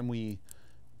the time we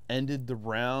ended the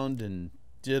round and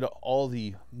did all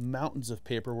the mountains of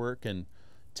paperwork and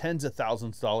tens of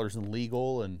thousands of dollars in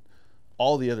legal and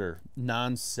all the other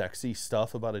non-sexy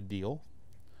stuff about a deal,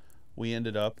 we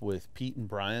ended up with Pete and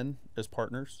Brian as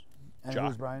partners. And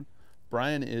who's Brian?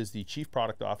 Brian is the chief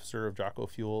product officer of Jocko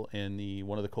Fuel and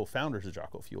one of the co-founders of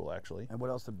Jocko Fuel, actually. And what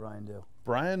else did Brian do?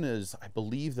 Brian is, I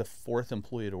believe, the 4th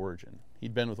employee at Origin.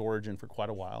 He'd been with Origin for quite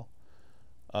a while.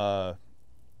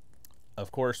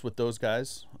 Of course, with those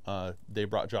guys, they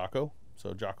brought Jocko.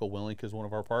 So Jocko Willink is one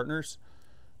of our partners.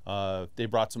 They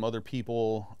brought some other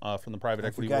people from the private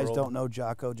equity world. If you guys don't know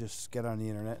Jocko, just get on the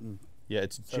internet and... Yeah,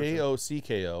 it's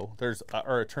Jocko. There's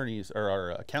our attorneys or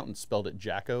our accountants spelled it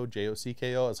Jacko,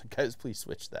 Jocko. I was like, guys, please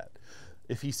switch that.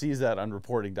 If he sees that on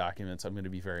reporting documents, I'm going to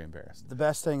be very embarrassed. The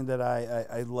best thing that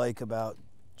I like about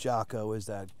Jocko is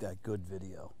that good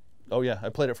video. Oh yeah, I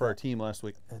played it for our team last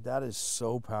week. That is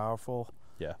so powerful.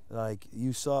 Yeah. Like,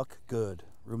 you suck, good.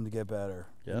 Room to get better.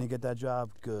 Yeah. You didn't get that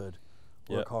job, good.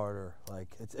 Work harder. Like,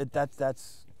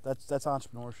 that's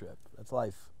entrepreneurship. That's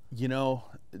life. You know,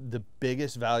 the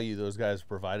biggest value those guys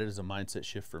provided is a mindset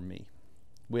shift for me.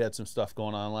 We had some stuff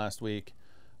going on last week.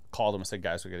 Called them and said,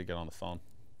 guys, we got to get on the phone.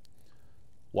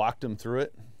 Walked them through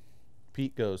it.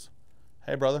 Pete goes,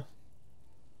 hey, brother.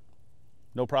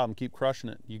 No problem. Keep crushing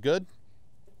it. You good?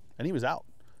 And he was out.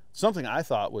 Something I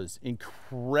thought was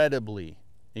incredibly,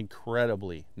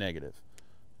 incredibly negative.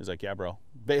 He's like, yeah, bro.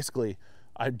 Basically,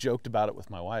 I joked about it with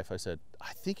my wife. I said,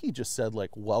 I think he just said,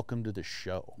 like, welcome to the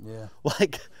show. Yeah.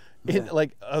 Like, man,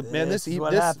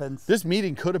 this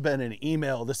meeting could have been an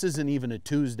email. This isn't even a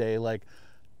Tuesday. Like,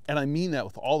 and I mean that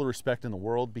with all the respect in the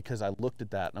world, because I looked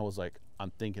at that and I was like,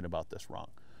 I'm thinking about this wrong.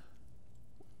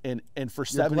 And for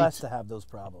You're blessed to have those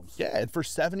problems. Yeah, and for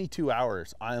 72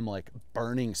 hours, I am like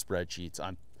burning spreadsheets.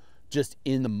 I'm just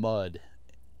in the mud.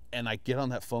 And I get on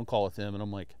that phone call with him and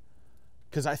I'm like,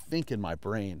 because I think in my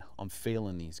brain, I'm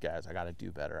failing these guys. I got to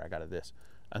do better. I got to this.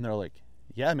 And they're like,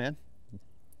 yeah, man,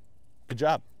 good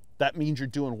job. That means you're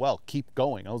doing well. Keep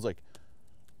going. I was like,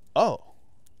 oh,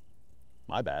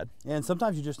 my bad. Yeah, and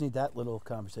sometimes you just need that little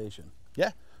conversation.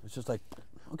 Yeah. It's just like,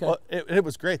 okay. Well, it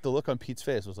was great. The look on Pete's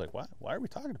face was like, why are we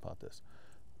talking about this?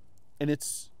 And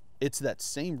it's that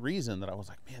same reason that I was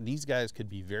like, man, these guys could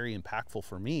be very impactful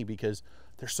for me because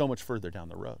they're so much further down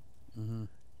the road. Mm-hmm.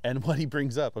 And what he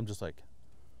brings up, I'm just like,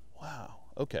 wow,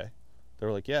 okay. They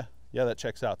were like, yeah, that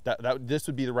checks out. This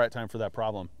would be the right time for that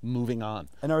problem. Moving on.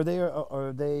 And are they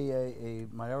a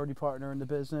minority partner in the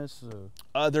business?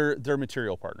 Or? They're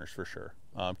material partners for sure.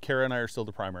 Cara and I are still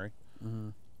the primary.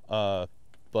 Mm-hmm.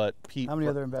 But Pete. How many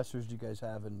other investors do you guys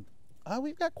have?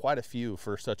 We've got quite a few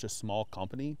for such a small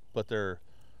company, but they're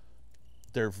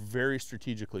very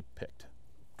strategically picked.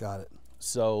 Got it.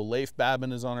 So Leif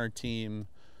Babin is on our team.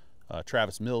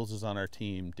 Travis Mills is on our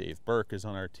team. Dave Burke is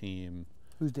on our team.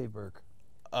 Who's Dave Burke?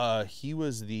 He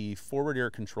was the forward air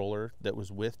controller that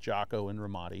was with Jocko and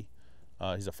Ramadi.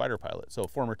 He's a fighter pilot, so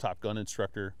former Top Gun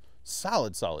instructor.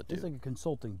 Solid dude. It's like a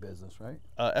consulting business, right?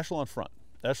 Echelon Front.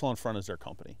 Echelon Front is their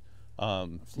company.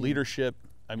 Leadership,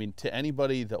 I mean, to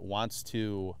anybody that wants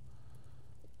to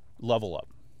level up,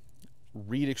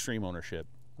 read Extreme Ownership,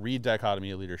 read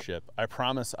Dichotomy of Leadership. I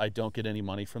promise I don't get any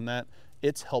money from that.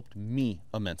 It's helped me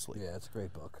immensely. Yeah, it's a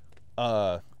great book.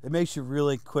 It makes you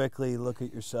really quickly look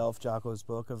at yourself, Jocko's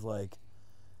book, of like,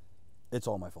 it's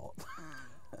all my fault.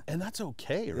 And that's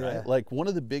okay, right? Yeah. Like one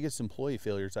of the biggest employee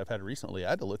failures I've had recently,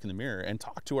 I had to look in the mirror and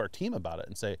talk to our team about it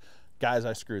and say, guys,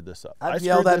 I screwed this up. I've screwed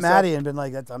yelled at this Maddie up. and been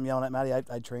like, I'm yelling at Maddie.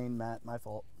 I trained Matt, my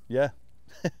fault. Yeah.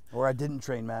 Or I didn't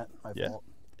train Matt, my fault.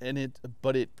 And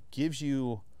but it gives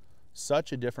you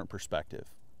such a different perspective.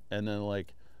 And then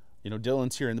like,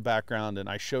 Dylan's here in the background and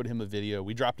I showed him a video.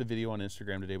 We dropped a video on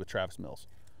Instagram today with Travis Mills.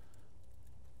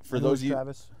 For And those who's of you,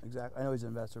 Travis, exactly. I know he's an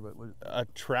investor,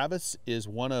 but Travis is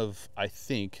one of, I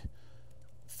think,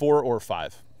 4 or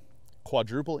 5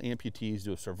 quadruple amputees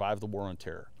to have survived the war on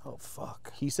terror. oh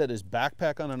fuck. He set his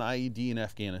backpack on an IED in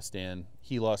Afghanistan.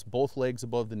 He lost both legs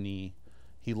above the knee.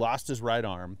 He lost his right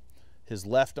arm. His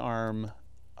left arm,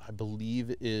 I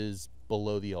believe, is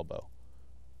below the elbow.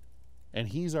 And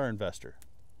he's our investor.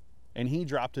 And we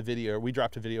dropped a video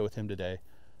with him today.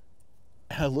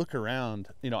 And I look around,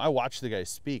 I watch the guy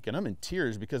speak and I'm in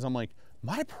tears because I'm like,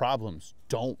 my problems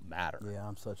don't matter. Yeah,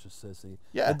 I'm such a sissy.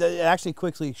 Yeah. It actually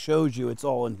quickly shows you it's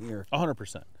all in here.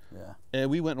 100%. Yeah. And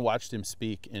we went and watched him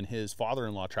speak, and his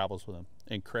father-in-law travels with him.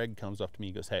 And Craig comes up to me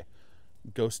and goes, hey,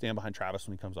 go stand behind Travis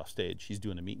when he comes off stage. He's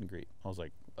doing a meet and greet. I was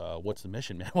like, what's the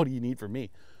mission, man? What do you need from me?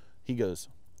 He goes,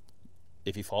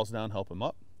 if he falls down, help him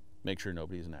up. Make sure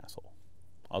nobody's an asshole.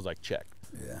 I was like, check.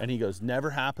 Yeah. And he goes, never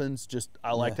happens. Just,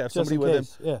 I like to have Just somebody in with him.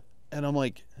 case. Yeah. And I'm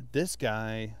like, this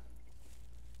guy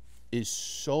is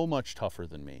so much tougher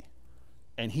than me.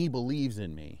 And he believes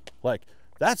in me. Like,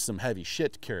 that's some heavy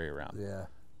shit to carry around. Yeah.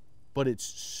 But it's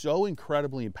so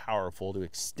incredibly powerful to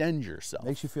extend yourself.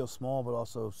 Makes you feel small, but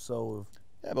also so.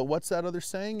 Yeah, but what's that other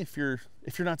saying? If you're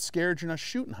not scared, you're not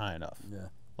shooting high enough. Yeah.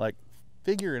 Like,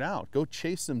 figure it out. Go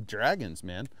chase some dragons,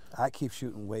 man. I keep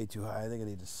shooting way too high. I think I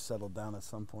need to settle down at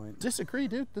some point. Disagree,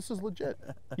 dude. This is legit.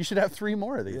 You should have 3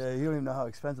 more of these. Yeah, you don't even know how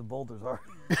expensive boulders are.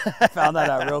 I found that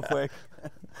out real quick.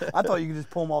 I thought you could just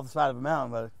pull them off the side of a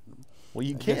mountain, but Well,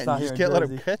 you I guess can't. not You here just in can't let them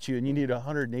Jersey. catch you, and you need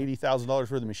 $180,000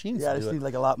 worth of machines yeah, I to just do need it.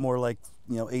 like a lot more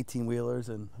 18 wheelers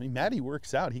and. I mean, Matty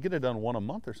works out. He could have done 1 a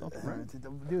month or something, right?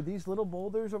 Dude, these little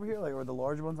boulders over here, like, or the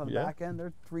larger ones on the Yeah. back end,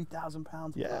 they're 3,000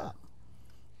 pounds. Yeah.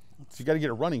 So you got to get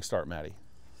a running start, Matty.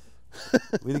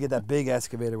 We need to get that big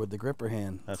excavator with the gripper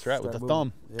hand. That's right, with Start the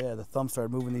moving- thumb. Yeah, the thumb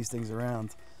started moving these things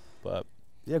around. But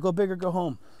Yeah, go big or go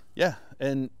home. yeah,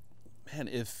 and man,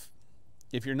 if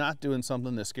you're not doing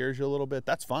something that scares you a little bit,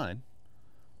 that's fine.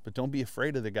 But don't be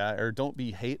afraid of the guy, or don't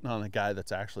be hating on the guy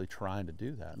that's actually trying to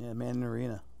do that. Yeah, man in the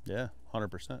arena. Yeah,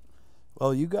 100%.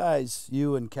 Well, you guys,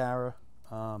 you and Cara,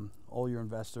 all your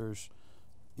investors,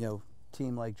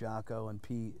 team like Jocko and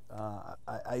Pete,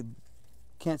 I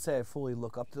can't say I fully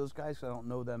look up to those guys 'cause I don't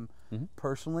know them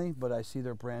personally, but I see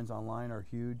their brands online are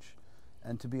huge.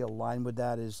 And to be aligned with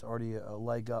that is already a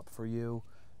leg up for you.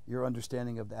 Your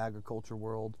understanding of the agriculture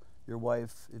world, your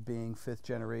wife being 5th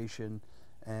generation,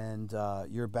 and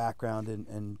your background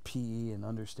in PE and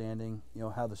understanding,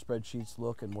 how the spreadsheets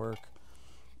look and work.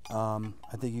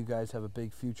 I think you guys have a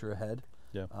big future ahead.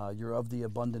 Yeah. You're of the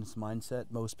abundance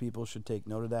mindset. Most people should take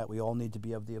note of that. We all need to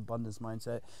be of the abundance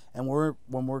mindset. And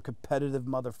when we're competitive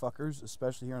motherfuckers,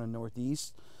 especially here in the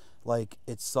Northeast, like,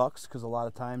 it sucks because a lot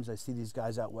of times I see these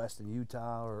guys out west in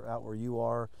Utah or out where you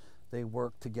are, they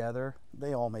work together.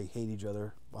 They all may hate each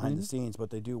other behind the scenes, but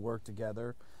they do work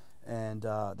together. And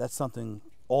that's something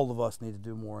all of us need to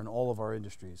do more in all of our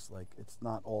industries. Like, it's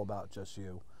not all about just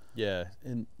you. Yeah,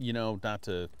 and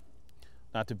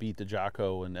not to beat the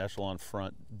Jocko and Echelon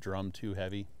front drum too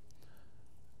heavy.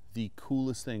 The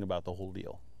coolest thing about the whole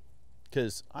deal,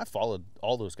 because I followed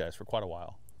all those guys for quite a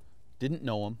while, didn't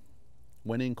know them,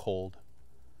 went in cold.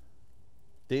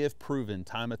 They have proven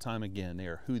time and time again they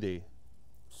are who they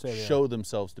show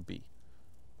themselves to be.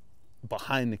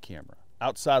 Behind the camera,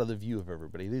 outside of the view of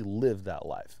everybody, they live that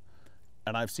life.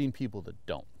 And I've seen people that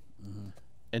don't.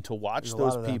 And to watch There's a lot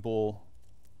those of them. people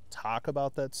talk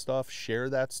about that stuff, share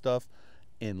that stuff,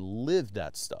 and live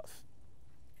that stuff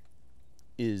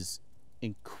is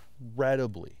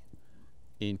incredibly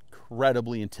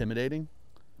intimidating,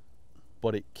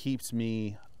 but it keeps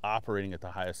me operating at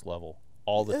the highest level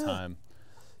all the time.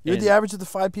 You're And- the average of the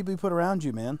 5 people you put around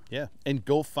you, man. Yeah, and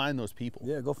go find those people.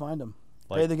 Yeah, go find them.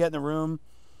 Like- Pay to get in the room,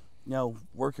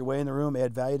 work your way in the room,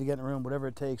 add value to get in the room, whatever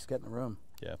it takes, get in the room.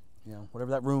 Yeah. Whatever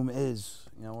that room is,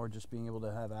 or just being able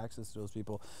to have access to those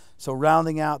people. So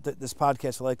rounding out this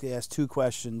podcast, I like to ask 2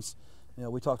 questions.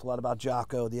 We talked a lot about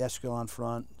Jocko, the Echelon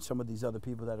front, some of these other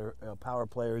people that are power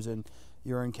players, and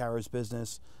you're in Cara's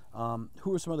business.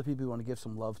 Who are some other people you want to give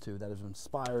some love to that has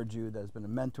inspired you, that has been a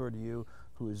mentor to you,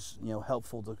 who is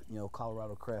helpful to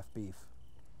Colorado craft beef?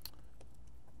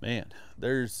 Man,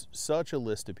 there's such a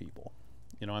list of people.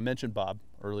 I mentioned Bob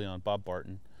early on, Bob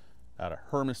Barton, out of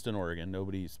Hermiston, Oregon.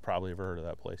 Nobody's probably ever heard of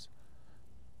that place.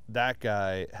 that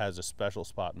guy has a special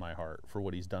spot in my heart for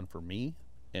what he's done for me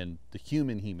and the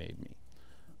human he made me.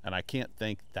 And I can't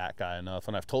thank that guy enough.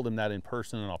 And I've told him that in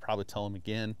person, and I'll probably tell him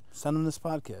again. Send him this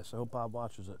podcast. I hope Bob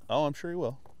watches it. Oh, I'm sure he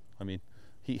will. I mean,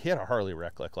 he had a Harley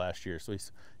wreck like last year, so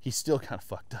he's still kind of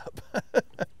fucked up.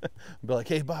 Be like,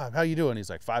 hey, Bob, how you doing? He's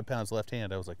like, 5 pounds left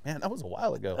hand. I was like, man, that was a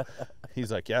while ago.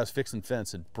 He's like, yeah, I was fixing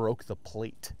fence and broke the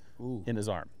plate in his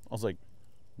arm. I was like,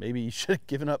 maybe you should have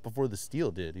given up before the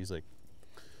steel did. He's like,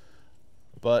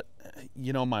 but,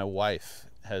 you know, my wife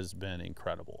has been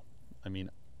incredible. I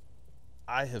mean,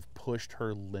 I have pushed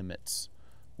her limits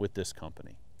with this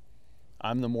company.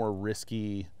 I'm the more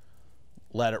risky,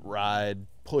 let it ride,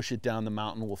 push it down the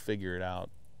mountain, we'll figure it out.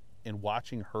 And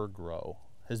watching her grow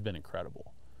has been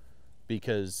incredible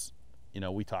because, you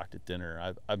know, we talked at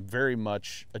dinner. I'm very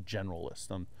much a generalist.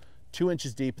 I'm 2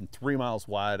 inches deep and 3 miles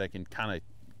wide. I can kind of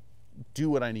do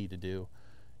what I need to do.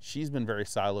 She's been very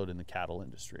siloed in the cattle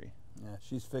industry. Yeah,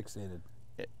 she's fixated.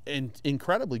 And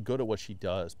incredibly good at what she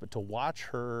does, but to watch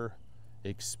her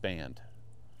expand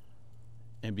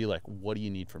and be like, what do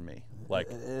you need from me? Like,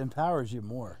 it empowers you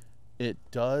more. It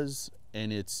does,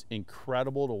 and it's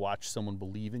incredible to watch someone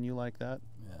believe in you like that.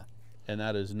 Yeah. And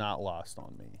that is not lost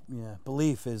on me. Yeah,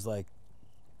 belief is like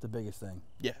the biggest thing.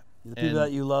 Yeah. The people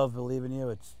that you love believe in you,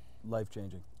 it's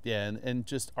life-changing. Yeah, and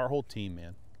just our whole team,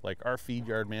 man. Like our feed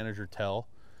yard manager,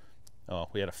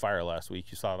 we had a fire last week.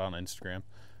 You saw it on Instagram.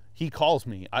 He calls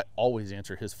me. I always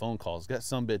answer his phone calls. That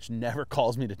sumbitch never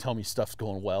calls me to tell me stuff's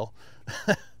going well.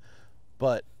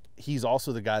 But he's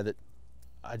also the guy that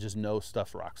I just know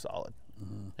stuff's rock solid.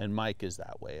 Mm-hmm. And Mike is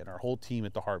that way. And our whole team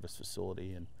at the harvest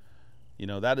facility. And, you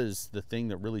know, that is the thing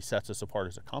that really sets us apart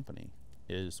as a company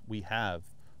is we have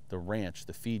the ranch,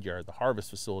 the feed yard, the harvest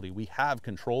facility. We have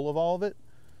control of all of it.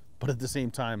 But at the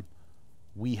same time,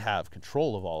 we have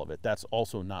control of all of it. That's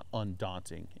also not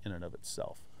undaunting in and of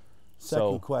itself.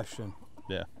 Second question.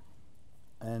 Yeah.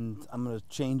 And I'm going to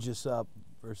change this up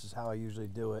versus how I usually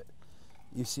do it.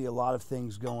 You see a lot of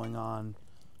things going on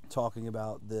talking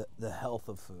about the health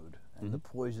of food and the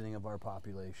poisoning of our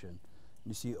population.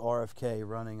 You see RFK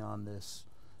running on this,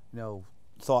 you know,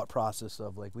 thought process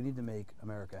of like, we need to make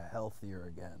America healthier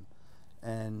again.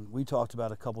 And we talked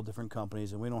about a couple different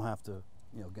companies, and we don't have to,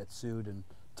 you know, get sued and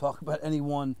talk about any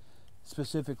one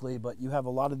specifically, but you have a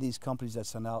lot of these companies that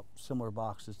send out similar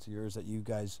boxes to yours that you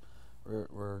guys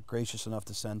were gracious enough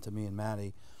to send to me and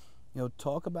Maddie. You know,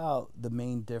 talk about the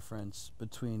main difference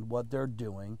between what they're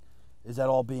doing. Is that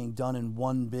all being done in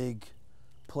one big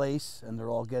place and they're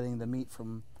all getting the meat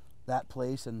from that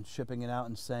place and shipping it out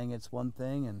and saying it's one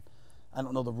thing? And I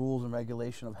don't know the rules and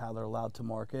regulation of how they're allowed to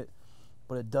market,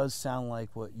 but it does sound like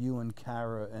what you and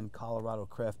Cara and Colorado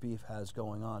Craft Beef has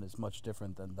going on is much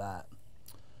different than that.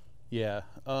 Yeah.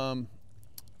 I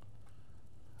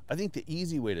think the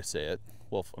easy way to say it,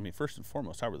 well, I mean, first and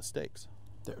foremost, how were the steaks?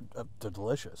 They're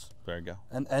delicious. There you go.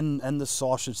 And the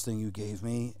sausage thing you gave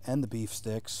me and the beef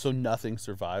sticks. So nothing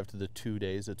survived the 2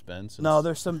 days it's been since. No,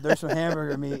 there's some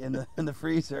hamburger meat in the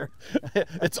freezer.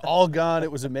 It's all gone.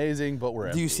 It was amazing, but we're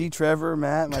empty. Do you see Trevor,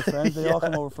 Matt, my friends? They all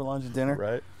come over for lunch and dinner.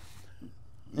 Right.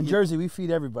 In Jersey, we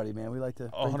feed everybody, man. We like to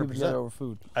bring 100%. people together over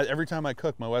food. Every time I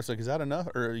cook, my wife's like, "Is that enough?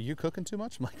 Or are you cooking too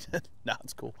much?" I'm like, "No,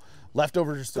 it's cool.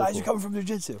 Leftovers are still Guys, cool." you're coming from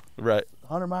jiu-jitsu. Right.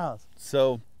 100 miles.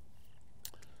 So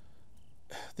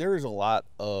there is a lot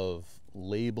of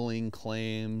labeling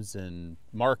claims and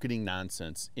marketing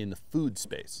nonsense in the food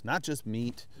space, not just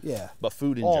meat, but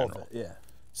food in all general. of it, yeah.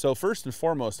 So first and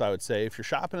foremost, I would say if you're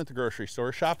shopping at the grocery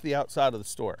store, shop the outside of the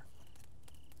store.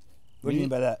 What do you mean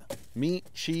by that? Meat,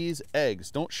 cheese,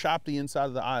 eggs. Don't shop the inside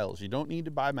of the aisles. You don't need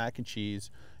to buy mac and cheese.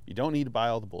 You don't need to buy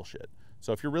all the bullshit.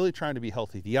 So if you're really trying to be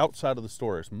healthy, the outside of the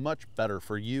store is much better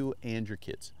for you and your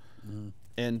kids.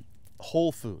 And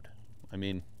whole food. I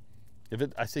mean,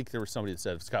 I think there was somebody that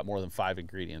said if it's got more than 5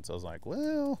 ingredients. I was like,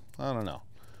 well, I don't know.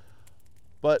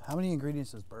 But how many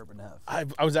ingredients does bourbon have?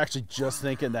 I was actually just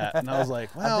thinking that, and I was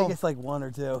like, well, I think it's like 1 or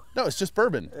 2. No, it's just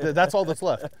bourbon. That's all that's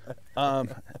left.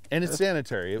 And it's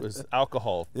sanitary. It was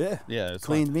alcohol. Yeah. Yeah. It's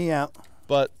cleaned me out.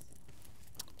 But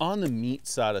on the meat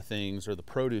side of things or the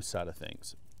produce side of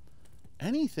things,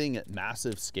 anything at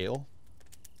massive scale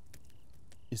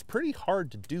is pretty hard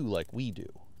to do like we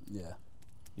do. Yeah.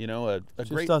 You know, a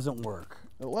just great doesn't work.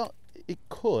 Well, it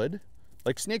could.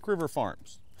 Like Snake River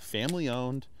Farms, family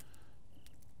owned,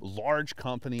 large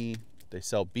company. They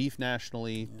sell beef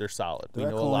nationally. They're solid. They're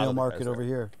at a lot Colonial of the Market guys over there.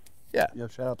 here. Yeah. You know,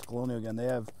 shout out to Colonial again. They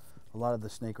have a lot of the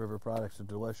Snake River products are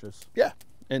delicious. Yeah.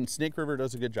 And Snake River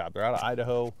does a good job. They're out of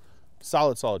Idaho.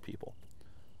 Solid people.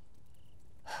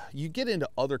 You get into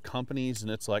other companies and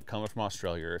it's like coming from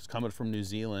Australia, or it's coming from New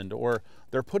Zealand, or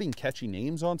they're putting catchy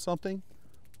names on something.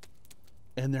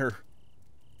 and they're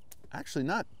actually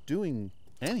not doing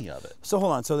any of it. So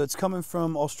hold on. So it's coming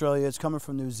from Australia, it's coming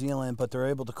from New Zealand, but they're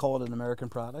able to call it an American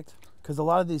product? Because a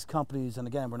lot of these companies, and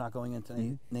again, we're not going into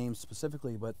any names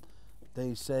specifically, but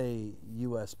they say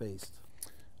U.S. based.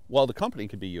 Well, the company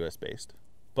could be U.S. based,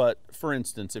 but for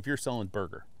instance, if you're selling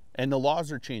burger, and the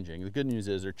laws are changing, the good news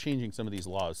is they're changing some of these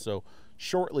laws. So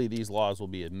shortly, these laws will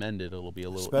be amended. It'll be a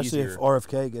little Especially easier. if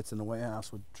RFK gets in the White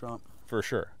House with Trump. For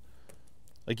sure.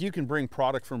 Like you can bring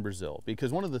product from Brazil,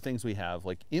 because one of the things we have,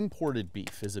 like imported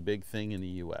beef is a big thing in the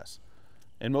U.S.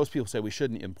 And most people say we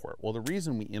shouldn't import. Well, the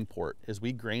reason we import is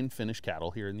we grain finish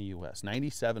cattle here in the U.S.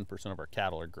 97% of our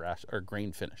cattle are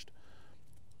grain finished.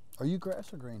 Are you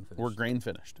grass or grain finished? We're grain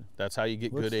finished. That's how you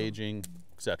get good aging,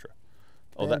 etc.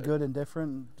 Oh, that good and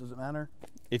different? Does it matter?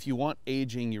 If you want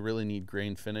aging, you really need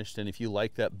grain finished, and if you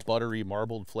like that buttery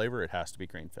marbled flavor, it has to be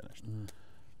grain finished.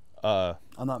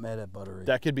 I'm not mad at buttery.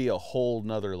 That could be a whole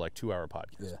nother like 2-hour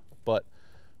podcast. Yeah. But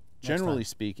generally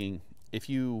speaking, if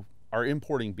you are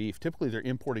importing beef, typically they're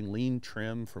importing lean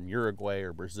trim from Uruguay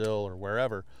or Brazil or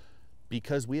wherever,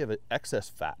 because we have excess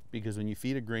fat. Because when you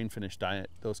feed a grain finished diet,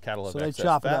 those cattle have excess fat. So they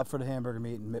chop it up for the hamburger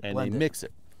meat and blend they it. mix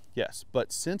it. Yes,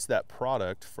 but since that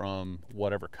product from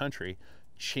whatever country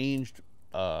changed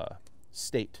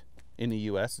state in the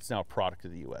U.S., it's now a product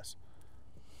of the U.S.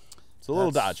 It's a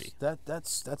little dodgy.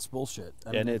 That's bullshit. I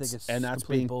And mean, I it's think it's and that's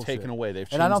complete being bullshit. taken away. They've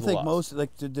changed And I don't the think laws. most,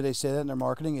 like, did they say that in their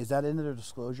marketing? Is that in their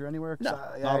disclosure anywhere? 'Cause No,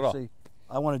 I not at all. actually,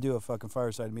 I want to do a fucking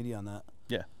Fireside Media on that.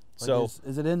 Yeah. Like, So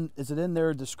is it in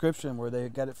their description where they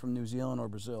got it from New Zealand or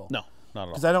Brazil? no, not at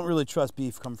Because all. I don't really trust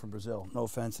beef coming from Brazil. No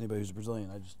offense to anybody who's Brazilian.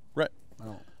 Right. I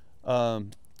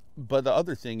don't. But the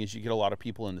other thing is you get a lot of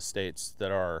people in the States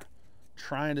that are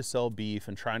trying to sell beef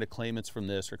and trying to claim it's from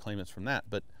this or claim it's from that,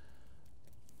 but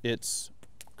it's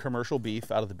commercial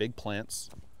beef out of the big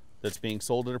plants that's being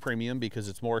sold at a premium because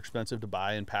it's more expensive to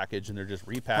buy and package, and they're just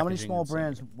repackaging. How many small and selling.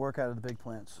 brands work out of the big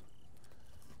plants?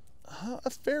 A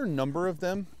fair number of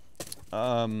them.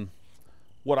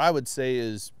 What I would say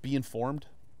is be informed.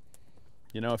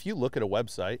 You know, if you look at a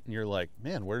website and you're like,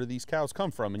 man, where do these cows come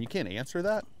from? And you can't answer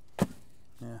that.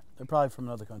 Yeah, they're probably from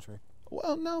another country.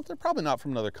 Well, no, they're probably not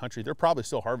from another country. They're probably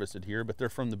still harvested here, but they're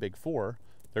from the big four.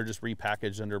 They're just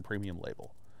repackaged under a premium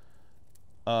label.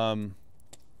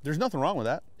 There's nothing wrong with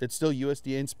that. It's still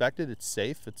USDA inspected. It's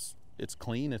safe. It's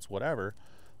clean. It's whatever.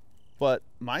 But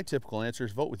my typical answer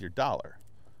is vote with your dollar.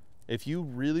 If you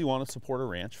really want to support a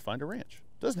ranch, find a ranch.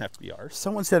 It doesn't have to be ours.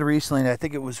 Someone said recently, and I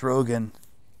think it was Rogan,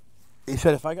 he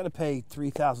said, if I got to pay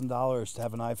 $3,000 to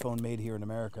have an iPhone made here in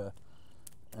America,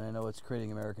 and I know it's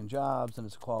creating American jobs and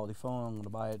it's a quality phone, I'm going to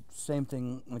buy it. Same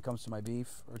thing when it comes to my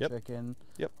beef or chicken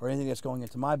or anything that's going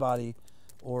into my body,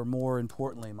 or more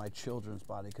importantly, my children's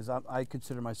body. Because I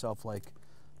consider myself like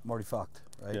I'm already fucked,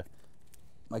 right? Yeah.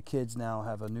 My kids now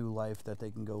have a new life that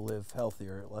they can go live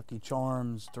healthier. Lucky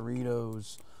Charms,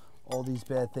 Doritos, all these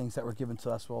bad things that were given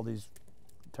to us with all these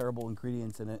terrible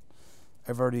ingredients in it,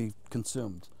 I've already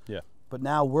consumed. Yeah. But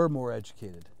now we're more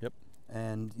educated. Yep.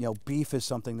 And, you know, beef is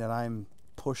something that I'm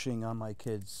pushing on my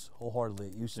kids wholeheartedly.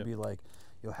 It used to be like,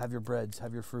 you know, have your breads,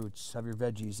 have your fruits, have your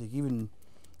veggies. Like even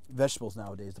vegetables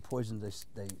nowadays, the poison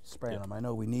they spray on them. I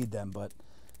know we need them, but,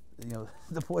 you know,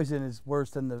 the poison is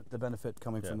worse than the benefit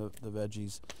coming from the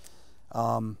veggies.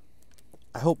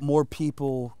 I hope more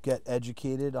people get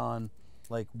educated on,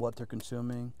 like, what they're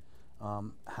consuming,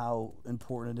 how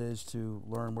important it is to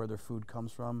learn where their food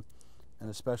comes from, and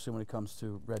especially when it comes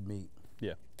to red meat.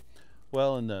 Yeah.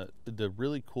 Well, and the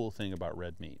really cool thing about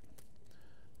red meat,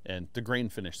 and the grain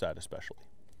finish side especially,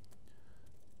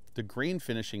 the grain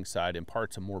finishing side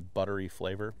imparts a more buttery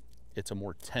flavor. It's a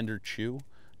more tender chew.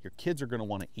 Your kids are going to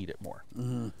want to eat it more.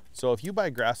 Mm-hmm. So if you buy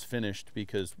grass finished,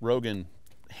 because Rogan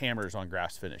hammers on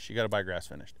grass finished, you got to buy grass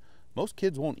finished. Most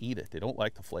kids won't eat it. They don't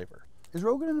like the flavor. Is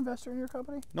Rogan an investor in your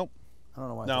company? Nope. I don't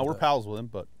know why. No, we're pals with him,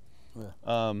 but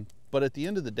but at the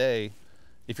end of the day,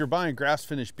 if you're buying grass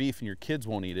finished beef and your kids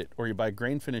won't eat it, or you buy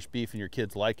grain finished beef and your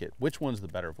kids like it, which one's the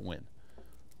better of a win?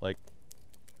 Like,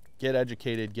 get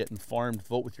educated, get informed,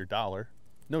 vote with your dollar.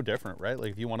 No different, right?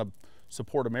 Like if you want to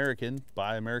support American,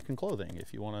 buy American clothing.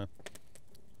 If you want to,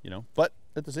 you know, but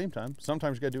at the same time,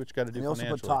 sometimes you got to do what you got to do and they also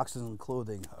financially. put toxins in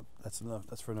clothing. That's enough.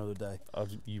 That's for another day.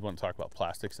 You want to talk about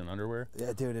plastics and underwear?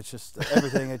 Yeah, dude, it's just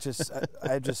everything. It's just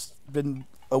I've just been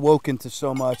awoken to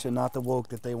so much, and not the woke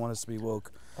that they want us to be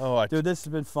woke. Oh, Dude, this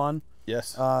has been fun.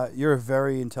 Yes. You're a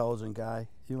very intelligent guy.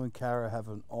 You and Cara have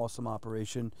an awesome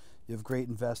operation. You have great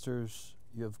investors.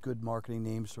 You have good marketing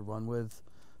names to run with.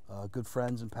 Good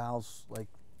friends and pals like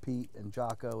Pete and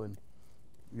Jocko and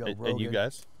Rogan. And you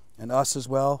guys? And us as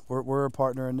well. We're a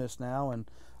partner in this now, and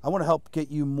I want to help get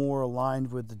you more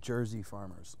aligned with the Jersey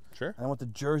farmers. Sure. I want the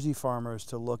Jersey farmers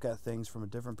to look at things from a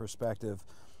different perspective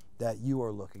that you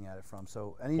are looking at it from.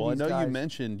 So any Well, of these I know guys, you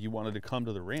mentioned you wanted to come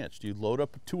to the ranch. Do you load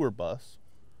up a tour bus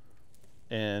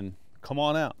and come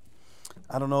on out?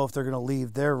 I don't know if they're going to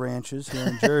leave their ranches here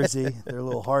in Jersey. They're a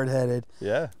little hard-headed.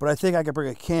 Yeah. But I think I could bring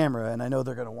a camera, and I know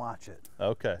they're going to watch it.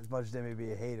 Okay. As much as they may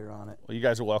be a hater on it. Well, you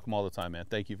guys are welcome all the time, man.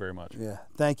 Thank you very much. Yeah.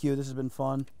 Thank you. This has been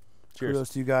fun. Cheers. Kudos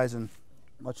to you guys, and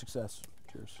much success.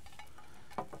 Cheers.